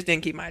 but they just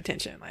didn't keep my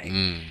attention. Like,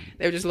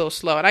 they were just a little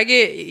slow. And I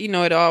get,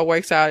 it all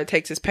works out. It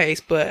takes its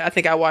pace, but I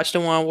think I watched the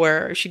one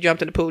where she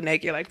jumped in the pool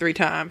naked like 3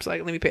 times.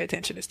 Like, let me pay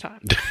attention this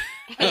time.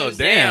 Oh,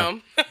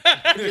 damn. I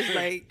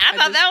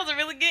thought that was a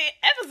really good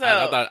episode.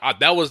 I thought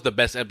that was the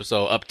best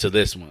episode up to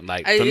this one.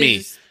 Like, for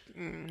me.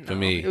 For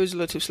me, it was a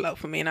little too slow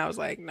for me, and I was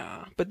like,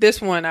 nah. But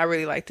this one, I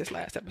really liked this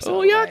last episode.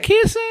 Oh, y'all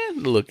kissing?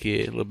 Little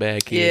kid, little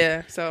bad kid.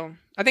 Yeah, so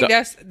I think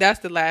that's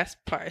the last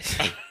part.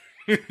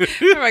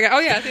 Oh my god! Oh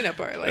yeah, I seen that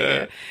part. Like,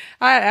 yeah.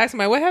 I asked him,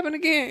 like, what happened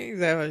again? He's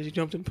like, oh, you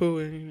jumped in the pool,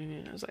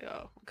 and I was like,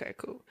 oh, okay,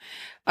 cool.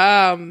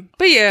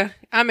 But yeah,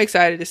 I'm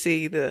excited to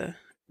see the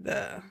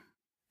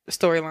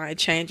storyline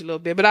change a little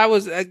bit. But I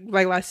was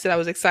like I said, I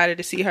was excited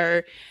to see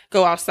her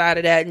go outside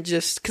of that, and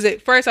just because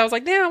at first I was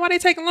like, damn, why they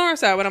taking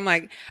Lawrence out? But I'm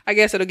like, I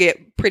guess it'll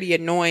get pretty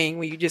annoying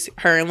when you just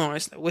her and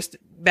Lawrence what's the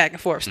back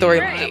and forth storyline.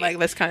 Right. Like,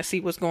 let's kind of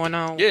see what's going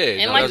on. Yeah,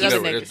 and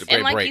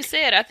like you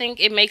said, I think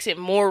it makes it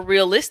more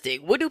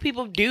realistic. What do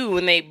people do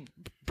when they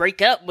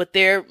break up with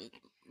their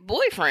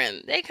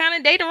boyfriend? They kind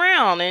of date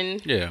around,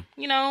 and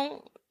you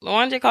know,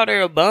 Lawanda called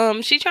her a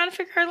bum. She trying to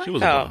figure her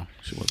life out.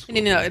 And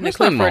then in the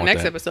clip for the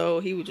next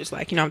episode, he was just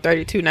like, you know, I'm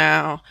 32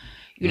 now.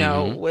 You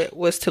know,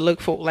 what's to look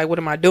for? Like, what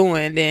am I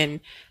doing?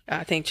 Then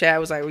I think Chad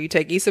was like, will you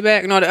take Issa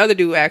back? No, the other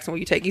dude asked him, will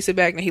you take Issa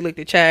back? And he looked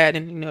at Chad,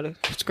 and, you know, the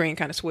screen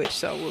kind of switched.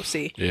 So we'll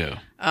see. Yeah.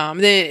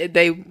 Then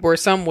they were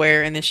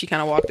somewhere, and then she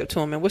kind of walked up to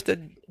him. And what's the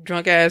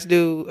drunk ass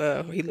dude?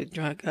 He looked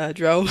drunk.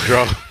 Dro.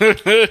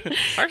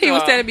 He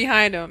was standing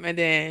behind him. And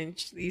then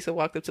Issa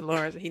walked up to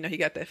Lawrence, and he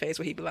got that face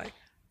where he'd be like,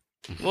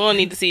 we'll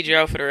need to see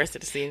Joe for the rest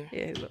of the season.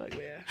 Yeah, he looked like that.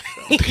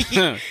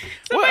 So.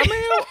 What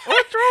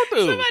Joe do?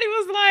 Somebody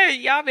was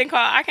like, y'all been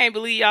called. I can't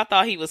believe y'all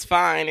thought he was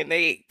fine, and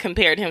they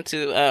compared him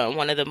to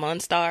one of the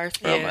Munstars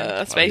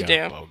from Space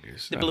Jam.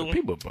 Bogus. The blue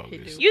people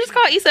bogus. You just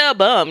called Issa a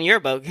bum.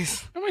 You're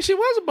bogus. I mean, she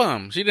was a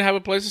bum. She didn't have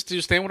a place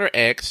to stay with her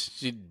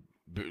ex.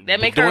 That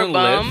make her a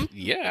bum?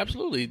 Yeah,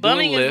 absolutely.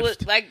 Bumming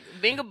is like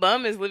being a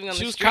bum is living on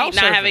the street,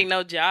 not having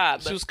no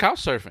job. She was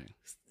couch surfing.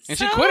 And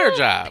she quit her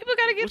job. People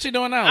gotta get. What's she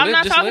doing now? I'm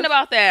not talking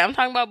about that. I'm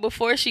talking about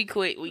before she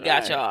quit. We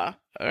got y'all.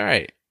 All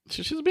right.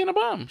 She was being a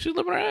bum. She was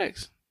living with her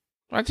ex.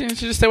 Why didn't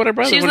she just stay with her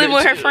brother? She's living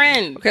with her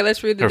friend. Okay,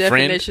 let's read the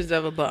definitions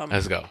of a bum.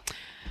 Let's go.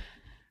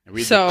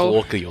 Read the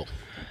colloquial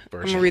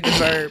version. I'm gonna read the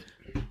verb.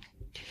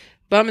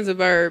 Bum is a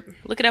verb.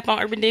 Look it up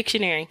on Urban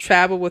Dictionary.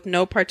 Travel with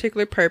no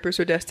particular purpose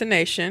or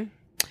destination.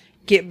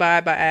 Get by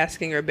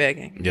asking or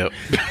begging. Yep.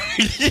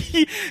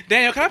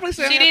 Daniel, can I please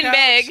say she didn't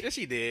beg. Yes,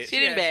 she did. She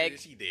didn't beg.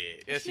 She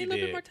did. Yes, she did. A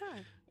little bit more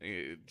time.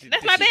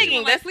 That's not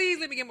begging.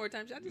 Please let me get more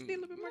time. I just need a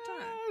little bit more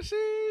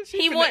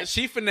She time.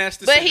 she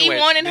finessed the but situation. But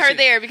he wanted her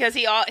there because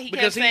he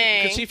kept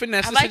saying, because she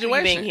finessed the like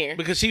situation. Being here.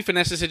 Because she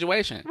finessed the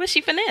situation. What she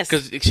finessed?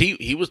 Because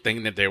he was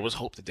thinking that there was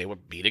hope that they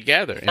would be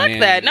together. Fuck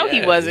that. No,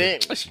 he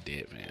wasn't. Yes, she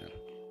did, man.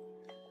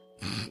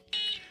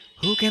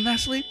 Who can I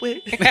sleep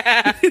with?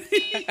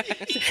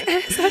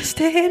 As I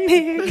stand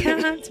here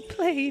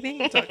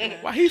contemplating.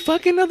 Why he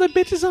fucking other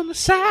bitches on the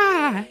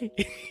side?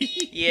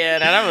 Yeah,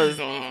 that was.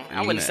 I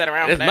wouldn't have sat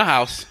around for that. It's my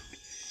house.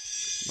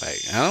 Like,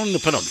 I don't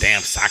put no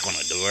damn sock on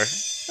the door.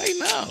 Like,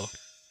 no.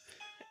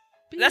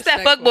 That's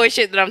that fuckboy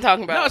shit that I'm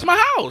talking about. No, it's my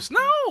house. No.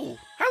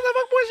 How's that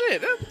fuckboy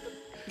shit?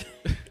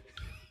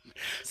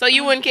 So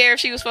you wouldn't care if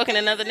she was fucking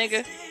another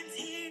nigga?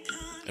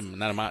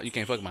 You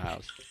can't fuck my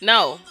house.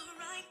 No.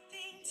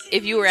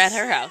 If you were at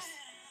her house.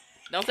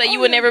 Don't say you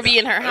would never be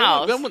in her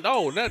house. No,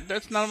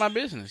 that's none of my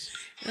business.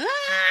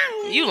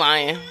 You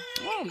lying.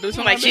 Well,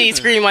 like she ain't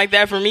scream like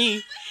that for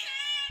me.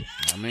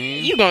 I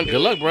mean, you gonna do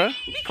good luck, bro.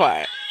 Be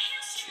quiet.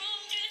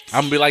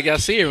 I'm gonna be like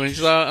Yasir when she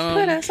saw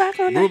put a sock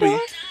on Ruby. The door.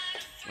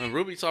 When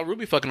Ruby saw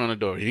Ruby fucking on the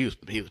door, he was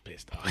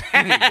pissed off.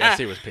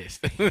 Yasir was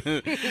pissed. That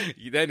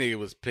nigga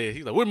was pissed.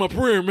 He's like, "Where's my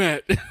prayer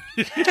mat?"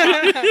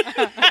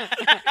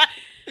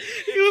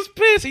 He was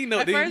pissed. He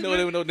didn't know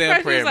there was no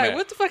damn prayer mat. Like,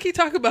 what the fuck he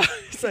talking about?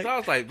 Like, I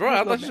was like, bro,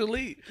 I thought you should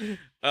leave.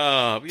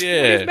 Yeah.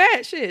 It's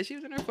bad shit. She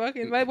was in her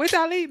fucking, like, wait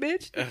till I leave,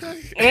 bitch.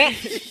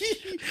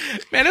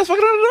 Man, they was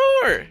fucking on the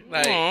door.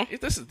 Like,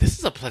 this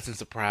is a pleasant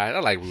surprise. I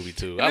like Ruby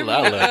too. I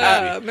love Ruby.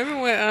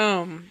 Remember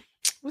when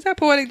was that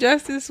Poetic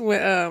Justice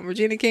when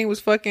Regina King was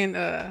fucking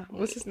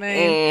what's his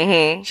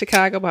name?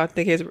 Chicago, but I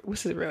think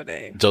what's his real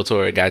name? Joe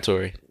Torre, Guy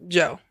Torre.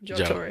 Joe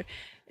Torre.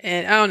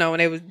 And I don't know, when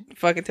they was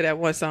fucking to that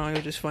one song, it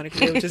was just funny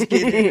because they was just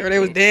getting it, or they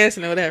was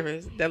dancing or whatever.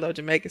 That little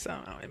Jamaican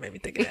song, it made me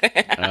think of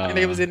that. And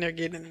they was in there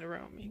getting in the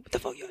room. What the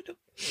fuck y'all do?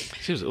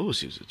 She was a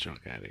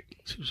drunk addict.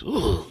 She was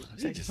no.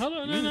 She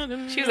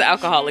was an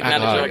alcoholic, not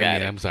a drunk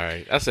addict. Yeah, I'm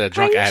sorry. I said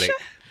drunk addict.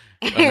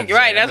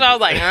 Right, that's what I was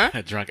like, huh?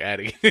 A drunk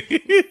addict. Fuck you,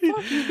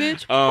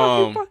 bitch.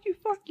 Fuck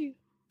you.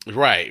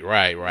 Right.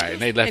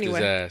 And they left his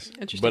ass.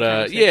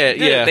 But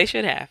yeah. They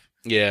should have.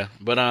 Yeah.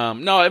 But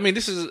no, I mean,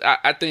 this is,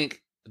 I think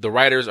the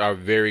writers are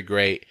very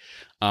great.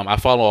 I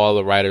follow all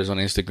the writers on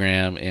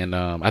Instagram, and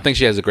I think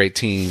she has a great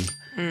team.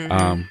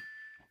 Mm-hmm.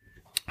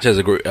 She has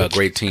a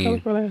great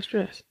team.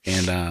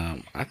 And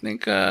I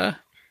think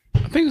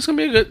it's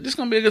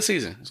gonna be a good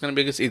season. It's gonna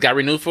be a good season. It got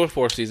renewed for a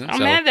 4th season. I'm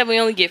mad that we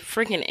only get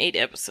freaking 8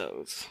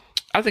 episodes.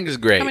 I think it's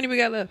great. How many we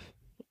got left?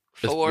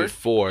 4.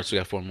 4, so we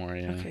got 4 more.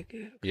 Yeah. Okay,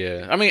 good.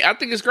 Yeah. I mean, I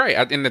think it's great.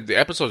 And the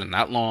episodes are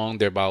not long.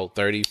 They're about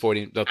 30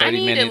 minutes. I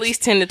need at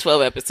least 10 to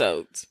 12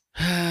 episodes.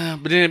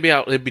 But then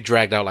it'd be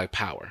dragged out like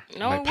Power.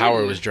 No, like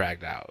Power was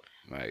dragged out.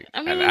 Like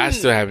I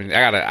still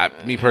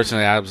haven't. Me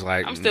personally, I was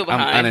like, I'm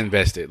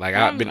uninvested. Like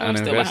I've been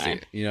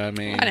uninvested. You know what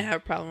I mean? I didn't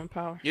have a problem with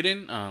Power. You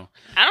didn't? I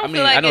don't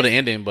feel like I know the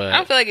ending, but I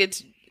don't feel like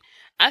it's.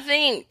 I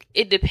think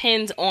it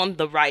depends on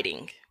the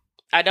writing.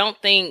 I don't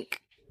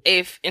think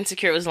if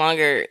Insecure was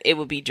longer, it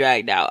would be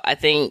dragged out. I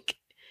think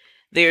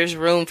there's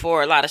room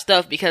for a lot of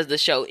stuff because the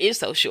show is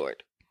so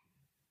short.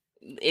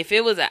 If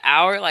it was an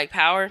hour like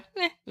Power,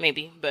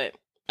 maybe. But,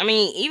 I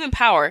mean, even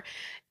Power,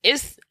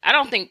 I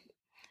don't think...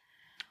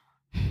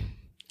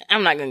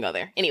 I'm not going to go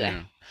there. Anyway.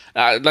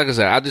 Yeah. Like I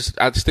said, I just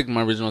stick to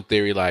my original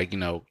theory, like,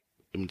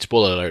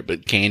 spoiler alert,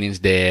 but Canyon's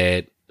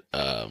dead.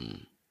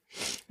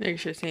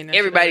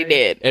 Everybody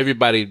dead.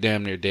 Everybody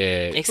damn near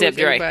dead. Except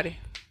Dre.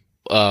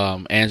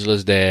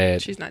 Angela's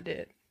dead. She's not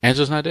dead.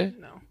 Angela's not dead?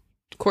 No.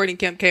 Courtney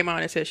Kemp came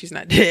on and said she's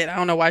not dead. I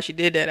don't know why she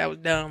did that. That was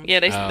dumb.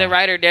 Yeah, the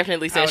writer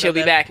definitely said she'll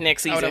be back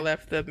next season. I would have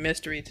left the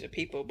mystery to the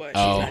people, but she's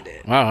not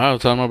dead. Wow, I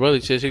was telling my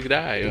brother she could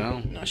die.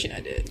 No, she's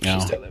not dead.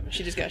 She's still living.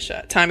 She just got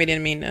shot. Tommy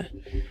didn't mean to.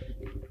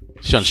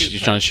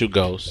 She's trying to shoot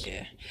ghosts.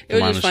 Yeah, it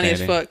was just funny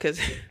as fuck because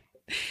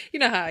you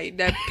know how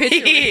that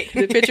picture,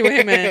 the picture with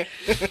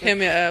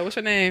him and what's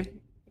her name?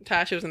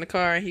 Tasha was in the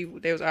car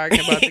and they was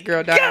arguing about the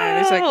girl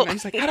dying.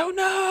 He's like, I don't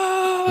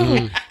know.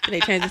 And they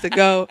changed it to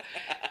go.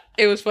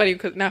 It was funny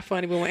because not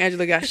funny, but when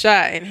Angela got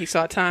shot and he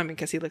saw Tommy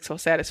because he looked so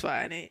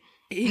satisfied and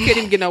he couldn't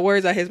even get no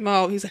words out his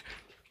mouth. He's like,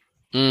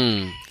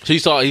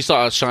 So he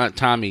saw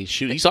Tommy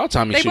shoot. He saw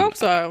Tommy shoot. They both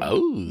saw him.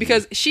 Oh,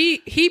 because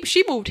she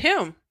moved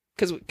him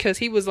because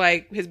he was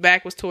like his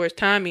back was towards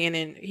Tommy and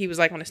then he was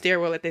like on the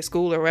stairwell at their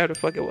school or whatever the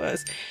fuck it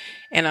was,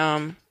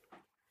 and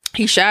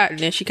he shot and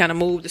then she kind of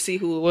moved to see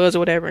who it was or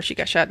whatever and she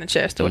got shot in the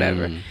chest or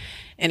whatever.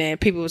 And then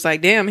people was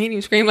like, damn, he didn't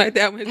even scream like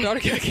that when his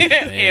daughter got killed.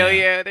 Hell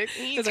yeah.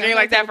 He screamed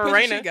like that for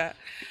Raina.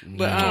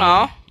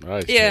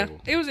 But,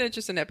 it was an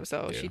interesting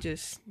episode. Yeah. She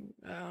just,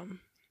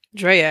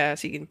 Dre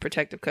ass, he in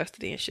protective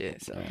custody and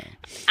shit. So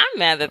I'm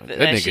mad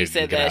that she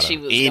said that she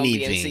was going to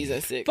be in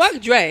season 6.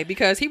 Fuck Dre,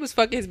 because he was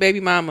fucking his baby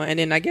mama and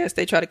then I guess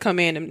they tried to come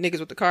in, them niggas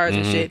with the cars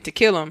and shit, to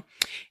kill him.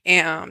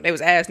 And they was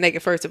ass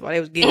naked first of all.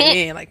 They was getting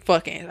in like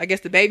fucking. I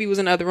guess the baby was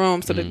in the other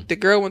room, so the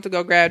girl went to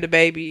go grab the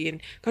baby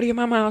and go to your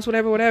mama's house,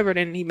 whatever.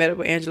 Then he met up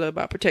with Angela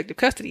about protective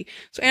custody.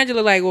 So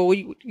Angela like, well,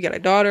 you got a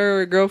daughter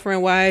or a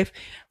girlfriend, wife?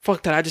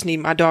 Fuck that, I just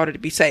need my daughter to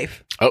be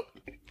safe. Oh.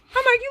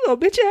 I'm like, you little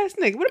bitch ass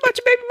nigga. What about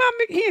your baby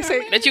mama? He ain't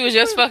say that you was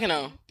just fucking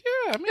on.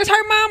 Yeah, I mean, it's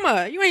her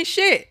mama. You ain't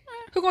shit.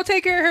 Who gonna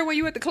take care of her when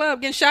you at the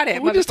club getting shot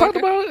at? We just talked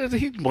about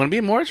he want to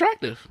be more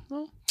attractive.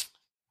 Well,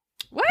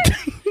 what?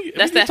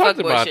 That's that fuck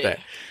about shit. That.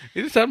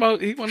 He just talking about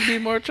he want to be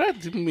more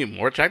attractive. He want to be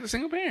more attractive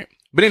single parent.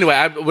 But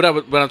anyway, what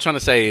I'm trying to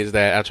say is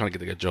that I'm trying to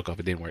get the joke off.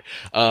 It didn't work.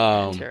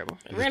 Terrible.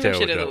 Random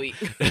shit of the week.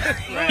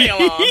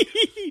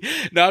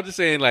 No, I'm just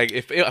saying, like,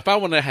 if I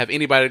want to have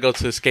anybody to go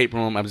to the escape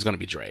room, I'm just going to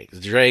be Dre. Because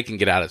Dre can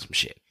get out of some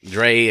shit.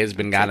 Dre has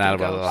been gotten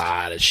out of a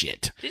lot of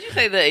shit. Did you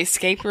say the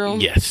escape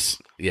room? Yes.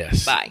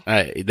 Bye.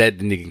 That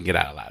nigga can get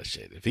out of a lot of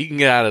shit. If he can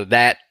get out of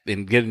that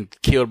and getting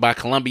killed by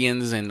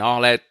Colombians and all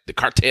that, the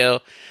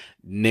cartel,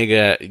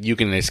 nigga, you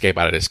can escape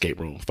out of the escape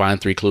room. Find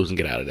 3 clues and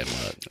get out of that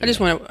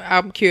mud.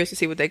 I'm curious to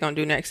see what they're going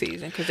to do next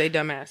season because they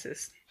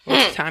dumbasses.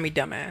 Tommy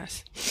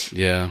dumbass.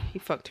 Yeah. He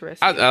fucked the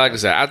rest of it. Like I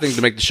said, I think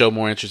to make the show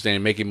more interesting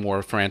and make it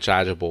more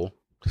franchisable,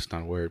 that's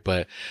not a word,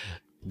 but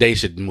they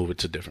should move it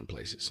to different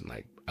places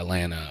like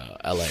Atlanta,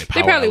 LA.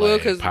 They probably will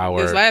because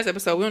this last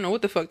episode, we don't know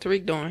what the fuck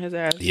Tariq doing. His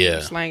ass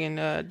slanging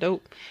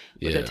dope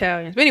with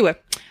Italians. But anyway,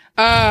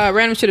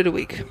 random shit of the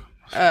week.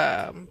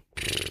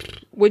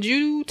 Would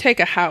you take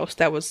a house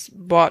that was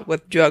bought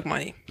with drug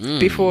money?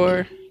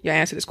 Before you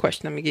answer this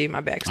question, let me give you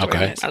my backstory.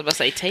 Okay. I was about to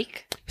say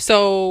take.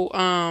 So,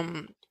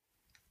 I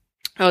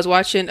was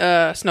watching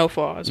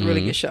Snowfall. It was a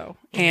really good show.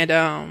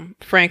 And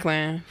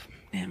Franklin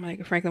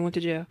went to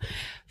jail.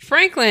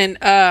 Franklin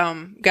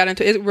got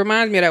into it.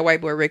 Reminds me of that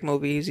White Boy Rick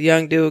movie. He's a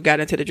young dude,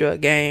 got into the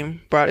drug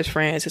game, brought his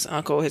friends, his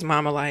uncle, his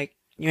mama, like,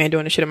 you ain't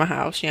doing the shit in my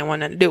house. She ain't want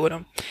nothing to do with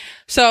him.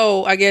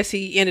 So I guess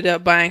he ended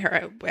up buying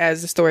her,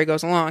 as the story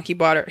goes along. He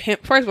bought his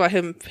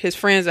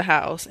friends a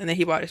house, and then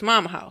he bought his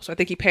mom a house. So I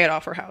think he paid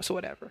off her house or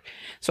whatever.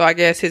 So I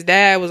guess his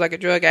dad was like a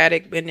drug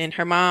addict, and then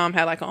her mom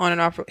had like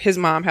his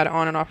mom had an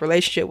on and off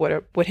relationship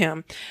with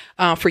him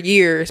for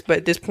years. But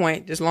at this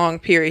point, this long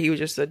period, he was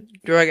just a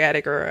drug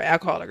addict or an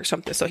alcoholic or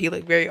something. So he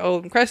looked very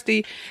old and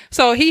crusty.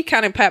 So he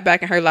kind of pat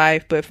back in her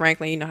life. But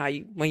frankly, you know how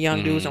when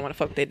young dudes don't want to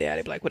fuck with their dad,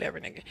 they be like,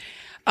 whatever,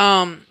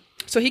 nigga.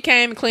 So he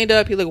came and cleaned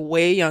up. He looked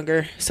way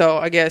younger. So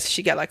I guess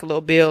she got like a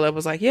little bill that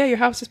was like, yeah, your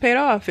house is paid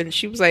off. And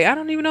she was like, I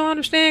don't even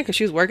understand. Because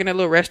she was working at a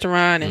little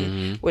restaurant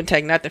and wouldn't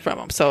take nothing from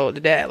him. So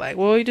the dad like,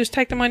 well, you just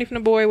take the money from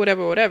the boy,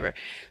 whatever.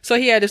 So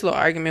he had this little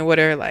argument with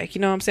her. Like,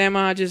 you know what I'm saying,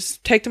 Ma?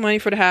 Just take the money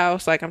for the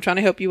house. Like, I'm trying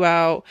to help you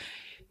out.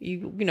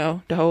 You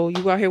know, the whole,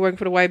 you out here working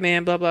for the white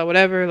man, blah, blah,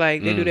 whatever.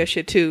 Like, they do that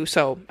shit too.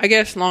 So I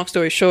guess long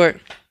story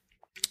short,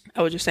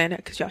 I was just saying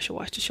that because y'all should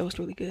watch the show. It's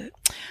really good.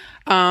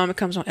 It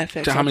comes on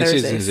FX. So how many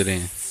seasons is it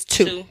in?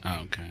 2.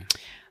 Oh, okay.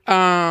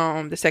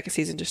 The second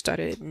season just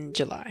started in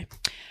July.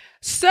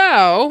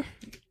 So,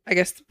 I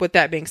guess with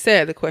that being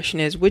said, the question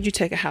is, would you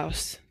take a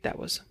house that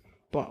was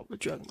bought with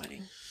drug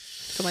money.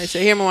 Somebody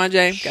say, "Here,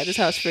 Mwanje, got this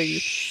house for you,"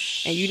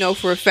 and you know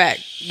for a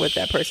fact what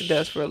that person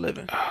does for a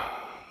living.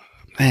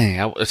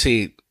 Man,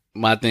 see,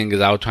 my thing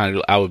is,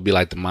 I would be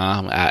like the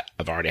mom.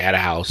 I've already had a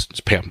house,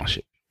 just pay off my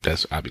shit.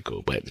 I'd be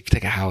cool. But if you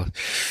take a house,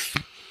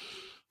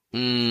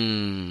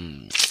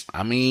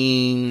 I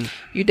mean,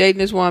 you dating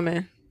this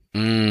woman,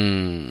 you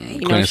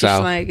know she's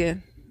South.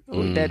 slanging.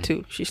 That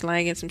too. She's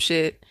slanging some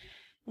shit.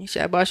 And she,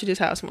 I bought you this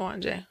house,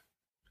 Mwanje.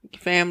 Your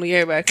family,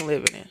 everybody can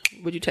live in it.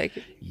 Would you take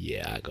it?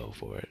 Yeah, I go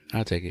for it.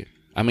 I'll take it.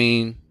 I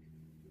mean,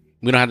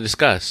 we don't have to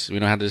discuss. We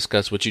don't have to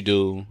discuss what you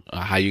do,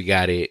 how you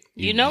got it.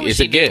 You know, it's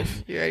a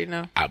gift. You already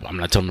know. I'm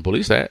not telling the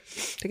police that.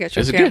 They got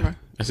you on camera.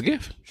 It's a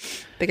gift.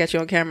 They got you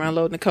on camera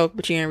unloading the coke,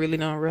 but you ain't really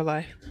know in real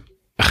life.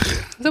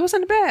 So what's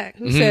in the bag?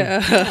 Who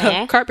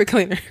said carpet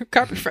cleaner,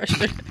 carpet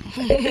freshener?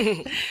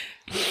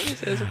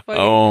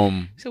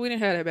 So we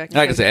didn't have that back.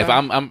 Like I said, if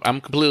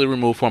I'm completely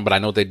removed from, but I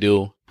know what they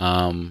do.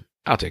 I'll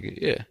take it.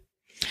 Yeah.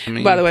 I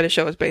mean, by the way, the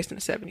show is based in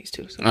the 70s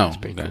too, so it's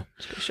pretty cool.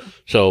 It's a good show.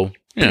 So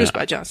produced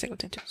by John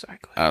Singleton too. Sorry,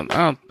 go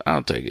ahead.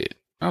 I'll take it.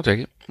 I'll take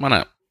it. Why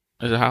not?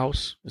 There's a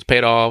house. It's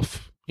paid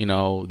off. You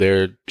know,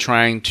 they're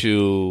trying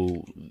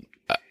to,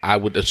 I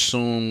would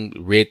assume,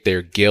 rid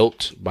their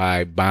guilt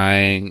by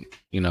buying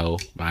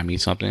me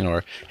something,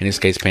 or in this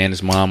case, paying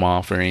his mom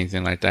off or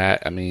anything like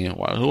that. I mean,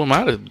 who am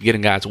I to get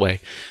in God's way?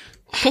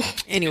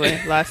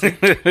 Anyway, Lassie.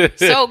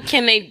 So,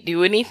 can they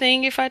do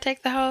anything if I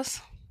take the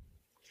house?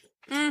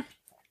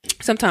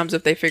 Sometimes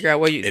if they figure out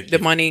where the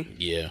money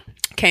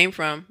came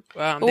from.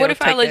 But what if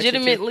I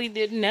legitimately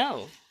didn't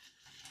know?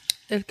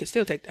 They could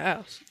still take the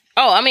house.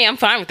 Oh, I mean, I'm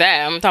fine with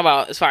that. I'm talking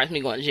about as far as me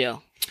going to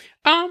jail.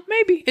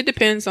 Maybe. It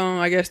depends on,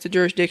 I guess, the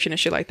jurisdiction and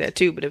shit like that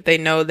too. But if they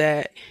know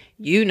that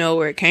you know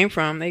where it came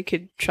from, they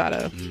could try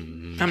to,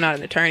 I'm not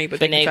an attorney, but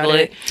they can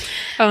try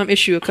to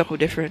issue a couple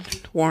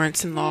different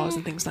warrants and laws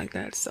and things like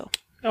that. So.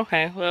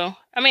 Okay, well,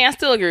 I mean, I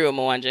still agree with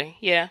Mwanje.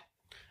 Yeah.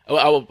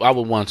 I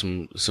would want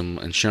some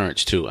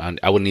insurance too.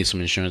 I would need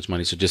some insurance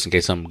money, so just in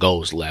case something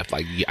goes left,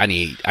 like I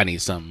need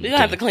something. You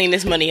have to clean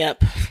this money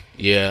up.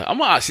 Yeah,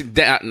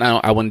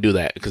 now I wouldn't do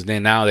that, because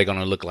then now they're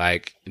gonna be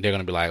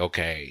like,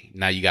 okay,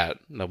 now you got,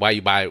 why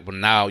you buy it? Well,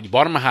 now you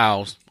bought them a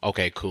house.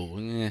 Okay, cool.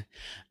 Yeah.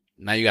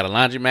 Now you got a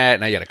laundromat.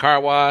 Now you got a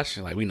car wash.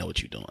 Like, we know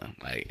what you're doing.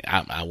 Like,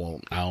 I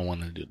don't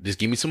want to do. Just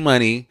give me some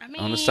money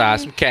on the side,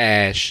 some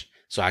cash,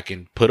 so I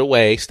can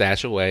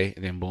stash away,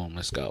 and then boom,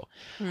 let's go.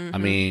 Mm-hmm. I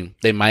mean,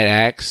 they might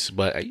ask,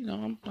 but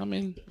I'm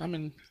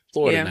in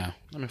Florida now.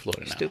 I'm in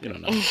Florida now. Stupid. You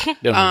don't know.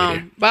 They don't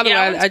know by the way,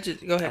 I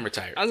just go ahead. I'm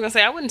retired. I was gonna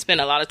say, I wouldn't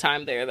spend a lot of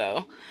time there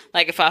though.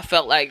 Like, if I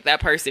felt like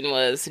that person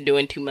was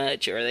doing too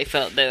much, or they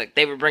felt that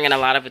they were bringing a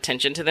lot of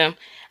attention to them,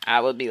 I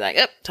would be like,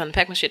 time to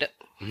pack my shit up.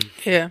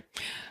 Mm-hmm. Yeah.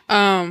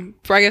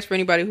 For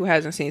anybody who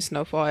hasn't seen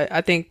Snowfall,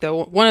 I think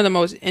one of the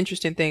most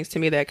interesting things to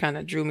me that kind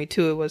of drew me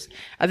to it was,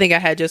 I think I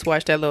had just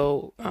watched that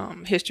little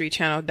History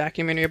Channel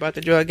documentary about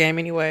the drug game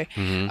anyway.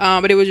 Mm-hmm.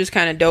 But it was just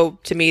kind of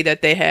dope to me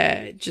that they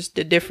had just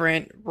the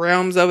different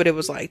realms of it. It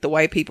was like the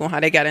white people and how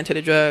they got into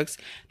the drugs,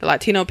 the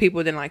Latino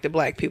people, then like the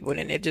black people,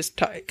 and it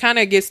just kind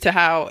of gets to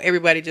how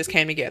everybody just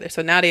came together.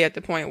 So now they're at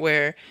the point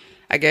where,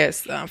 I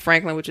guess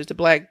Franklin, which is the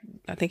black,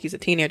 I think he's a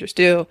teenager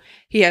still,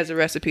 he has a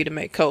recipe to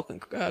make coke and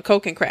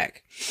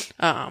crack.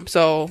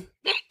 So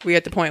we're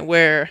at the point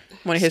where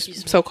one of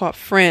his so-called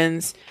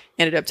friends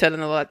ended up telling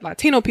the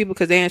Latino people,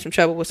 because they in some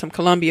trouble with some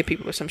Colombia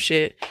people or some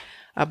shit,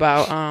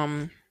 about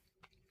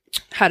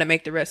how to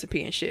make the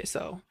recipe and shit.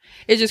 So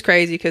it's just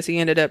crazy, because he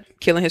ended up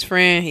killing his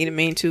friend. He didn't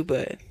mean to,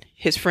 but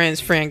his friend's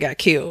friend got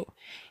killed,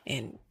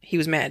 and he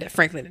was mad that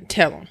Franklin didn't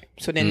tell him.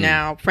 So then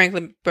now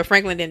Franklin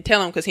didn't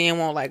tell him because he didn't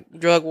want like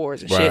drug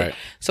wars and shit.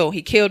 So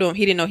he killed him.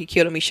 He didn't know he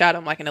killed him. He shot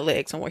him like in the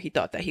leg somewhere. He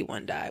thought that he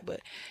wouldn't die, but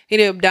he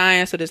ended up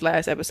dying. So this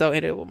last episode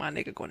ended up with my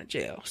nigga going to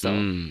jail. So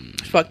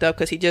it's fucked up,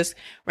 because he just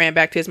ran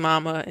back to his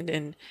mama, and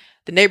then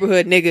the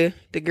neighborhood nigga,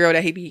 the girl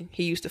that he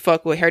used to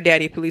fuck with, her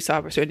daddy, a police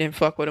officer, didn't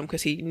fuck with him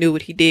because he knew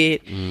what he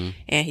did,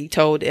 and he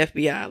told the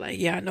FBI like,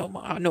 yeah, I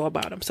know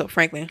about him. So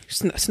Franklin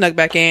snuck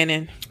back in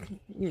and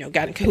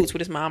got in cahoots with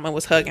his mom and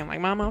was hugging like,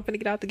 "Mama, I'm finna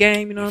get out the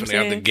game." You know what I'm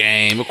saying? Out the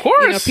game, of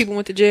course. People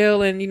went to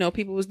jail, and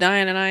people was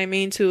dying, and I didn't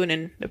mean to. And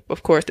then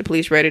of course the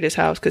police raided his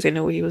house because they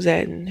knew where he was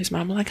at, and his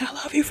mom was like, "I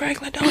love you,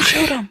 Franklin. Don't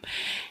shoot him."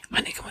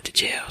 My nigga went to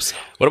jail. So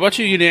what about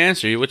you? You didn't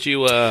answer. What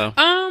you? I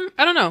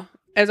don't know.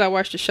 As I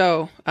watched the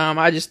show,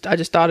 I just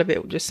thought of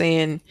it, just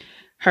seeing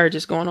her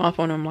just going off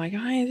on him like,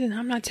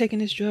 I'm not taking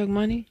this drug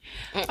money.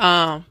 Most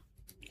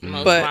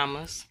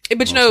mamas.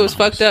 But it was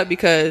fucked up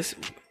because.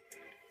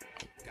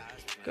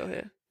 Go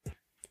ahead.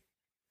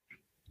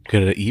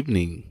 Good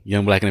evening,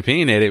 Young Black and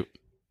Opinionated.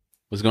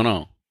 What's going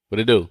on? What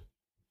it do?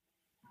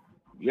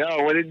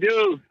 Yo, what it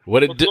do?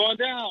 What's going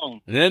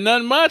down? There's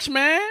nothing much,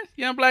 man.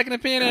 Young Black and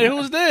Opinionated.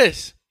 Who's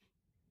this?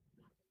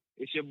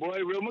 It's your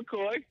boy, Real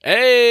McCoy.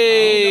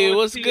 Hey,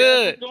 what's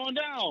good? What's going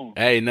down?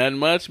 Hey, nothing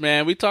much,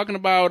 man. We talking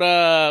about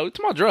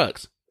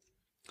drugs.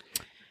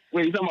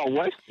 Wait, you talking about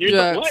what?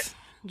 Drugs.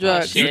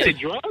 Drugs. You say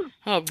drugs?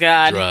 Oh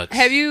God. Drugs.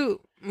 Have you,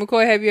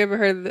 McCoy? Have you ever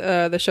heard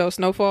the show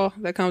Snowfall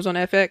that comes on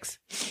FX?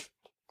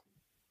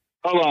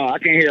 Hold on, I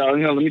can't hear.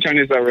 Let me turn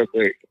this up real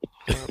quick.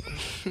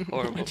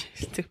 Horrible.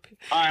 Stupid.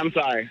 All right, I'm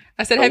sorry.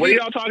 I said, what are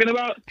y'all talking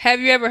about? Have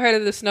you ever heard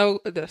of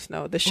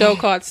the show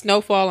called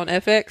Snowfall on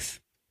FX?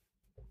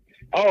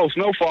 Oh,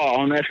 Snowfall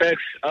on FX.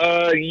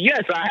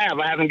 Yes, I have.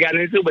 I haven't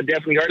gotten into it, but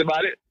definitely heard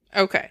about it.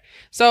 Okay.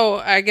 So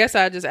I guess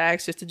I just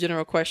asked just a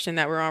general question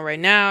that we're on right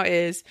now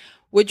is,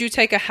 would you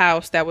take a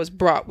house that was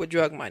bought with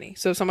drug money?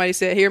 So if somebody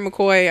said, here,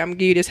 McCoy, I'm going to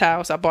give you this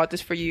house. I bought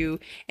this for you.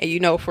 And you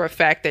know for a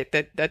fact that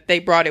they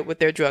brought it with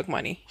their drug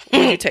money.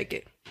 Would you take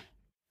it?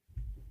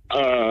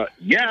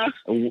 Yeah.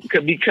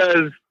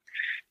 Because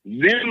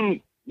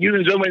them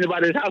using drug money to buy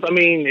this house, I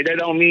mean, that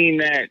don't mean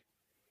that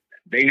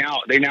they now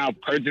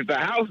purchased the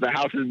house. The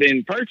house has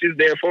been purchased.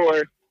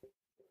 Therefore,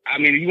 I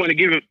mean, if you want to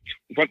give it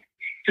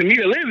to me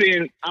to live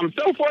in, I'm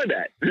so for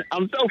that.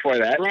 I'm so for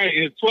that. Right.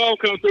 And 12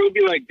 comes through and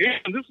be like,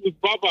 damn, this was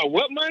bought by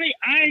what money?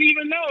 I didn't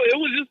even know. It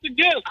was just a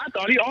gift. I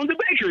thought he owned the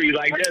bakery.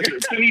 Like,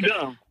 that's pretty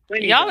dumb.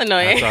 Y'all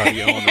annoying. I thought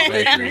he owned the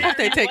bakery.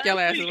 They take y'all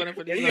asses running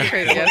for these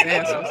crazy ass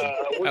answers.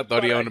 I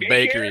thought he owned the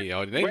bakery.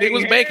 Oh, they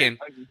was baking.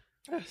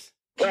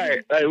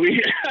 Right.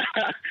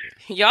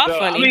 Y'all so,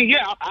 funny. I mean,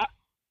 yeah,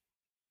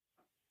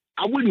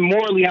 I wouldn't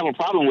morally have a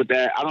problem with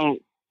that. I don't,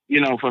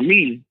 for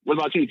me. What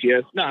about you,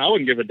 TS? No, I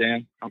wouldn't give a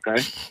damn. Okay.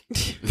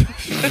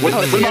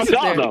 what about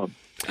y'all, though?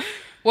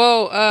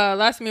 Well,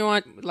 Lassie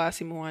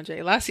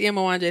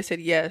Mwanje said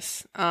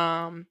yes.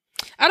 I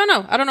don't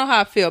know. I don't know how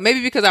I feel.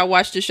 Maybe because I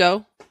watched the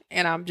show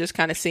and I'm just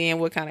kind of seeing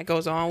what kind of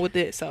goes on with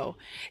it. So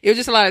it was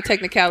just a lot of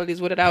technicalities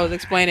with it. I was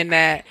explaining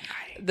that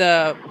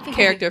the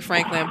character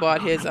Franklin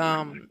bought his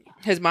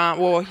mom.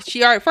 Well,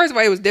 first of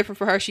all, it was different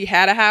for her. She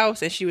had a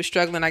house and she was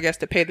struggling, I guess,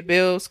 to pay the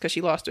bills because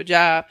she lost her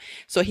job.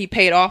 So he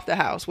paid off the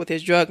house with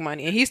his drug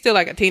money, and he's still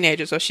like a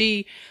teenager. So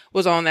she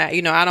was on that,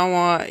 I don't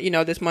want,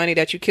 this money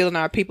that you're killing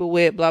our people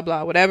with, blah,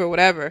 blah,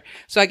 whatever.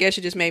 So I guess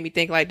it just made me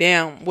think like,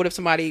 damn, what if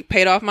somebody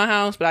paid off my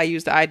house, but I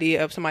used the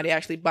idea of somebody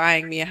actually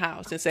buying me a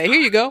house and say, here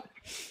you go.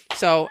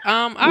 So,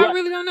 I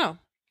really don't know.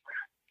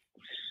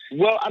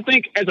 Well, I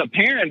think as a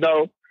parent,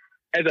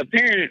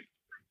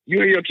 you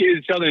hear your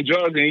kids selling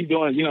drugs and he's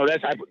doing,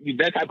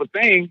 that type of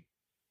thing,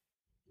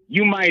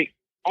 you might,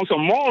 on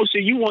some moral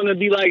shit, you want to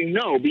be like,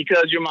 no,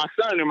 because you're my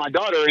son or my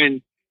daughter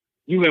and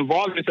you've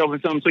involved yourself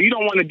in something. So you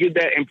don't want to give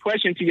that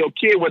impression to your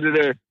kid, whether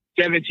they're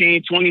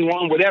 17,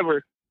 21,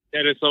 whatever.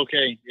 That it's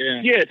okay.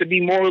 Yeah. Yeah, to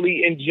be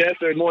morally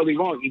unjust or morally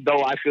wrong,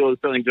 though I feel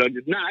selling drugs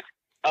is not.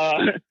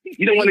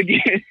 You don't want to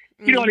get...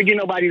 You don't want to give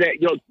nobody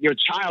your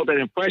child that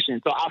impression.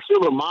 So I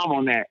feel a mom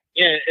on that.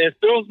 Yeah, if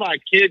it was my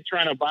kid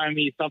trying to buy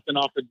me something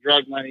off of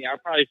drug money,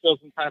 I'd probably feel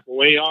some type of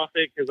way off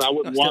it because I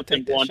wouldn't want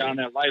them going down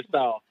that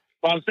lifestyle.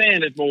 But I'm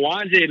saying if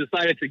Mwanje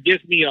decided to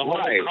gift me a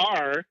whole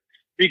car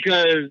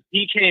because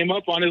he came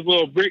up on his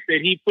little brick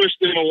that he pushed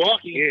in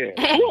Milwaukee,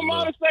 who am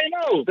I to say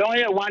no? Go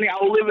ahead, Wani. I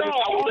will live in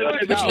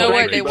this house. You know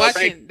what?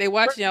 They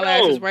watching y'all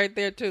asses right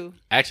there too.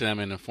 Actually, I'm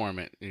an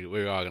informant.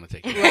 We're all gonna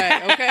take it.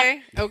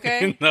 Right?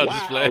 Okay. No,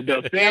 wow,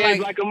 the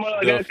feds like a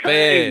mug. That's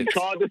crazy.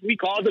 We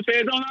called the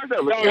feds on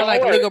ourselves. You're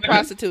like legal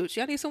prostitutes.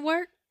 Y'all need some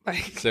work.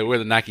 So we're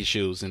the Nike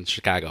shoes in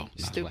Chicago.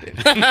 Stupid.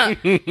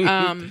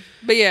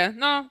 But yeah,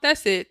 no,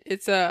 that's it.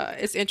 It's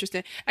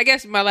interesting. I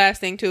guess my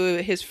last thing too,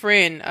 his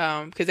friend,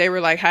 because they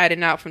were like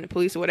hiding out from the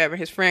police or whatever.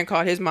 His friend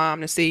called his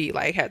mom to see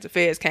like had the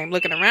feds came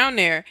looking around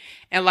there,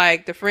 and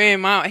like the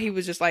friend mom, he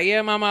was just like,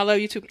 yeah, mama, I love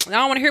you too. I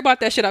don't want to hear about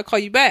that shit. I'll call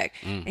you back.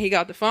 And he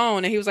got the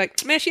phone and he was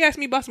like, man, she asked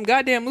me about some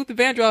goddamn Luther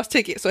Vandross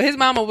ticket. So his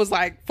mama was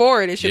like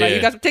for it and shit. Like,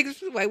 you got some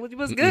tickets? Like, what's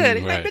good?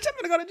 He's like, bitch, I'm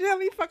gonna go to jail.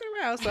 Leave fucking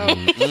around. So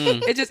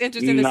it's just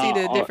interesting to see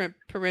the different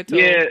parental.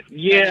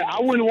 Yeah.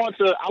 I wouldn't want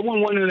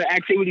the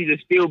activity to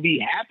still be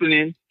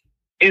happening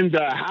in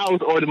the house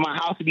or my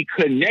house to be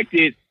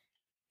connected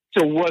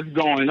to what's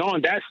going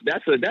on. That's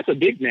a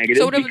big negative.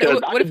 So what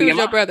if it was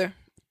your brother?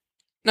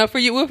 No, for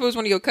you, what if it was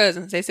one of your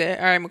cousins? They said,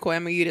 all right, McCoy,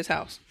 I'm gonna give you this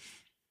house.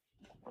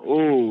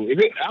 Ooh,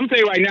 I'm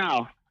telling you right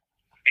now,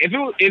 if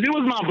it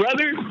was my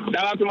brother,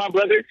 shout out to my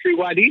brother, Tree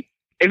YD.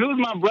 If it was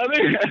my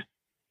brother,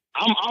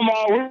 I'm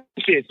all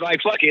shit.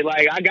 Like, fuck it.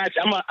 Like, I got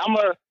you. I'm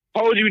gonna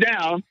hold you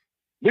down.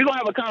 We're gonna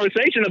have a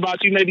conversation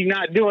about you maybe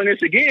not doing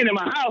this again in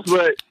my house,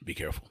 but be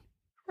careful.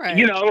 Right.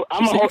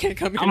 I'm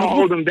gonna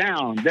hold them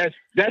down. That's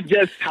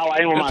just how I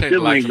am with my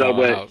siblings, though.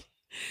 But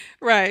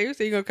right,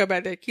 so you're gonna come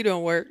back there, key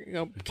don't work. You're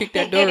gonna kick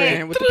that door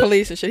in with the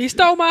police and shit. He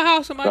stole my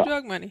house with my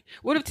drug money.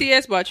 What if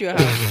TS bought you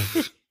a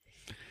house?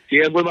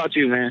 TS, what about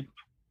you, man?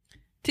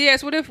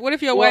 TS, what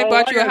if your wife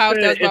bought you a house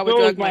that was bought with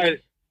drug money?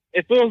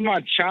 If it was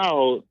my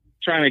child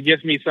trying to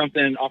gift me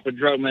something off of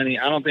drug money,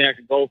 I don't think I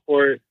could go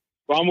for it.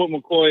 But I'm with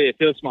McCoy. If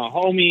it's my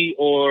homie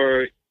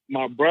or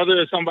my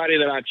brother or somebody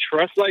that I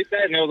trust like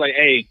that, and they was like,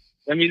 hey,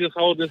 let me just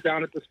hold this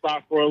down at the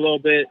spot for a little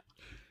bit,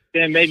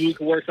 then maybe we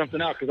can work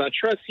something out. Because I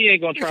trust he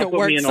ain't going to try to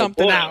put me in no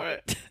bull.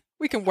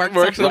 We can work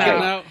something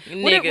out.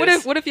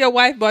 What if your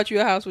wife bought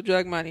you a house with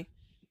drug money?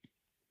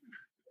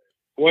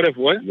 What if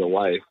what? Your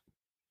wife.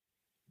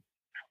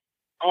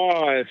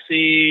 Oh,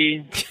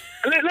 see.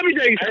 Let me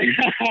tell you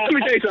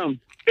something.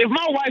 If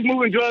my wife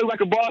moving drugs like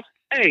a boss,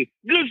 hey,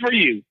 good for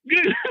you.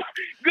 Good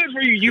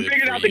for you. You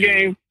figured out the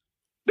game.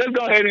 let's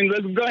go ahead and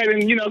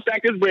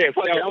stack this bread.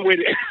 Fuck it, I'm with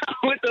it.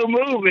 I'm with the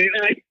movement.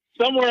 Like,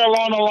 somewhere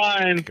along the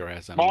line,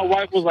 my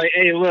wife was like,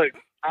 "Hey, look,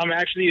 I'm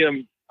actually a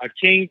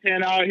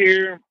kingpin out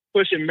here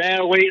pushing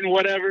mad weight and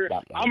whatever.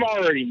 I'm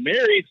already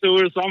married to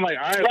her, so I'm like,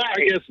 all right,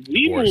 I guess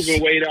we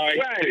moving weight out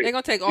here. They're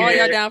gonna take all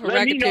y'all down for racketeering.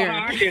 Let me know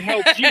how I can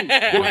help you.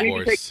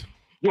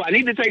 Do I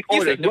need to take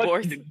orders?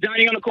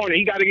 Johnny on the corner,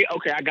 he got to get.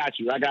 Okay, I got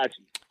you.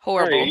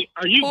 Horrible. Right.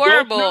 Are you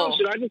horrible? No,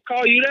 should I just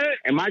call you that?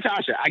 And my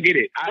Tasha, I get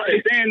it. I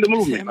understand the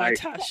movement. My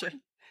Tasha.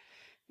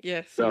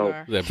 Yes. So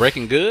is that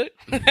Breaking Good?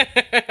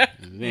 It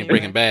ain't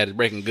Breaking Bad. It's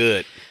Breaking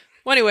Good.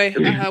 Well, anyway,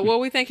 well,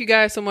 we thank you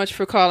guys so much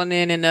for calling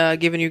in and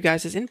giving you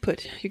guys this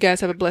input. You guys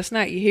have a blessed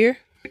night. You hear?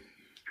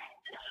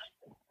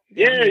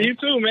 Yeah, you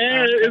too,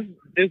 man.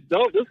 It's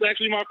dope. This is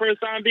actually my first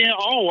time being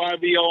on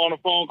YBO on a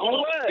phone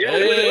call. Yeah, I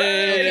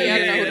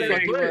didn't know who the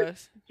fuck you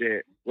was. Yeah.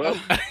 Well,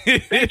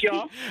 thank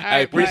y'all. I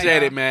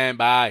appreciate it, man.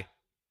 Bye.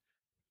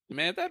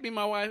 Man, if that be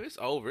my wife, it's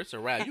over. It's a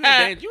wrap. You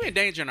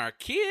endangering our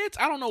kids.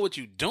 I don't know what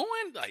you doing.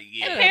 Like,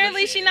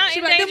 apparently, she not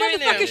endangering them.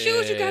 The motherfucking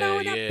shoes you got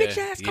on, that bitch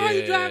ass car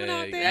you driving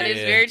out there. That is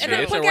very true.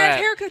 And that fuck ass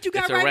haircut you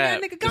got right now,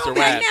 nigga. Go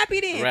back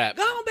nappy then.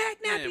 Go back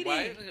nappy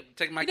then.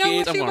 Take my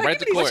kids. I'm going right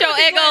to court. Put your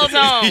Eggos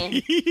on.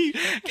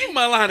 Give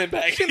my lining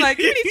back. She's like,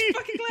 give me these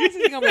fucking glasses.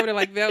 You gonna be over there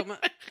like Velma.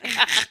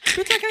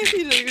 Bitch, I can't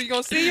see you. You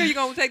gonna see her? You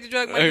gonna take the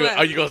drug?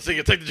 Are you gonna see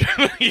her? Take the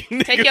drug?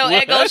 Take your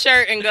Eggo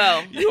shirt and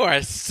go. You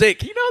are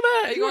sick. You know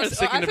that? You are a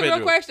sick individual.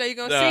 Real question. Are you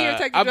gonna see her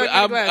take the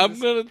drug glasses? I'm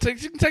gonna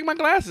take. You can take my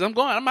glasses. I'm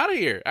going. I'm out of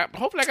here.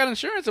 Hopefully, I got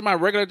insurance in my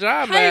regular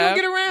job. How you gonna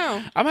get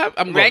around?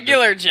 I'm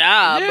regular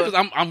job. Yeah,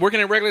 because I'm working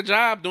a regular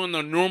job, doing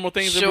the normal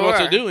things that we're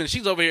supposed to do, and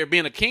she's over here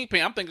being a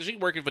kingpin. I'm thinking she's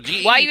working for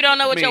GE. Why you don't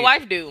know what your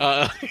wife do?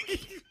 What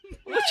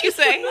you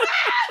say?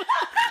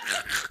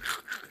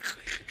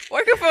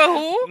 Working for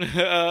who?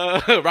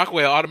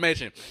 Rockwell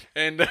Automation,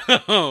 and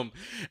I'm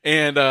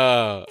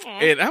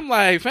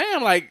like,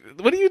 fam, like,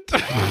 what are you?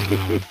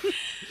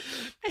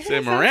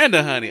 Said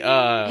Miranda, honey.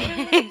 No.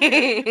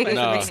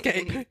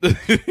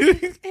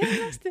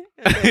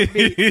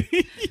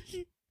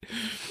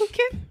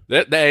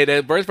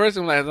 That first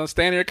person was I'm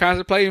standing here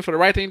contemplating for the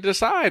right thing to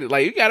decide.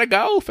 Like, you gotta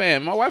go,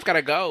 fam. My wife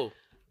gotta go.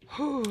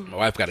 My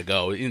wife got to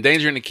go.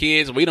 Endangering the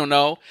kids. We don't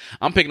know.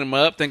 I'm picking them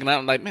up, thinking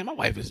I'm like, man, my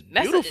wife is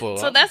beautiful.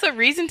 So that's a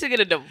reason to get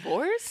a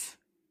divorce?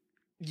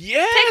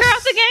 Yes. Take her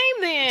out the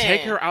game then.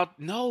 Take her out.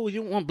 No,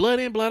 you want blood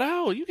in, blood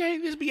out. You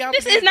can't just be out.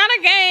 This is not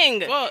a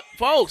gang.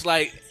 Folks,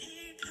 like,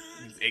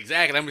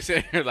 exactly. I'm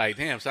sitting here like,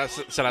 damn, should I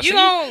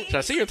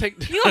see her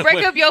take... You gonna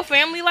break up your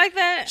family like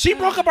that? She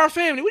broke up our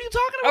family. What are you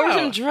talking about? Over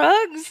some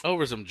drugs?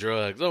 Over some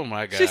drugs. Oh,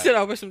 my God. She said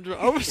over some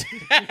drugs.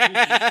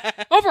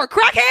 Over a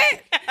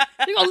crackhead?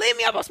 You gonna leave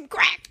me up on some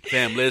crack?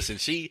 Fam, listen,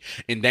 she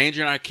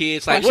endangering our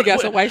kids. Like, she got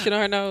some white shit on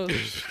her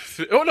nose.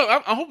 Oh, no,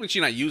 I'm hoping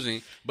she's not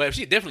using, but if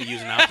she's definitely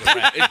using, it's a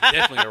rap. It's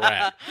definitely a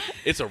rap.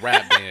 It's a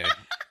rap, man.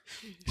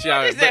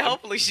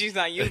 Hopefully she's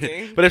not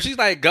using. But if she's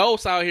like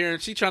ghosts out here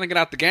and she's trying to get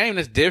out the game,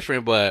 that's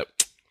different, but...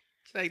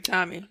 Like,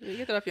 Tommy,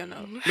 get that off your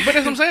nose. But that's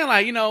what I'm saying.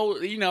 Like, her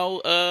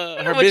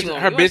business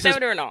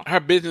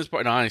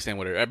partner. No, I ain't staying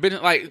with her. Her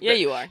business, like, yeah,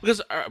 you are.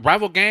 Because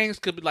rival gangs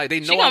could be like,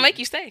 they know. She gonna make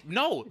you stay.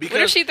 No, because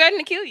what if she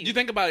threatened to kill you? You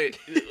think about it.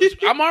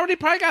 I'm already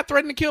probably got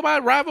threatened to kill by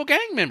rival gang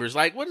members.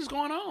 Like, what is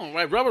going on?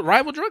 Like,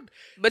 rival drug.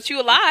 But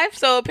you alive,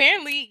 so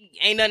apparently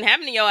ain't nothing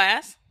happening to your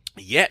ass.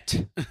 Yet.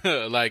 She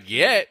ain't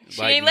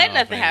letting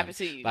nothing happen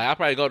to you. Like, I'll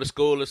probably go to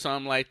school or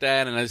something like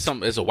that, and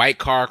there's a white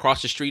car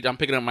across the street. I'm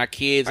picking up my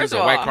kids. There's a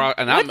white car.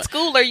 And what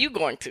school are you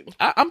going to?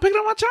 I'm picking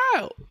up my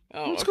child.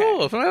 From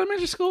school, from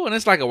elementary school, and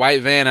it's like a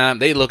white van. And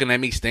they looking at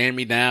me, staring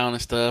me down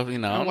and stuff.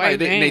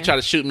 They try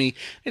to shoot me.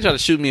 They try to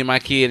shoot me and my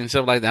kid and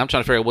stuff like that. I'm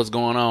trying to figure out what's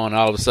going on. And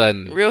all of a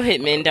sudden, real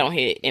hitmen don't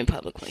hit in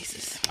public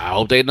places. I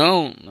hope they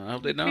don't.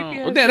 Well,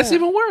 that's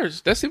even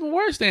worse. That's even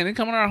worse. Then they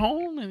come in our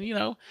home and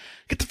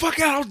get the fuck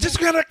out. I was just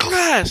going to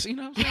class.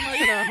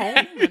 Like in our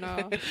home.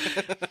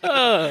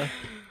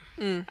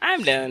 And,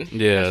 I'm done.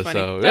 Yeah,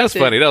 that's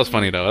funny. That was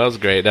funny though. That was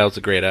great. That was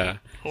a great.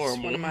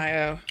 Horrible. One of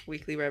my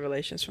weekly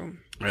revelations from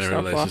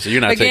So you're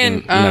not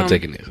taking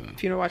it.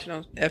 If you're watching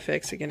on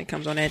FX again, it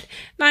comes on at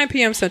 9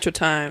 p.m. Central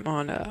Time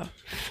on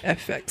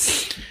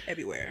FX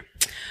everywhere.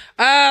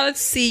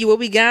 Let's see what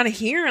we got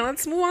here.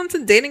 Let's move on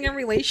to dating and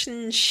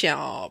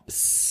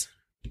relationships.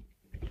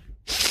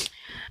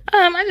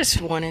 I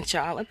just wanted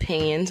y'all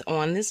opinions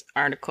on this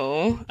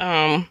article.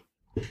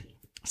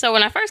 So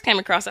when I first came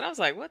across it, I was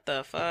like, "What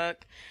the fuck?"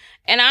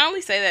 And I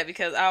only say that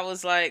because I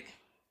was like.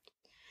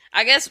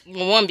 I guess,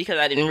 one, because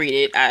I didn't read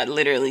it, I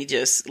literally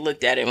just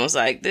looked at it and was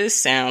like, this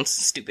sounds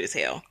stupid as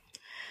hell.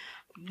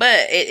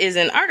 But it is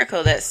an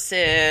article that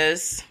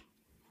says,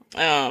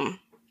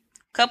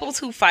 couples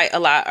who fight a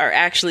lot are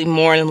actually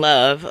more in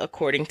love,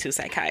 according to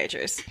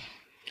psychiatrists.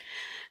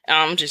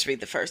 Just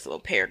read the first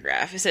little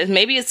paragraph. It says,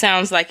 maybe it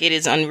sounds like it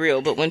is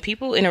unreal, but when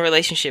people in a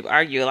relationship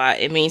argue a lot,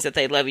 it means that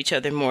they love each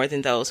other more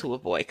than those who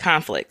avoid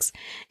conflicts.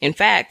 In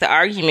fact, the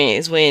argument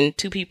is when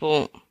two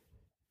people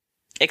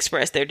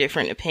express their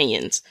different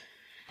opinions.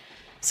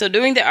 So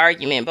during the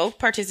argument, both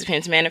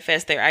participants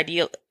manifest their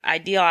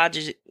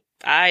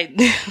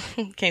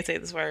can't say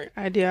this word.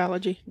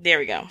 Ideology. There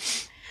we go.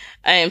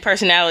 And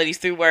personalities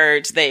through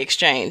words they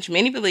exchange.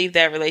 Many believe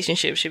that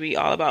relationships should be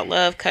all about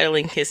love,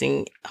 cuddling,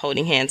 kissing,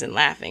 holding hands, and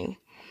laughing.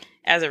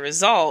 As a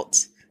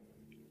result,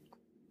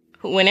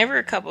 whenever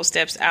a couple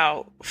steps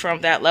out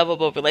from that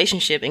lovable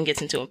relationship and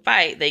gets into a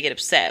fight, they get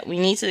upset. We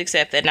need to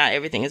accept that not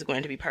everything is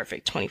going to be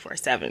perfect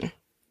 24/7.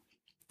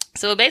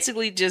 So it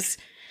basically just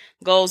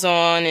goes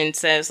on and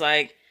says,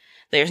 like,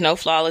 there's no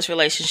flawless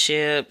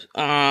relationship.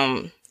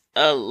 A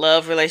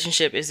love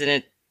relationship is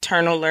an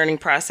eternal learning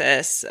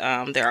process.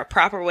 There are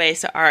proper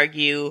ways to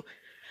argue.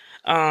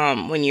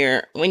 When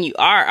you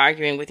are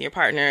arguing with your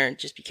partner,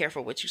 just be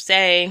careful what you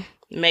say.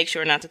 Make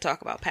sure not to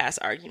talk about past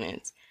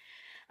arguments.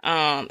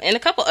 And a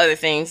couple other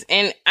things.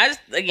 And I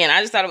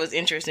just thought it was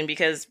interesting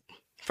because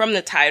from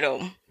the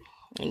title,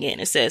 again,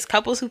 it says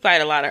couples who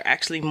fight a lot are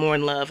actually more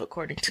in love,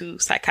 according to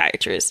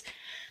psychiatrists.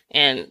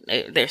 And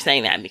they're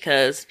saying that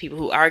because people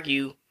who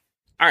argue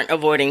aren't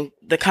avoiding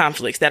the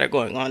conflicts that are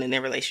going on in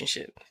their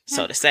relationship,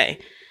 so to say.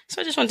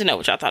 So I just wanted to know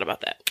what y'all thought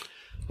about that.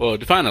 Well,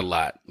 define a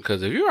lot,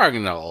 because if you're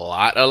arguing a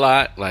lot,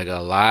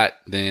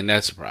 then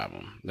that's a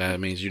problem. That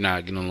means you're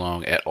not getting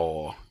along at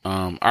all.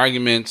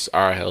 Arguments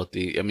are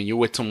healthy. I mean, you're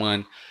with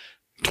someone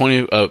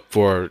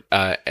for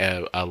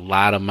a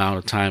lot amount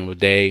of time of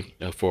day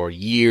for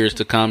years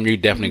to come. You're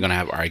definitely going to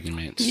have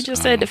arguments. You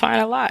just said define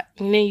a lot,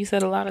 and then you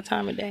said a lot of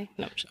time a day.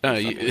 No,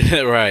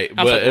 right.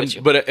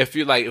 But if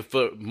you like,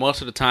 for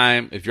most of the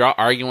time, if you're all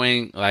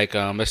arguing, like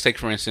let's take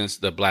for instance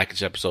the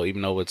Blackish episode,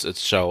 even though it's a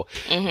show,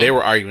 they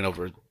were arguing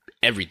over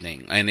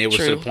everything, and it was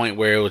to the point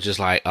where it was just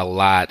like a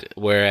lot.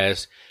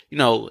 Whereas, you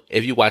know,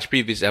 if you watch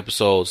previous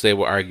episodes, they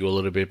will argue a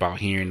little bit about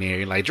here and there.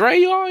 You're like, Dre,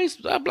 you always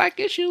black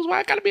issues.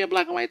 Why it gotta be a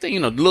black and white thing? You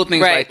know, little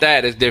things like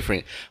that is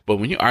different. But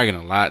when you're arguing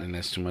a lot, then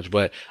that's too much.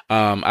 But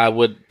I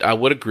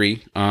would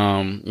agree.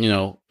 You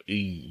know,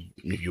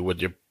 if you're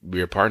with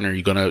your partner,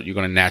 you're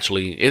gonna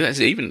naturally,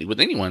 even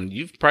with anyone,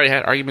 you've probably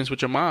had arguments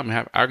with your mom,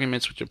 have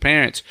arguments with your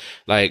parents.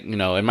 Like, you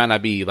know, it might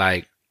not be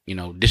like, you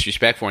know,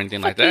 disrespectful or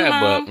anything like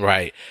that,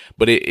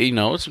 but it, you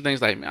know, some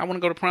things like, I want to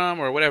go to prom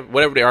or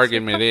whatever the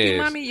argument is. You,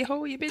 mommy, you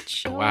hoe, you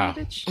bitch. Wow.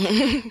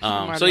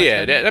 So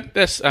yeah,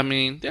 that's, I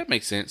mean, that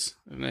makes sense.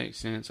 It makes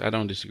sense. I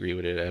don't disagree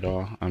with it at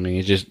all. I mean,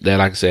 it's just that,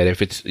 like I said,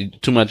 if it's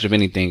too much of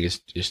anything,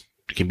 it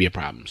can be a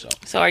problem.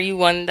 So are you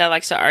one that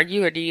likes to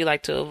argue, or do you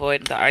like to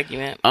avoid the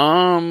argument?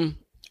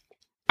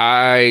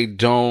 I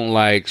don't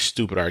like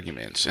stupid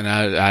arguments, and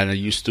I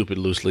use stupid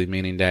loosely,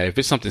 meaning that if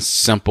it's something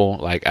simple,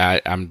 like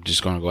I'm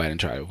just going to go ahead and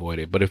try to avoid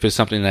it. But if it's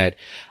something that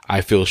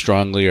I feel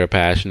strongly or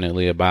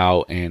passionately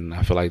about, and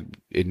I feel like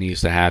it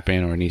needs to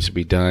happen or it needs to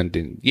be done,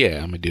 then yeah,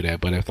 I'm gonna do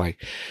that. But if,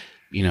 like,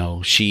 you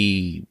know,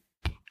 she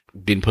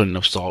didn't put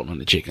enough salt on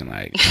the chicken,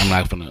 like, I'm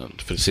not gonna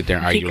sit there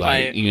and argue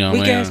like, you know,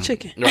 weak ass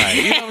chicken, right?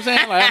 You know what I'm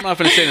saying? Like, I'm not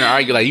gonna sit there and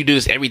argue like, you do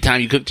this every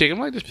time you cook chicken.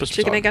 I'm like, just put some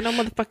chicken salt. Ain't got no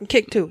motherfucking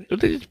kick to it.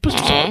 Just put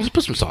some salt. Just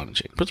put some salt in the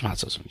chicken. Put some hot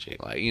sauce on the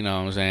chicken. Like, you know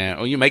what I'm saying?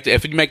 Or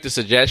if you make the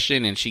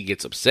suggestion and she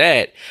gets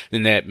upset,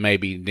 then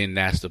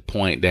that's the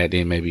point that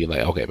then maybe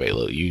like, okay, babe,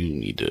 look, you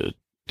need to.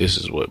 This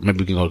is what, maybe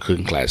we can go to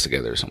cooking class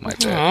together or something like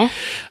that.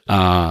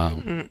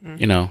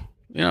 You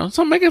know,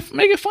 so make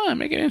it fun,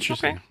 make it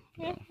interesting.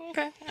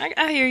 Okay,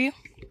 I hear you.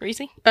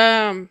 Reese?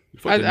 I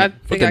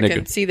think I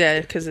can see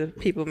that because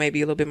people may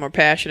be a little bit more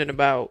passionate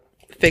about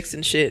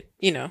fixing shit,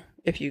 you know,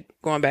 if you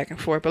going back and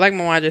forth. But like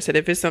Mawon just said,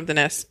 if it's something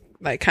that's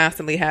like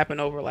constantly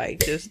happen over like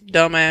just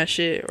dumbass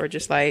shit, or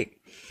just like,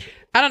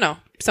 I don't know,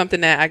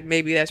 something that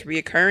maybe that's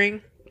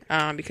reoccurring,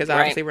 because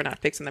obviously we're not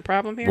fixing the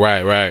problem here.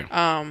 Right.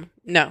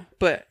 No,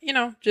 but you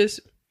know, just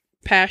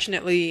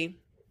passionately,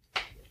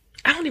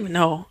 I don't even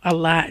know a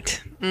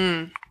lot.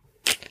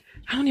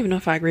 I don't even know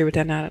if I agree with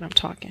that now that I'm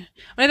talking.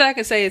 Only that I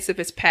can say is if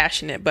it's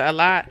passionate, but a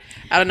lot,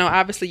 I don't know.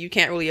 Obviously, you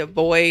can't really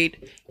avoid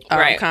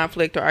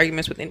conflict or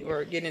arguments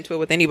or get into it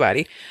with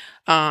anybody,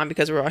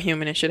 because we're all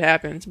human and shit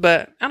happens.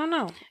 But I don't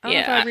know. I don't know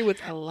if I agree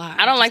with a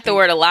lot. I don't like the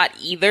word a lot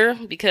either,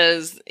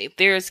 because if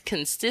there's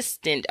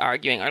consistent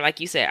arguing, or like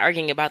you said,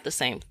 arguing about the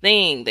same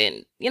thing,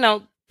 then, you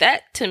know,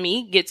 that to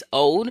me gets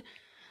old.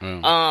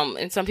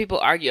 And some people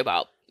argue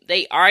about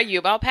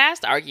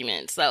past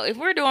arguments. So if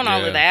we're doing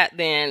all of that,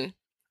 then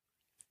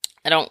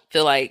I don't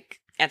feel like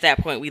at that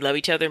point we love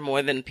each other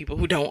more than people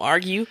who don't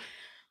argue.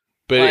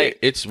 But like,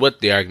 it's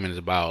what the argument is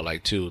about,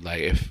 like, too.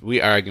 Like, if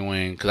we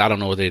arguing, because I don't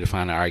know what they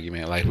define an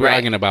argument. Like, we're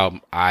arguing about,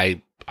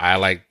 I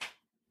like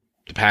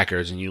the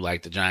Packers and you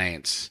like the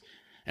Giants,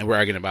 and we're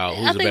arguing about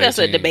who's the better team. I think that's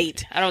a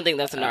debate. I don't think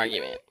that's an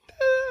argument.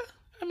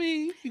 I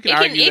mean, you can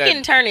argue that. It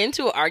can turn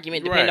into an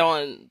argument depending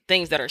on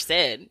things that are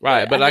said.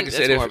 Right, but like I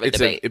said,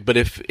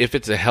 if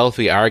it's a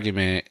healthy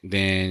argument,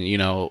 then, you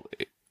know,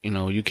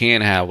 you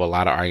can have a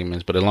lot of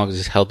arguments, but as long as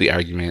it's healthy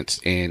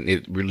arguments and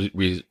it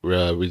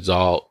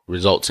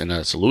results in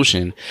a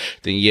solution,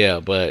 then yeah.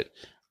 But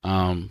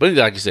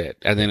like you said,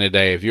 at the end of the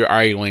day, if you're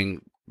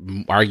arguing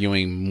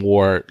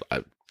more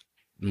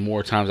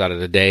times out of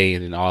the day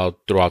and then all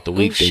throughout the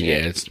week, then yeah,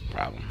 it's a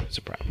problem. It's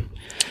a problem.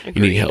 Agreed.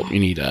 You need help. You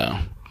need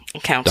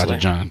counselor. Dr.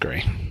 John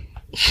Gray.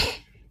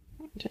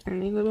 You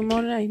need a little bit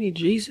more than that. You need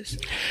Jesus.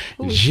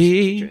 Ooh,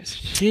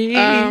 Jesus.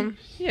 Yeah,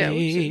 which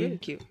is really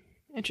cute.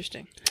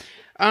 Interesting.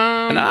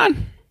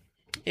 Anon.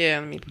 Yeah,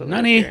 let me put it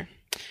up here.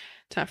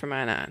 Time for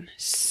my Anon.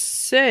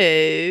 So,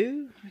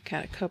 I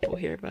got a couple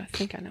here, but I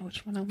think I know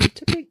which one I want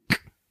to pick.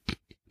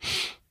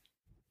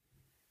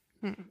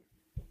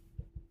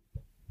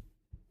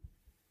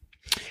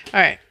 All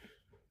right.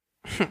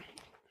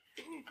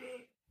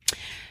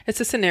 It's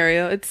a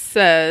scenario. It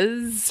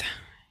says,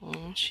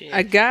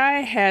 a guy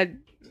had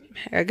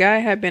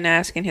been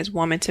asking his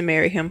woman to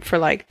marry him for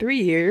like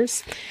 3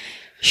 years.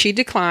 She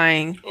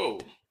declined,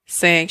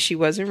 saying she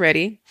wasn't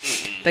ready.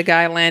 The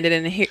guy landed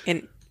an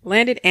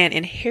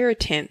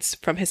inheritance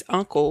from his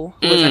uncle,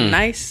 who has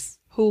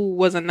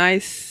a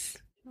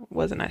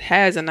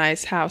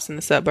nice house in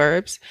the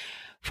suburbs.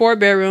 4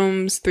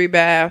 bedrooms, 3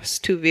 baths,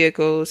 2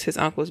 vehicles, his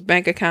uncle's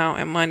bank account,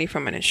 and money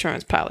from an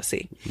insurance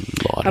policy.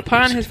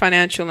 Upon his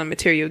financial and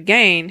material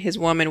gain, his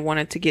woman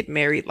wanted to get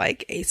married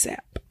like ASAP.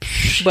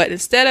 But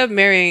instead of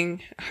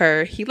marrying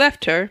her, he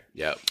left her.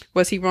 Yep.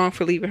 Was he wrong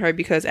for leaving her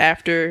because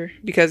after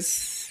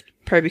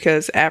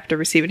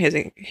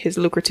receiving his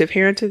lucrative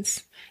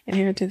inheritance?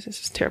 This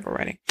is terrible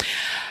writing.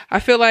 I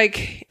feel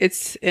like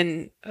it's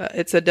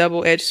a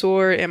double-edged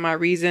sword. And my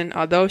reason,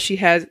 although she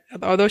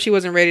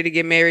wasn't ready to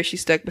get married, she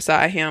stuck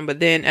beside him. But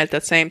then at the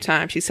same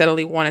time, she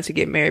suddenly wanted to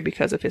get married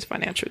because of his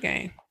financial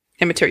gain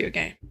and material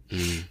gain.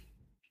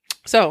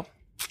 So,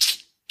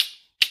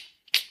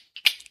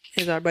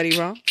 is our buddy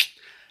wrong?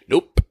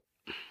 Nope.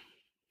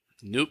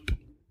 Why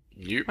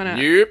not?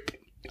 Nope.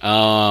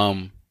 I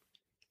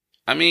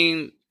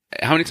mean,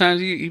 how many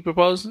times he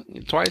proposed?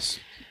 Twice?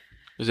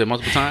 Was it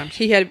multiple times?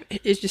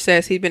 It just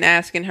says he'd been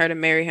asking her to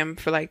marry him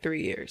for like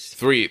 3 years.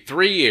 3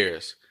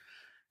 years.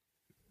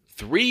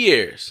 3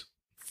 years.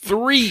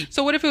 3.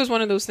 So what if it was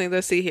one of those things?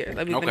 Let's see here.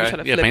 Let me try to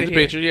flip it paint the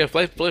here. picture. Yeah,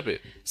 flip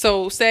it.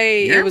 So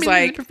say it was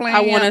like,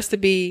 I want us to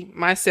be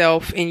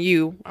myself and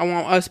you. I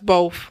want us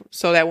both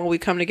so that when we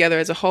come together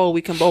as a whole,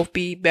 we can both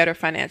be better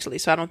financially.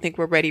 So I don't think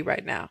we're ready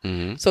right now.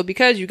 Mm-hmm. So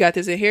because you got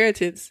this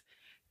inheritance,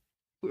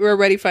 we're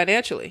ready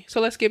financially. So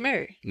let's get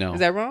married. No.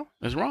 Is that wrong?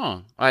 It's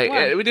wrong. Like,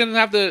 why? we didn't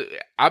have to.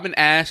 I've been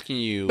asking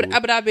you. But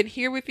I've been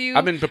here with you.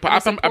 I've been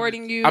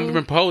supporting you. I've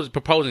been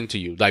proposing to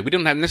you. Like, we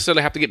don't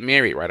necessarily have to get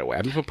married right away.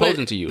 I've been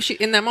proposing to you.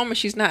 In that moment,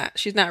 she's not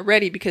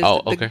ready because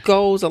the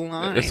goals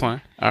align. That's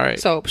fine. All right.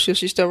 So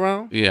she's still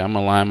wrong? Yeah, I'm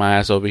gonna line my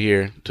ass over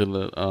here to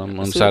the on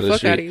the side of the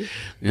street.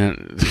 Yeah.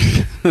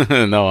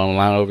 No, I'm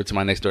lying over to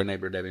my next door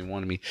neighbor that didn't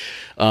want me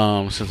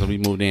since we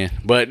moved in.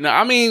 But no,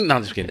 I mean, no,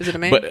 I'm just kidding. Is it a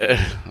man? But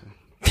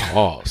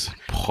pause.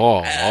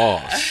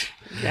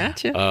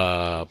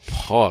 Gotcha.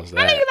 Pause that.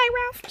 I know you like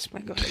Ralph.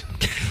 Go ahead.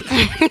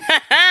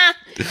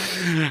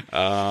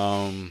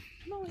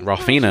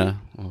 Ralphina.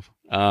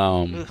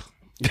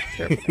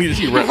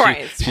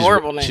 It's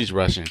horrible name. She's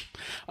Russian.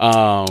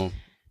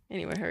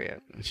 Anyway, hurry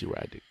up. She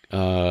ride it.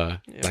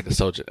 Like a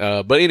soldier.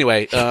 But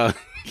anyway, no,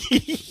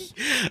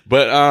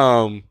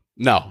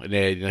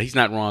 he's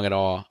not wrong at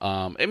all.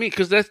 I mean,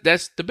 because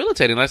that's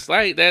debilitating.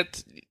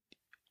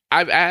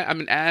 I've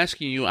been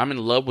asking you. I'm in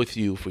love with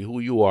you for who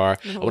you are.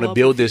 I want to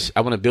build this. I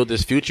want to build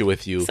this future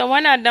with you. So why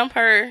not dump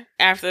her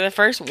after the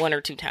first 1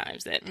 or 2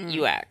 times that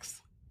you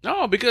asked?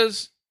 No,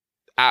 because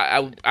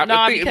I was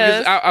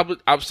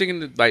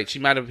thinking that, like, he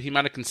might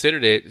have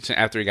considered it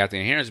after he got the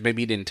inheritance.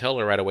 Maybe he didn't tell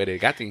her right away that he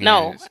got the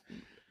inheritance. No.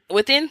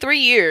 Within 3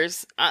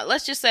 years,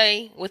 let's just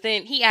say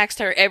he asked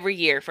her every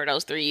year for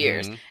those 3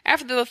 years. Mm-hmm.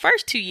 After the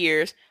first 2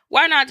 years,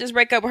 why not just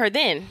break up with her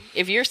then?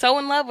 If you're so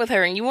in love with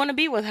her and you want to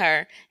be with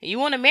her and you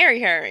want to marry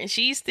her and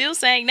she's still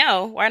saying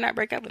no, why not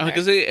break up with her?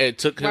 Because it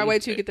took him. Why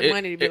wait till you get the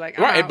money to be like,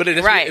 right? But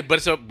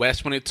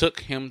that's when it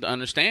took him to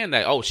understand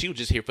that she was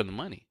just here for the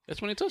money.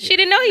 That's when it took. She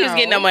didn't know he was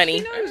getting no money. She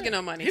didn't know he was getting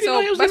no money. He didn't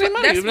know he was getting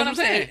money. That's what I'm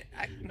saying.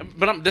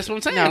 But that's what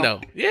I'm saying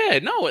though. Yeah,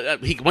 no.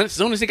 As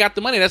soon as he got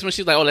the money, that's when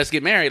she's like, "Oh, let's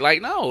get married."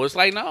 Like, no, it's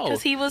like no,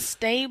 because he was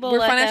stable.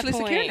 We're financially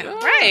secure now,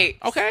 right?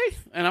 Okay,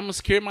 and I'm gonna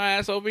secure my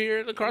ass over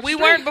here across. We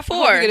the weren't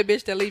before. You get a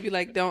bitch that leave you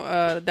like,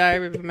 don't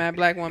Diary of a Mad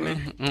Black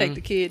Woman. Take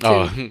the kid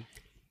too.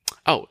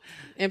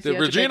 Empty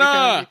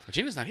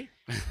Regina's not here.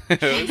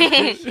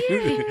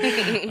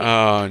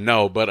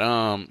 No, but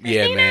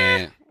yeah,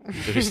 man.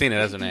 Christina,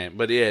 that's her name.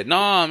 But yeah,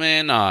 no,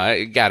 man, no,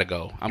 it gotta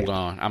go. I'm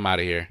gone. I'm out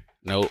of here.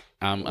 Nope.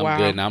 I'm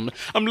good now.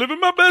 I'm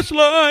living my best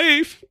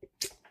life.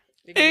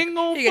 Ain't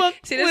gonna fuck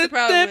see, that's the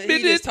problem.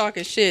 He just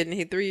talking shit,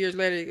 and 3 years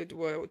later,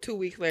 2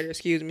 weeks later,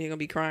 he gonna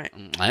be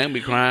crying. I ain't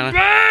be crying.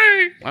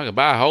 I can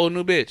buy a whole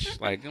new bitch.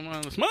 Like, come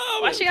on, smile.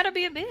 Why she gotta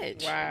be a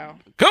bitch? Wow.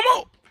 Come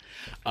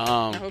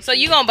on. So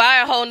you gonna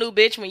buy a whole new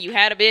bitch when you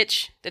had a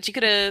bitch that you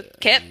could have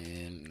kept?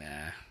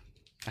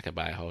 I could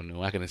buy a whole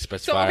new. I can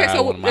specify.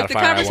 So if the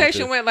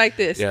conversation went like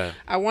this, yeah.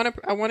 I want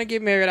to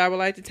get married. I would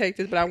like to take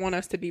this, but I want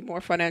us to be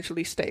more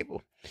financially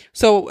stable.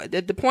 So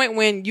at the point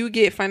when you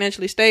get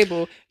financially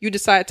stable, you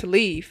decide to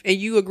leave, and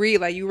you agree,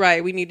 like, you're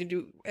right, we need to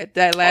do at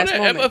that last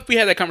moment. If we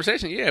had that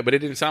conversation, yeah, but it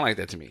didn't sound like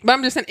that to me. But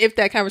I'm just saying, if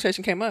that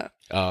conversation came up,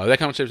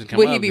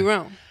 would he be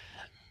wrong?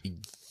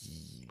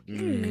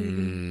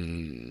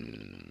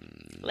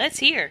 Let's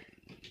hear.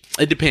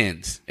 It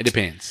depends.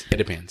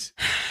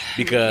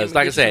 Because,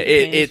 like I said,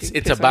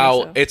 it's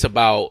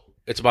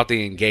about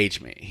the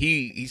engagement.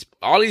 An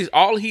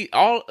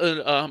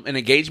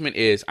engagement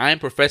is, I am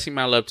professing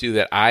my love to you,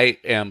 that I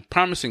am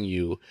promising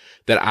you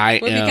that I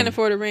am. Well, if he can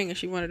afford a ring and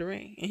she wanted a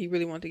ring and he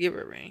really wanted to give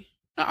her a ring.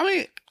 I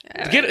mean,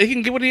 he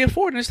can get what he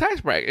afford in his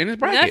tax bracket.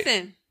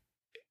 Nothing.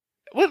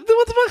 What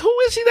the fuck? Who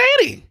is he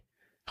dating?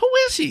 Who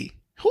is he?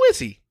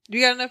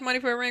 You got enough money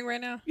for a ring right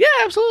now? Yeah,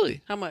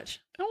 absolutely. How much?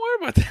 Don't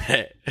worry about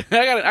that.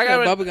 I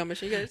got a bubblegum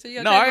machine. I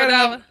got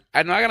enough.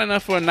 I know I got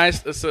enough for a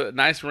nice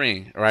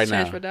ring right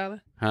now. Change for a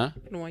dollar? Huh?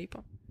 The one you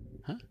pump.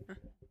 Huh?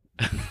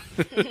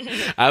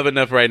 I have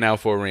enough right now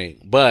for a ring,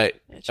 but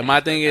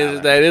my thing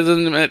is that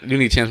isn't. You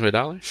need a chance for a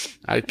dollar?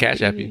 I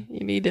cash app you.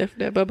 You need that for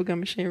that bubblegum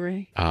machine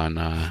ring. Oh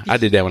no, I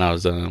did that when I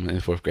was in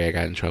fourth grade. I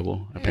got in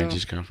trouble at parent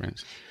teacher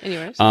conference.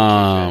 Anyways,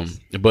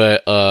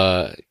 but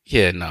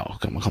yeah, no,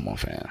 come on,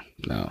 fam.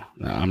 No,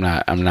 I'm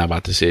not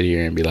about to sit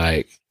here and be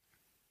like,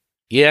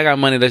 yeah, I got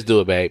money. Let's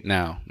do it, babe.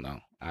 No.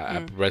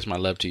 I profess my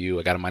love to you.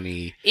 I got on my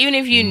knee. Even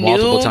if you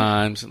multiple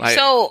times. Like,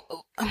 so.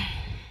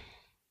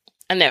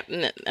 I'm not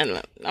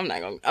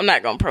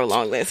gonna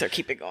prolong this or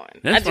keep it going.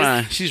 That's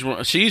fine. She's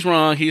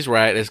wrong. He's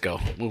right. Let's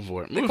go. Move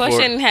forward. The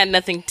question had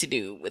nothing to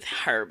do with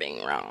her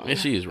being wrong. Yeah,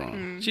 she is wrong.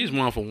 Mm-hmm. She's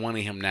wrong for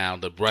wanting him now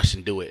to rush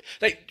and do it.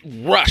 Like,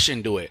 rush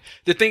and do it.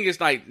 The thing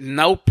is, like,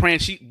 no plan.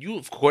 You,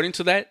 according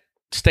to that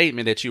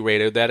statement that you read,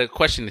 or that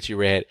question that you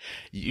read,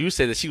 you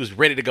said that she was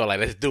ready to go.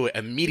 Like, let's do it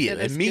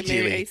immediately.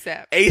 Immediately.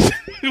 ASAP.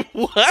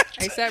 What?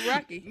 ASAP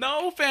Rocky.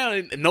 No,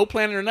 fam. No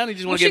planning or nothing. You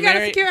just want to get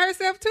married. She got to secure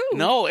herself too.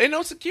 No, ain't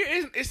no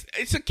security.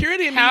 It's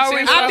security.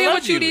 I've been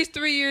with you these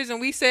 3 years,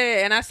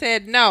 and I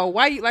said no.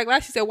 Why you, like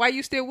she said, why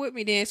you still with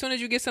me then? As soon as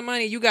you get some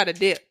money, you got to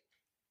dip.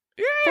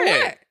 Yeah. For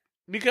what?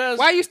 Because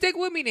why you stick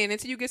with me then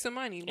until you get some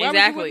money? Why would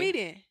you with me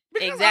then?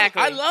 Because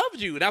exactly. I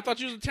loved you, and I thought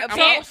you was.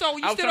 So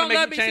you still don't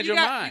love me. Change your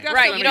mind.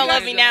 Right? You don't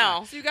love me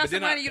now. So you got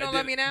some money. You don't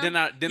love me now. Then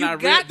I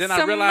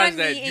realized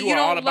that you are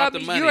all about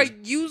the money. You're a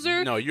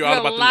user. No, you're all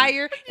about the money.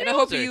 You're a liar, and I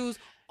hope you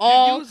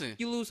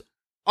lose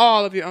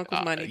all of your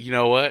uncle's money. You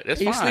know what? That's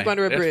fine. You sleep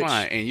under a bridge. That's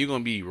fine, and you're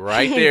gonna be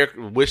right there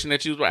wishing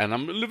that you was right. And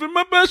I'm living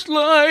my best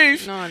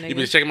life. No, nigga. You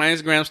been checking my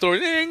Instagram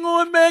stories. They ain't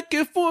going back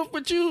and forth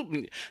with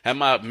you. Have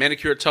my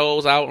manicured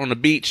toes out on the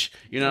beach.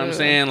 You know what I'm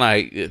saying?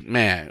 Like,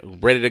 man,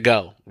 ready to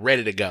go.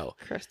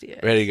 Crusty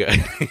ass. Ready to go. So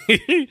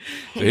he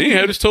didn't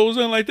have his toes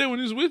on like that when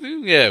he was with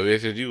you. Yeah,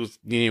 because you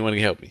didn't want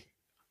to help me.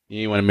 You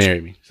didn't want to marry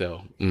me.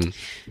 So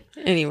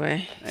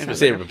anyway, I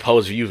said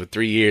propose for you for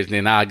 3 years, and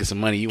then I'll get some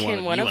money. You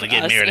want to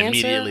get married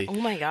immediately? Oh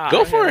my god!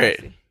 Go for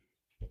it.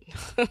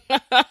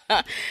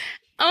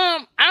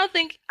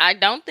 I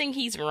don't think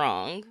he's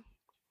wrong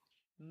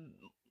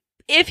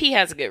if he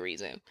has a good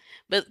reason.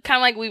 But kind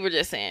of like we were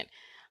just saying,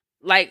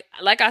 like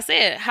I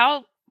said,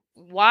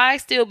 why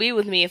still be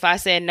with me if I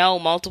said no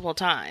multiple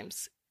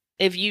times?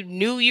 If you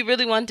knew you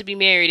really wanted to be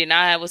married and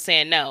I was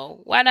saying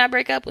no, why not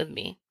break up with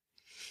me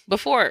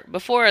before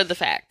the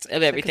fact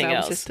of everything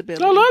else?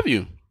 I love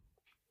you.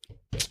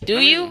 Do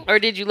you, or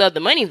did you love the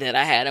money that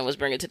I had and was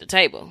bringing to the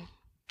table?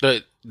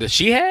 That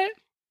she had?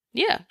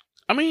 Yeah.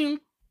 I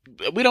mean,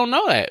 we don't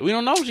know that. We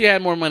don't know if she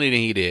had more money than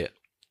he did.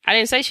 I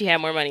didn't say she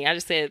had more money. I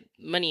just said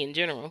money in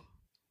general.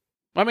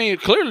 I mean,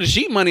 clearly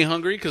she money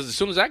hungry, because as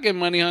soon as I get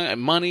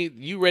money,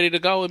 you ready to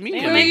go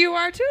immediately. Maybe you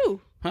are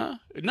too. Huh?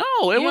 No,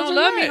 it wasn't. You don't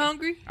love me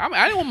hungry.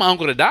 I didn't want my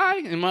uncle to die.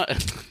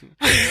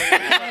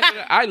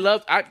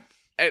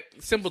 At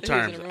simple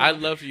terms, I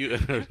love you.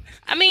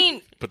 I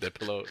mean, put that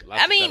pillow.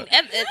 I mean,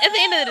 at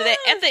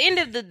the end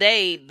of the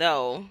day,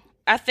 though,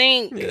 I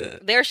think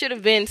there should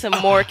have been some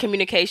more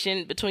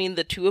communication between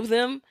the two of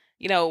them.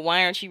 You know,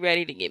 why aren't you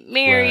ready to get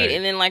married? Right.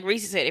 And then, like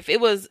Reese said, if it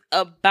was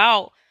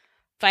about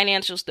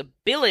financial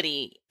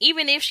stability,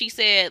 even if she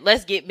said,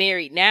 let's get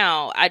married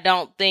now, I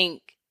don't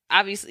think,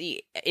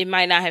 obviously, it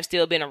might not have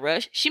still been a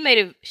rush. She might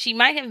have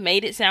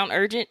made it sound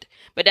urgent,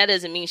 but that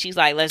doesn't mean she's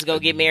like, let's go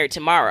get married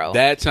tomorrow.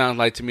 That sounds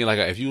like, to me, like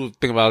if you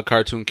think about a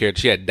cartoon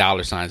character, she had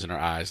dollar signs in her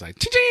eyes, like,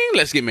 ching,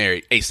 let's get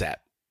married ASAP.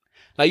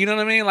 Like, you know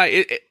what I mean?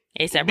 Like,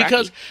 ASAP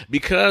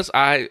because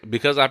I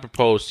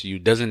propose to you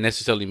doesn't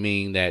necessarily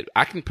mean that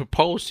I can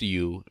propose to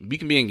you. We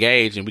can be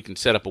engaged and we can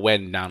set up a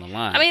wedding down the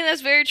line. I mean,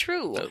 that's very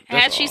true.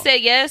 Had she said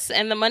yes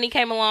and the money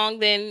came along,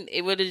 then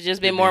it would have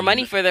just been more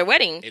money for their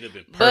wedding. It'd have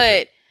been perfect.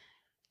 But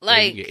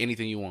like, you can get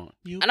anything you want.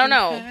 I don't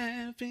know.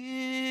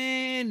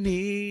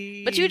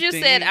 But you just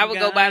said I would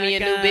go buy me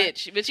a new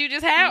bitch. But you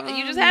just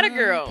had a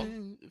girl.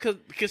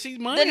 Because she's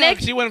money.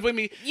 She went with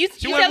me.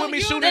 She went with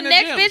me shooting in the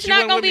next gym. bitch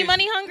not gonna be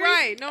money hungry.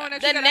 Right. No,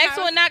 the next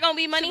one not gonna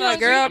be money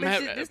hungry. Girl,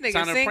 this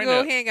nigga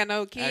single. He ain't got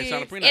no kids.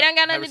 It ain't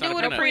got nothing to do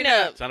with a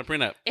prenup. Sign a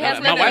prenup. It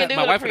has nothing to do with a prenup.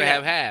 My wife could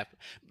have half.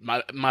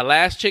 My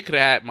last chick could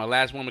have had. My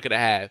last woman could have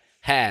had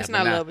half. It's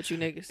not love with you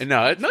niggas.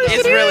 No, it's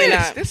really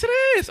not. Yes, it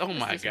is. Oh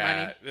my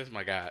god. That's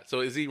my god. So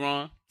is he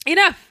wrong?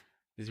 Enough.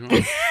 He's wrong.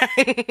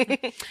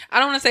 I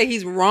don't want to say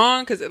he's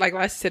wrong because, like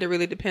I said, it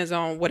really depends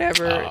on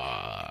whatever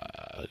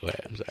Go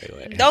ahead. I'm sorry. Go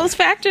ahead. Those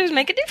factors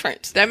make a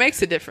difference. That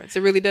makes a difference.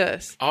 It really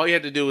does. All you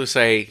had to do was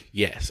say,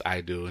 yes,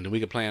 I do. And then we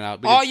could plan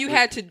out. All you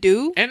had to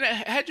do? And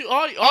had you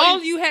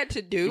all you had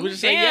to do? Was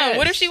say yes.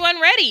 What if she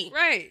wasn't ready?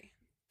 Right.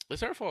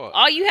 It's her fault.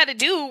 All you had to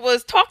do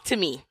was talk to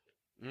me.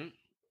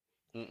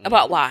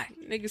 About why.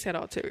 Niggas had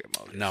ulterior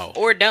motives. No.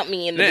 Or dump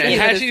me in the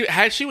beginning.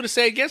 Had she would have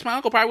said yes, my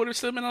uncle probably would have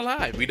still been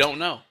alive. We don't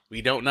know.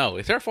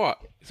 It's her fault.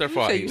 It's her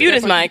fault. Mute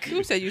his mic.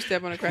 Who said you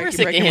step on a crack,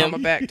 you break your mama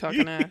back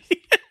talking ass?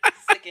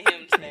 Sick of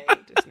him today.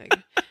 This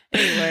nigga.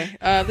 Anyway,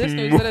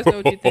 listeners, let us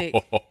know what you think.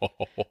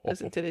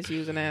 Listen to this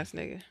using ass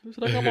nigga. It's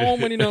like I'm on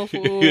money now, so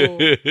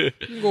you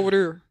can go over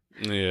there.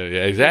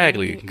 Yeah,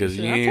 exactly. Because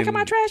I'm taking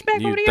my trash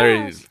back over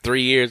the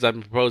 3 years I've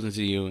been proposing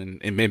to you and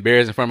been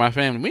embarrassed in front of my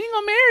family. We ain't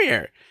gonna marry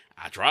her.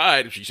 I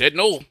tried. She said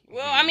no.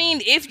 Well, I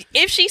mean,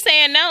 if she's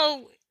saying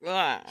no,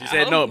 she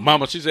said no.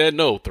 Mama, she said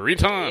no 3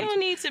 times. You don't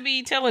need to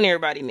be telling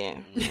everybody now.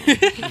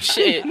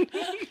 Shit.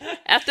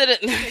 After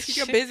you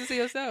got business to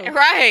yourself,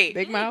 right?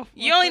 Big mouth.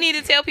 You only need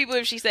to tell people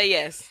if she say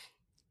yes.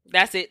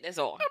 That's it. That's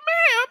all.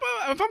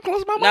 Man, if I'm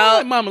close to my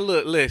mama, mama,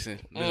 look, listen.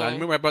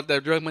 Remember about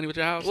that drug money with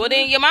your house? Well,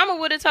 then your mama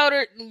would have told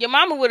her. Your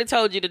mama would have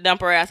told you to dump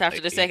her ass after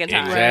the second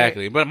time.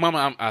 Exactly. Right. But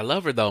mama, I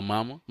love her though,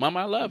 mama. Mama,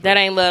 I love her. That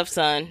ain't love,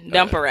 son.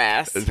 Dump her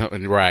ass.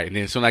 Right. And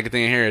then as soon as I get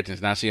the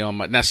inheritance, now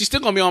she's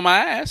still gonna be on my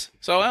ass,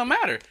 so it don't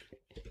matter.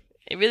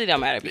 It really don't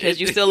matter because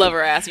you still love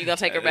her ass. You're gonna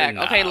take her back.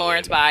 Okay,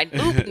 Lawrence, bye.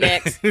 Oop,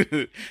 next.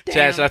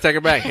 Chad, should I take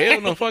her back?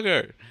 Hell no, fuck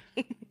her.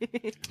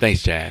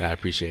 Thanks, Chad. I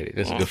appreciate it.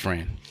 That's a good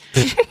friend.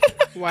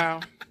 Wow.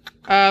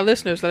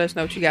 Listeners, let us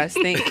know what you guys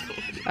think.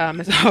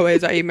 As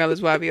always, our email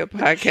is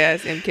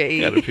ybopodcast,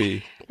 MKE. Gotta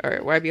pee. Or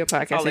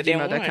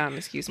ybopodcast@gmail.com.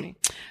 Excuse me.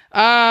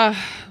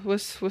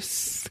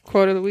 What's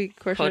quote of the week?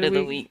 Quote of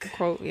the week.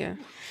 Quote, yeah.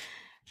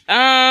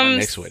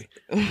 Next sweaty.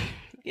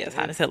 Yeah, it's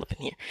hot as hell up in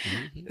here.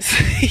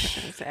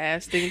 It's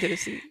ass sticking to the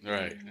seat.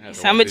 Right.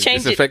 So I'm gonna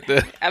change it.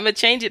 I'm gonna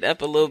change it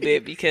up a little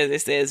bit because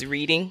it says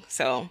reading.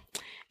 So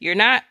you're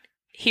not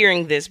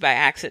hearing this by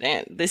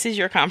accident. This is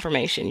your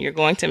confirmation. You're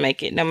going to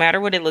make it, no matter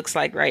what it looks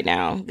like right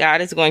now. God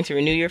is going to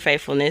renew your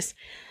faithfulness.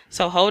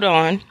 So hold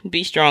on,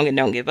 be strong, and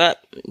don't give up.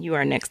 You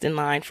are next in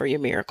line for your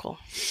miracle.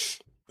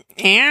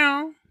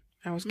 Ow.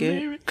 That was good.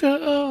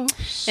 Miracles.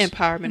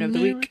 Empowerment of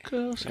the week.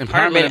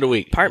 Empowerment of the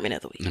week. Empowerment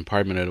of the week.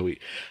 Empowerment of the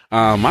week.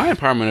 My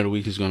empowerment of the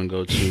week is going to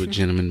go to a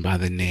gentleman by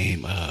the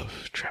name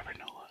of Trevor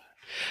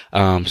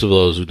Noah. So for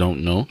those who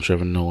don't know,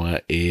 Trevor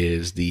Noah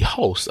is the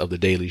host of The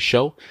Daily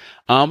Show.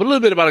 But a little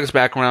bit about his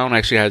background. I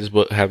actually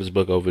have his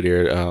book over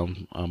there,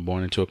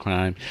 Born into a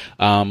Crime.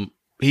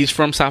 He's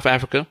from South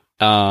Africa.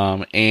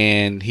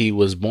 And he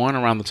was born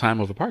around the time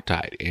of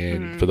apartheid.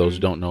 And for those who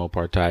don't know,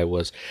 apartheid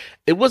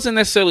wasn't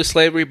necessarily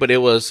slavery, but it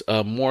was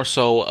more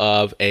so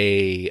of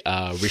a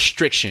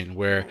restriction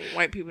where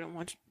white people don't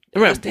want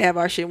us to have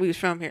our shit. We was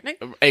from here.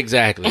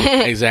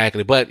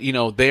 Exactly. But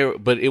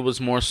it was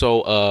more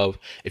so of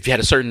if you had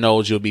a certain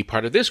nose, you'll be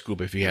part of this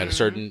group. If you had a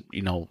certain,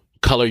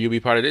 color, you'll be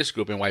part of this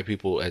group. And white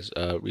people, as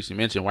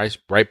recently mentioned,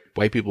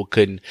 white people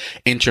couldn't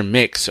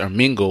intermix or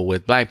mingle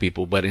with black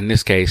people. But in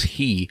this case,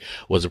 he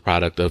was a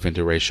product of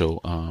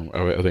interracial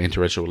or of an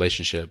interracial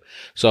relationship.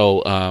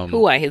 So who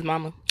white? His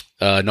mama?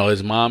 No,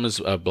 his mom is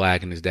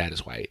black and his dad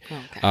is white.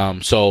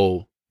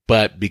 Okay.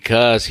 But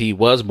because he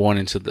was born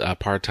into the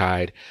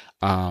apartheid,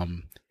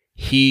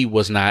 he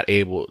was not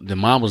able. The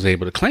mom was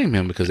able to claim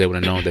him because they would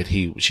have known that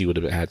she would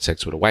have had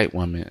sex with a white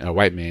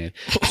man.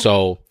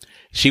 So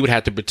she would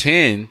have to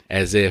pretend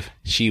as if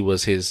she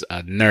was his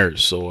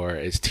nurse or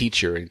his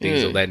teacher and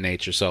things of that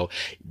nature. So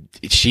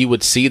she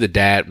would see the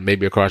dad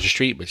maybe across the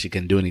street, but she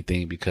couldn't do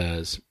anything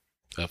because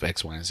of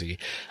X, Y, and Z.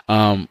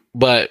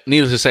 But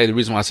needless to say, the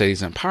reason why I say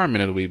he's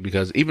empowerment of the week,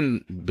 because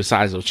even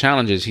besides those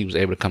challenges, he was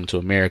able to come to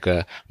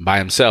America by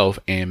himself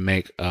and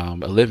make a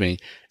living,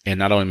 and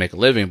not only make a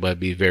living,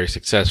 but be very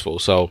successful.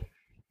 So,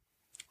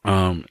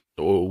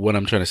 what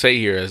I'm trying to say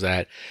here is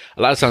that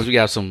a lot of times we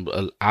have some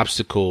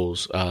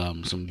obstacles,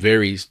 some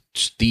very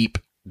steep,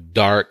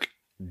 dark,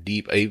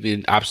 deep,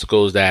 even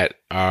obstacles that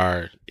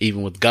are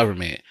even with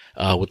government,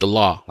 with the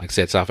law, like I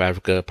said, South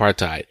Africa,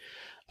 apartheid.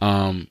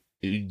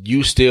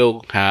 You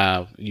still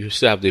have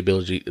the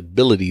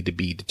ability to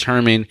be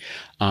determined,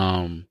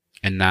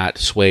 and not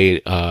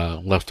swayed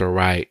left or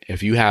right.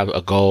 If you have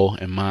a goal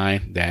in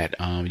mind that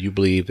you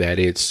believe that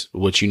it's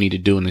what you need to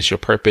do and it's your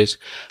purpose,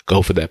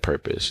 go for that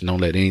purpose. Don't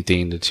let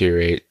anything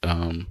deteriorate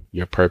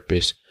your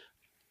purpose.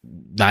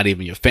 Not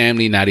even your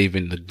family, not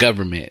even the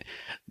government.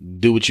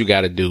 Do what you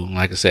got to do.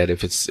 Like I said,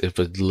 if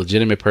a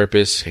legitimate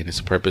purpose and it's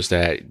a purpose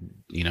that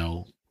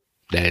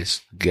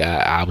that's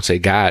God, I would say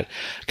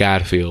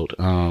God-filled.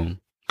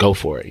 Go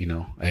for it.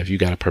 If you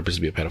got a purpose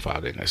to be a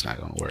pedophile, then that's not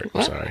going to work.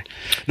 I'm sorry.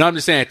 No, I'm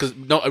just saying, because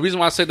the reason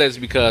why I say that is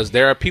because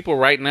there are people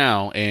right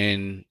now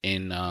in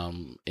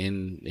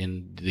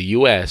the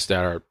U.S.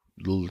 that are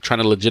trying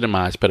to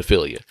legitimize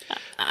pedophilia.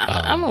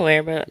 I'm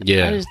aware, but I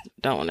just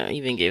don't want to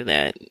even give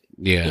that.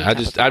 Yeah, I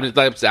just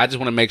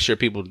want to make sure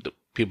people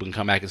can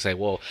come back and say,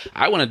 well,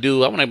 I want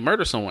to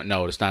murder someone.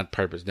 No, it's not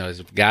purpose. No, it's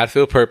a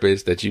God-filled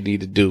purpose that you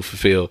need to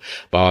fulfill.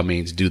 By all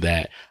means, do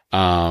that. So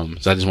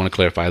I just want to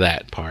clarify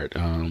that part,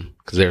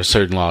 because there are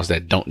certain laws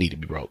that don't need to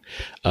be broke.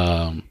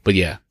 But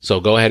yeah, so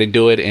go ahead and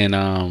do it.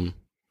 And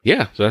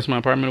yeah, so that's my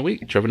apartment of the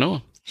week. Trevor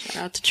Noah.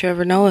 Shout out to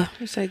Trevor Noah.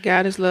 You say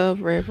God is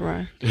love, Rev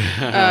Ryan.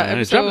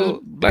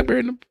 Episode Blackberry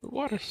in the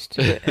water.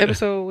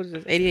 Episode, what is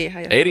this? 88. How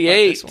you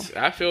 88.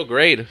 I feel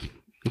great.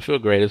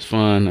 It's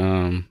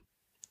fun.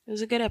 It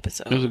was a good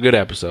episode. It was a good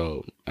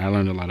episode. I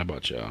learned a lot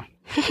about y'all.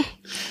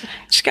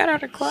 Just got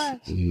out of class.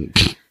 I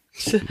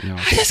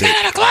just got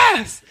out of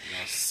class.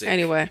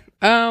 Anyway,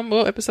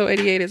 well, episode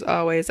 88 as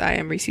always. I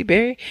am Reese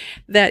Berry.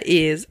 That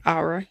is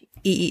Aura,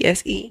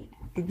 EESEBERRA.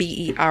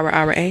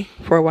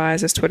 4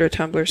 Ys is Twitter,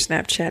 Tumblr,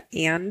 Snapchat,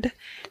 and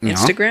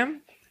Instagram.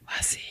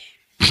 Lassie.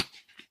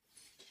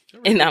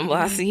 And I'm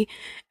Lassie.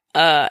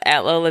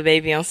 At Lola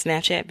Baby on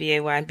Snapchat,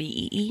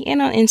 BAYBEE,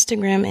 and on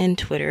Instagram and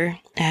Twitter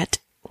at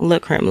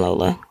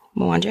LaCrimLola.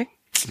 Mwanje.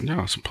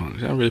 No, some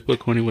punks. I really put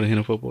corny with a hint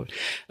of football.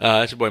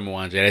 That's your boy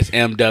Mwanje. That's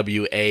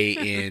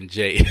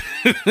MWANJ.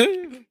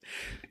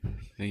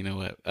 You know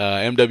what?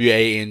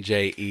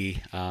 MWANJE.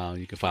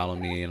 You can follow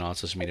me on all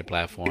social media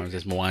platforms.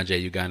 That's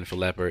Mwanje Uganda for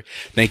Leopard.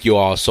 Thank you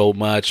all so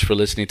much for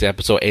listening to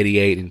episode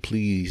 88. And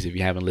please, if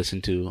you haven't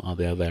listened to all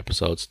the other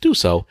episodes, do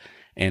so.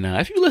 And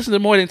if you listen to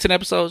more than 10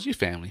 episodes, you're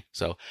family.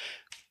 So,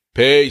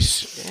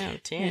 peace. Damn,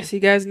 10. Yeah, see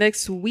you guys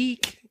next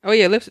week. Oh,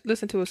 yeah,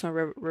 listen to us on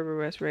River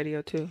West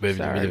Radio, too.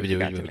 Sorry, I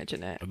forgot to mention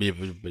that.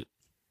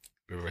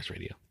 River West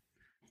Radio.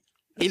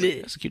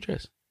 That's a cute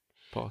dress.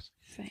 Pause.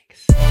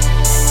 Thanks.